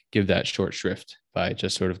to like give that short shrift by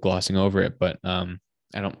just sort of glossing over it, but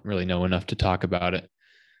I don't really know enough to talk about it.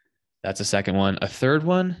 That's a second one. A third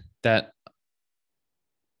one that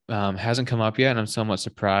hasn't come up yet, and I'm somewhat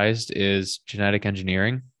surprised, is genetic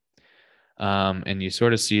engineering. And you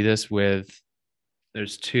sort of see this with,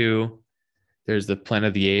 there's the Planet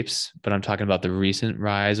of the Apes, but I'm talking about the recent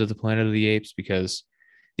rise of the Planet of the Apes, because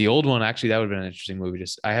the old one, actually, that would have been an interesting movie.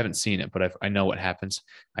 Just, I haven't seen it, but I know what happens.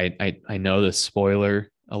 I know the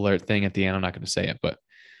spoiler alert thing at the end. I'm not going to say it, but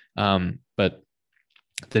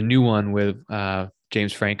the new one with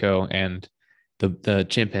James Franco and the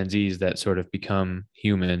chimpanzees that sort of become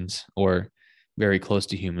humans or very close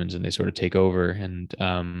to humans, and they sort of take over. And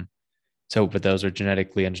but those are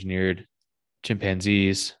genetically engineered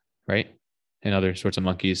chimpanzees, right? And other sorts of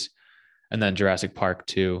monkeys. And then Jurassic Park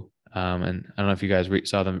too. And I don't know if you guys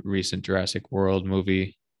saw the recent Jurassic World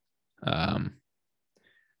movie. I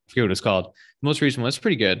forget what it's called. The most recent one, it's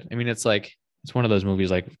pretty good. I mean, it's one of those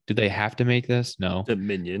movies like, did they have to make this? No.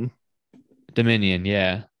 Dominion,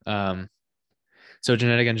 yeah. So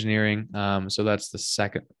genetic engineering. So that's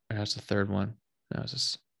the third one.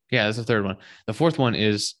 Yeah, that's the third one. The fourth one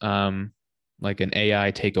is like an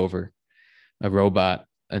AI takeover, a robot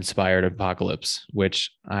inspired apocalypse,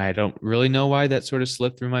 which I don't really know why that sort of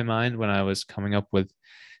slipped through my mind when I was coming up with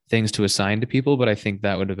things to assign to people, but I think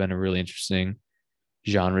that would have been a really interesting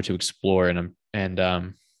genre to explore. And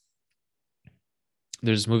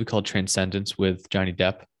there's this movie called Transcendence with Johnny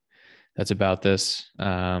Depp that's about this.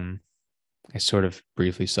 I sort of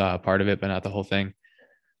briefly saw a part of it, but not the whole thing.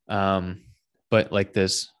 But like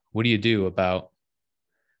this, what do you do about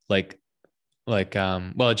like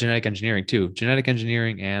well, genetic engineering too. Genetic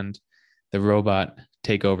engineering and the robot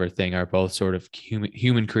takeover thing are both sort of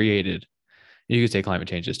human created. You could say climate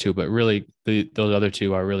changes too, but really those other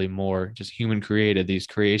two are really more just human created, these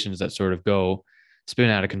creations that sort of go spin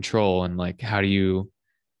out of control. And like, how do you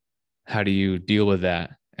deal with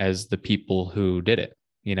that as the people who did it?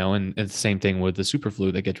 And it's the same thing with the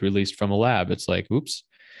superflu that gets released from a lab. It's like, oops.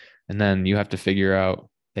 And then they have to figure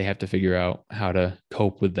out how to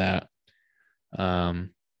cope with that.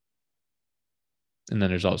 And then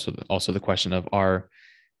there's also the question of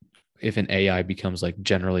if an AI becomes like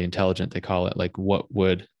generally intelligent, they call it, like, what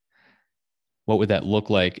would that look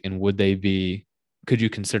like? And could you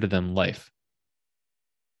consider them life?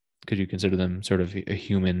 Could you consider them sort of a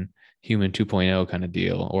human 2.0 kind of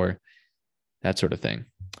deal, or that sort of thing?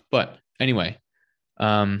 But anyway,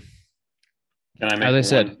 Can I make as I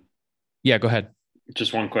said, yeah, go ahead.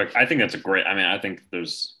 Just one quick. I think that's a great. I mean, I think there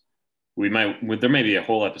may be a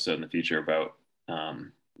whole episode in the future about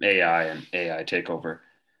AI and AI takeover.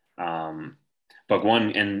 But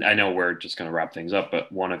one, and I know we're just going to wrap things up,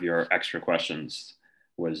 but one of your extra questions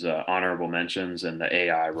was honorable mentions, and the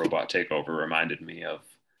AI robot takeover reminded me of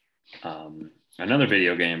another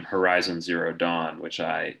video game, Horizon Zero Dawn, which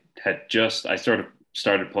I sort of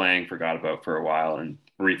started playing, forgot about for a while, and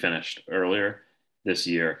refinished earlier this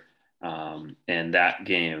year. And that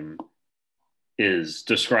game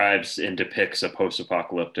describes and depicts a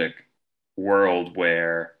post-apocalyptic world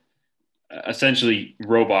where essentially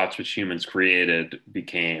robots which humans created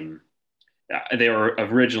they were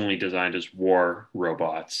originally designed as war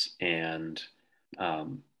robots, and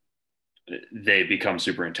they become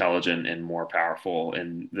super intelligent and more powerful,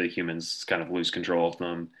 and the humans kind of lose control of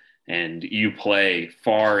them. And you play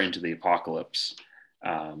far into the apocalypse,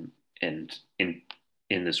 and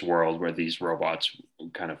in this world where these robots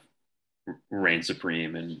kind of reign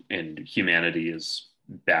supreme, and humanity is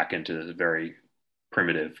back into the very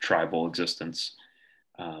primitive tribal existence.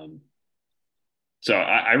 So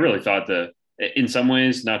I really thought in some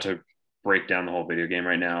ways, not to break down the whole video game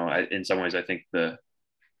right now, in some ways I think the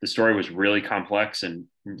story was really complex and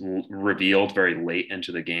revealed very late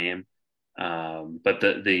into the game. But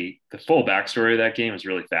the full backstory of that game is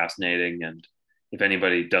really fascinating. And if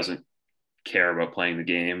anybody doesn't care about playing the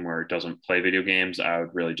game or doesn't play video games, I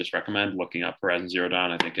would really just recommend looking up Horizon Zero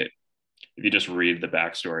Dawn. I think if you just read the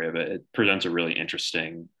backstory of it, it presents a really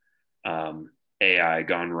interesting AI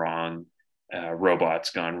gone wrong, robots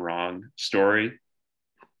gone wrong story.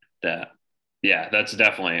 That's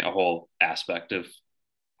definitely a whole aspect of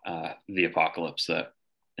the apocalypse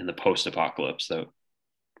and the post-apocalypse that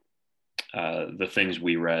the things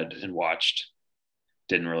we read and watched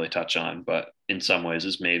didn't really touch on, but in some ways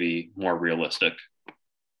is maybe more realistic.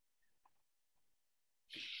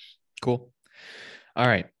 Cool. All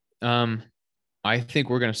right. I think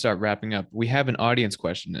we're going to start wrapping up. We have an audience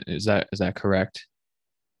question. Is that correct?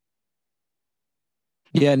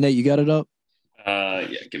 Yeah, Nate, you got it up? Yeah,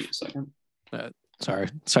 give me a second. Sorry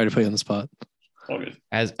to put you on the spot. All good.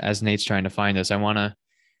 As Nate's trying to find this, I want to,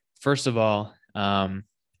 first of all,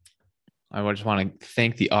 I just want to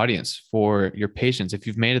thank the audience for your patience. If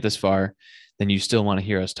you've made it this far, then you still want to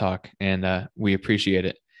hear us talk, and we appreciate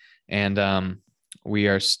it. And we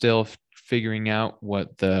are still figuring out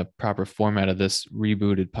what the proper format of this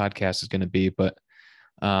rebooted podcast is going to be. But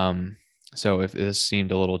so if this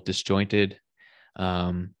seemed a little disjointed,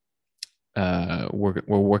 we're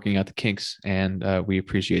working out the kinks, and we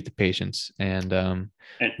appreciate the patience. And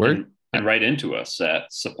write into us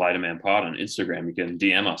at Supply Demand Pod on Instagram. You can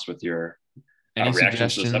DM us with your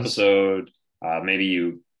reactions to this episode. Maybe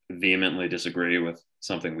you vehemently disagree with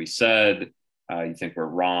something we said. You think we're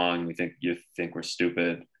wrong. You think we're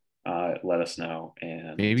stupid. Let us know.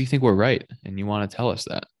 And maybe you think we're right and you want to tell us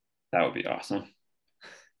that. That would be awesome.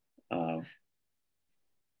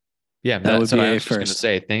 Yeah, that's what I was just going to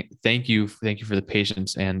say. Thank you for the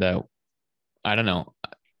patience. And I don't know.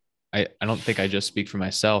 I don't think I just speak for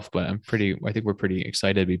myself, but I think we're pretty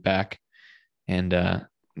excited to be back and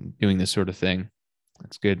doing this sort of thing.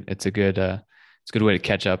 It's good. It's a good way to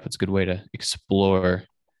catch up. It's a good way to explore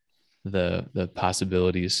the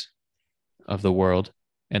possibilities of the world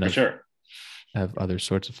and For sure. of other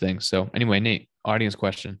sorts of things. So anyway, Nate, audience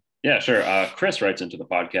question. Yeah, sure. Chris writes into the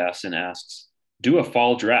podcast and asks, do a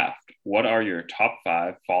fall draft. What are your top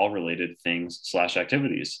 5 fall related things /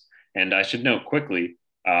 activities? And I should note quickly,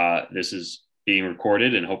 this is being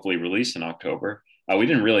recorded and hopefully released in October. We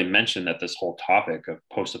didn't really mention that this whole topic of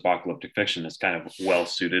post-apocalyptic fiction is kind of well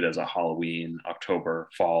suited as a Halloween, October,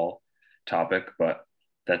 fall topic, but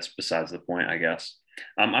that's besides the point, I guess.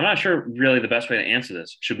 I'm not sure really the best way to answer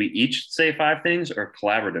this. Should we each say 5 things, or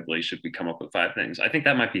collaboratively should we come up with 5 things? I think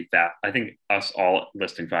that might be fast. I think us all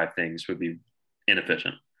listing 5 things would be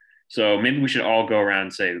inefficient. So maybe we should all go around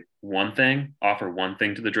and say one thing, offer one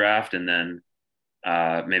thing to the draft, and then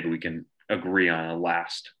maybe we can agree on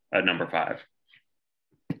a number 5.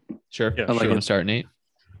 Sure. Yeah, I like sure. to start, Nate.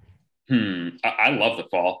 I love the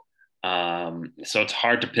fall. So it's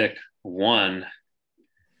hard to pick one.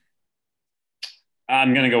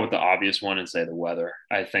 I'm going to go with the obvious one and say the weather.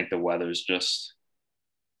 I think the weather's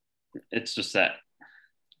it's that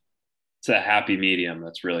happy medium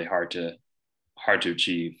that's really hard to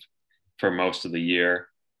achieve for most of the year.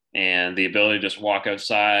 And the ability to just walk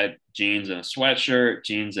outside, jeans and a sweatshirt,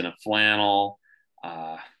 jeans and a flannel.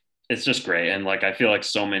 It's just great. And like, I feel like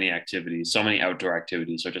so many outdoor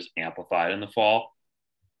activities are just amplified in the fall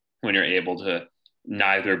when you're able to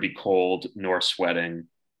neither be cold nor sweating.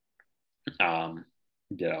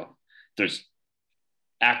 There's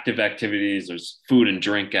active activities, there's food and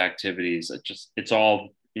drink activities. It's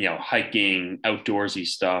all, hiking, outdoorsy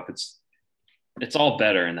stuff. It's all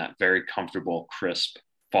better in that very comfortable, crisp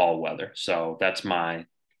fall weather. So that's my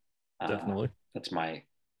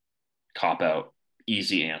cop out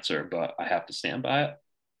easy answer, but I have to stand by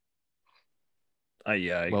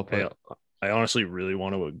it. Well put. I honestly really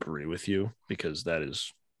want to agree with you, because that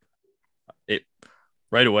is it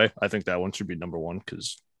right away. I think that one should be number 1,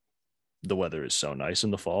 because the weather is so nice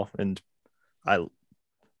in the fall, and the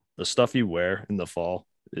stuff you wear in the fall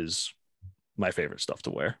is my favorite stuff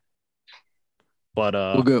to wear. But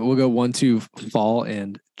we'll go 1, 2 fall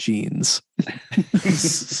and jeans.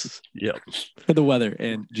 Yep. For the weather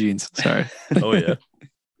and jeans. Sorry. Oh yeah.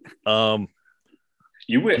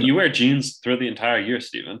 You wear jeans through the entire year,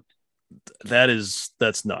 Steven.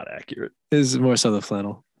 That's not accurate. Is more so the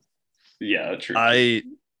flannel. Yeah, true. I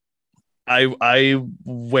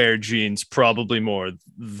wear jeans probably more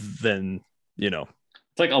than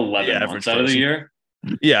It's like 11 months out of the year.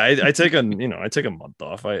 Yeah, I take a month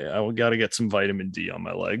off. I got to get some vitamin D on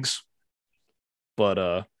my legs.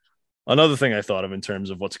 But another thing I thought of in terms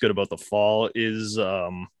of what's good about the fall is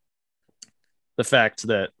the fact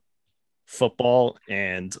that football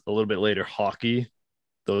and a little bit later hockey,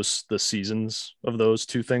 the seasons of those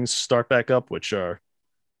 2 things start back up, which are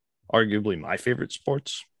arguably my favorite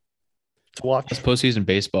sports to watch. It's postseason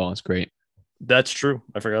baseball. It's great. That's true.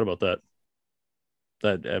 I forgot about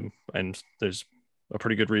that. And there's a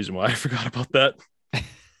pretty good reason why I forgot about that. The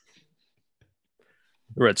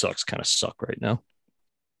Red Sox kind of suck right now.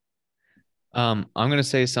 I'm going to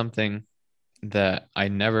say something that I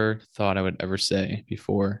never thought I would ever say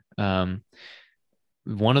before.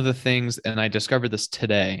 One of the things, and I discovered this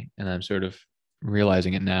today, and I'm sort of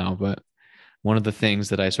realizing it now, but one of the things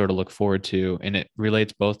that I sort of look forward to, and it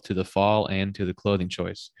relates both to the fall and to the clothing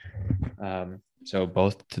choice. So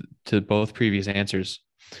both to both previous answers,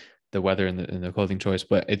 the weather and the clothing choice,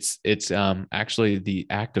 but it's actually the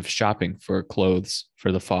act of shopping for clothes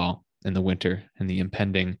for the fall and the winter and the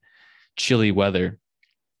impending chilly weather.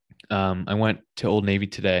 I went to Old Navy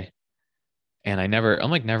today, and I'm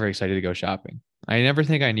never excited to go shopping. I never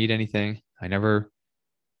think I need anything. I never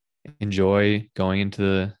enjoy going into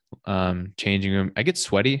the changing room. I get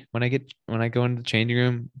sweaty when I go into the changing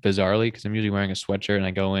room, bizarrely, because I'm usually wearing a sweatshirt and I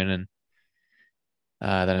go in and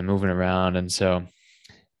then I'm moving around, and so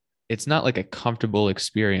it's not like a comfortable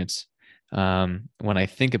experience when I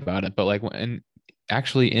think about it. But like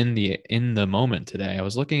actually in the moment today, I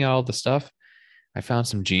was looking at all the stuff. I found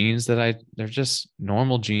some jeans they're just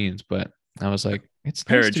normal jeans, but I was like, it's a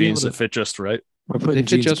pair nice of jeans that fit just right. We're putting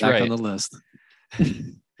jeans just back right on the list.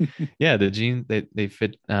 Yeah, the jeans they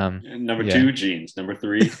fit. Number 2, jeans. Number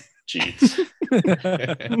 3, jeans.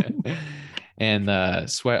 And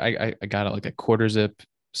sweat. I got like a quarter zip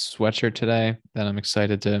sweatshirt today that I'm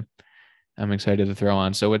excited to throw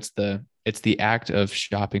on. So it's the act of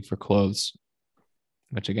shopping for clothes,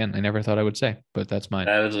 which again I never thought I would say, but that's mine.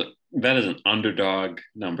 That is an underdog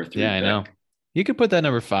number 3. Yeah, I know. You could put that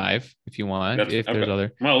number 5 if you want. There's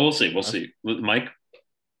other. Well, we'll see. We'll see. Mike,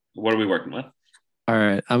 what are we working with? All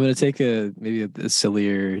right, I'm gonna take maybe a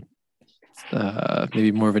sillier,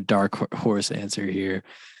 maybe more of a dark horse answer here,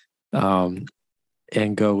 and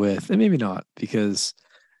go with, and maybe not, because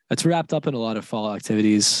it's wrapped up in a lot of fall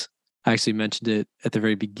activities. I actually mentioned it at the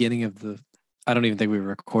very beginning of I don't even think we were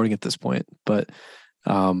recording at this point, but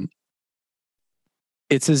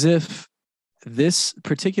it's as if this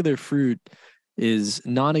particular fruit is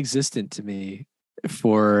non-existent to me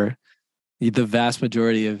for the vast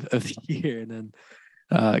majority of the year. And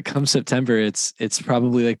then come September, it's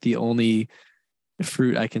probably like the only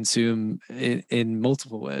fruit I consume in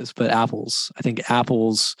multiple ways. But apples, I think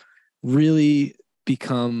apples really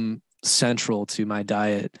become central to my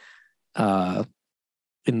diet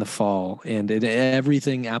in the fall, and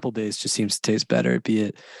everything apple based just seems to taste better, be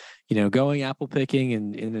it, going apple picking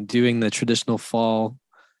and doing the traditional fall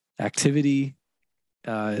activity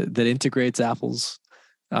that integrates apples,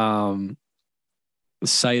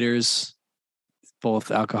 ciders,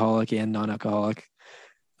 both alcoholic and non-alcoholic,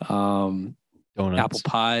 Donuts. apple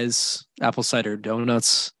pies, apple cider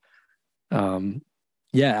donuts.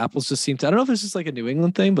 Apples just seem to, I don't know if it's just like a New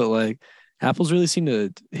England thing, but like apples really seem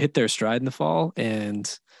to hit their stride in the fall,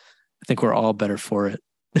 and I think we're all better for it.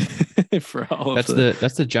 For all that's of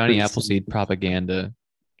that's the Johnny Appleseed propaganda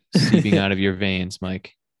seeping out of your veins,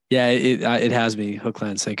 Mike. Yeah, it has me hook,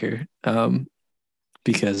 line, sinker,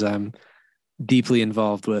 because I'm deeply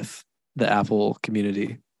involved with the Apple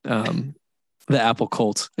community, the Apple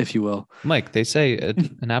cult, if you will. Mike, they say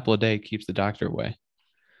an apple a day keeps the doctor away.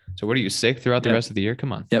 So what are you, sick throughout the rest of the year?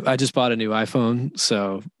 Come on. Yep, I just bought a new iPhone,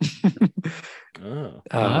 so.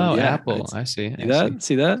 Apple. I see.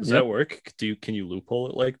 See that? Does that work? Can you loophole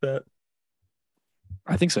it like that?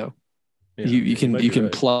 I think so. Yeah, you can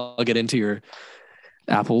right. plug it into your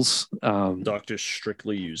apples. Doctors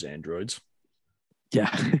strictly use Androids.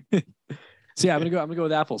 Yeah. So I'm gonna go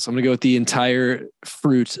with apples. I'm gonna go with the entire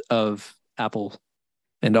fruit of apple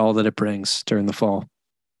and all that it brings during the fall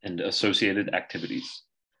and associated activities.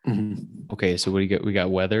 Mm-hmm. Okay, so what do you get? We got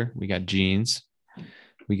weather, we got jeans,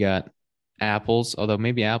 we got apples. Although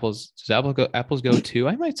maybe apples go too.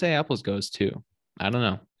 I might say apples goes too. I don't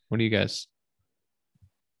know. What do you guys?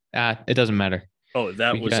 It doesn't matter. Oh,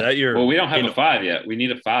 that your? Well, we don't have a 5 yet. We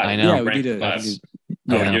need a 5. I know. Yeah, we need a 5.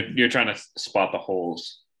 You're trying to spot the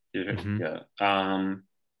holes. Mm-hmm. Yeah.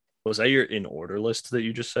 Was that your in order list that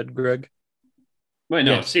you just said, Greg? Wait,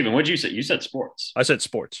 no, Steven, what did you say? You said sports. I said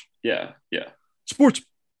sports. Yeah. Sports.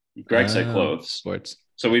 Greg said clothes. Sports.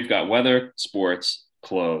 So we've got weather, sports,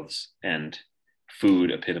 clothes, and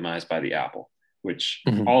food epitomized by the apple, which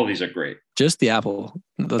all of these are great. Just the apple.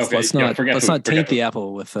 Let's not taint the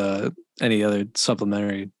apple with any other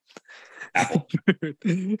supplementary apple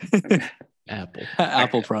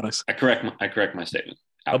apple products. I correct my statement.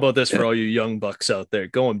 Apple. How about this for all you young bucks out there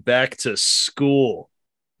going back to school?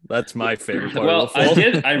 That's my favorite part. Well,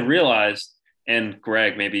 I realized, and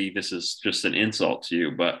Greg, maybe this is just an insult to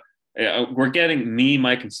you, but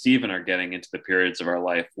Mike and Steven are getting into the periods of our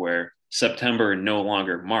life where September no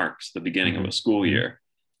longer marks the beginning of a school year.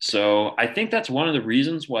 So I think that's one of the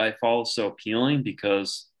reasons why fall is so appealing,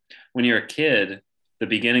 because when you're a kid, the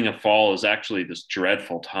beginning of fall is actually this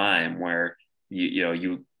dreadful time where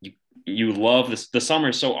you love this. The summer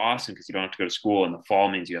is so awesome because you don't have to go to school, and the fall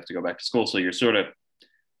means you have to go back to school. So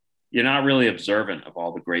you're not really observant of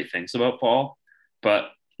all the great things about fall. But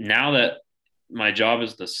now that my job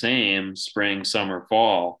is the same spring, summer,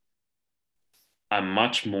 fall, I'm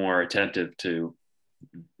much more attentive to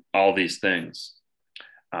all these things.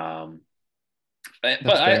 There's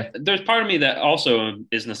part of me that also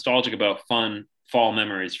is nostalgic about fun fall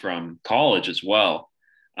memories from college as well.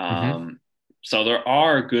 So there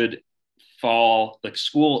are good fall, like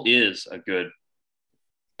school is a good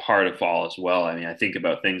part of fall as well. I mean, I think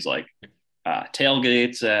about things like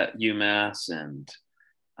tailgates at UMass and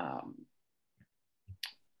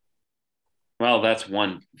that's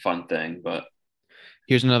one fun thing, but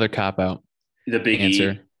here's another cop-out. The Big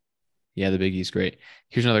answer. E. Yeah, the Big E's great.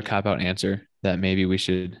 Here's another cop-out answer that maybe we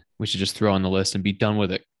should just throw on the list and be done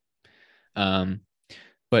with it.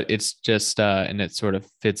 But it's just, and it sort of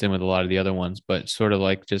fits in with a lot of the other ones, but sort of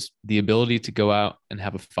like just the ability to go out and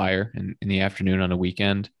have a fire in the afternoon on a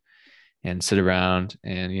weekend and sit around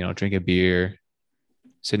and, drink a beer,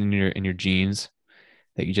 sit in your jeans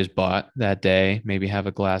that you just bought that day, maybe have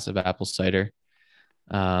a glass of apple cider,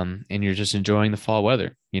 and you're just enjoying the fall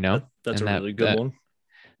weather, That's a really good one.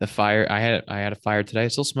 The fire, I had a fire today. I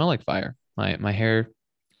still smell like fire. My hair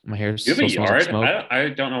still smells like smoke. I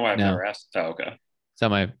don't know why I've never asked. Oh, okay. It's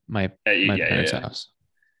at my parents' house.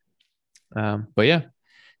 But yeah,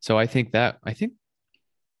 so I think that's a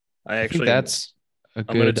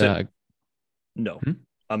good.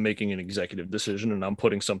 I'm making an executive decision, and I'm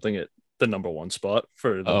putting something at the number one spot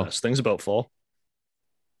for the best things about fall.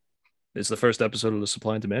 It's the first episode of the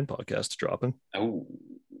Supply and Demand podcast dropping. Oh,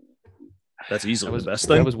 That's easily the best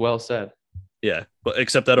That thing. was well said. Yeah, but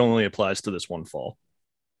except that only applies to this one fall.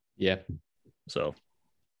 Yeah. So,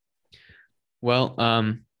 well,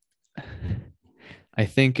 I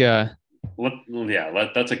think that's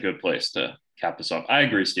a good place to cap this off. I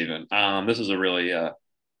agree, Stephen. This is a really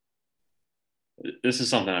this is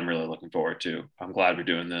something I'm really looking forward to. I'm glad we're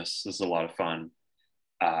doing this. This is a lot of fun.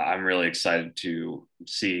 I'm really excited to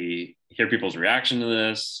hear people's reaction to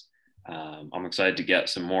this. I'm excited to get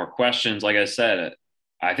some more questions. Like I said,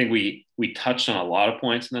 I think we touched on a lot of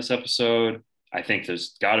points in this episode. I think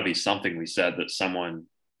there's got to be something we said that someone,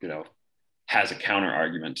 has a counter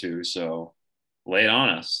argument to. So lay it on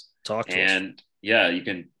us. talk to us. And yeah, you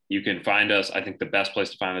can find us. I think the best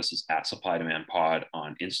place to find us is at Supply Demand Pod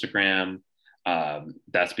on Instagram.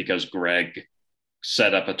 That's because Greg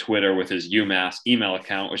set up a Twitter with his UMass email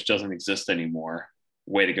account, which doesn't exist anymore.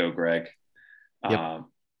 Way to go, Greg. Yep.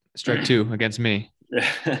 Strike 2 against me.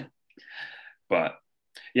 But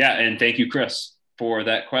yeah, and thank you, Chris, for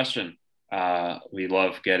that question. We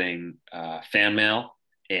love getting fan mail,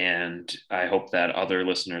 and I hope that other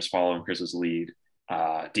listeners follow in Chris's lead.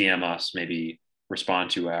 DM us, maybe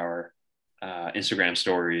respond to our Instagram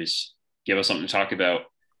stories, give us something to talk about,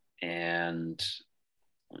 and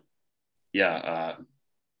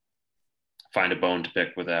find a bone to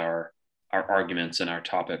pick with our arguments and our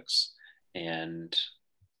topics, and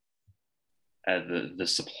the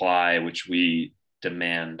supply which we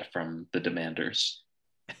demand from the demanders.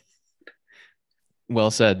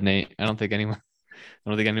 Well said, Nate. I don't think anyone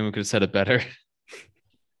could have said it better.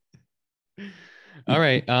 All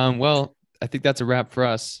right. Well, I think that's a wrap for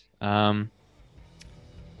us.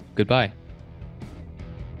 Goodbye.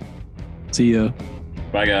 See ya.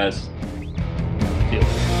 Bye, guys.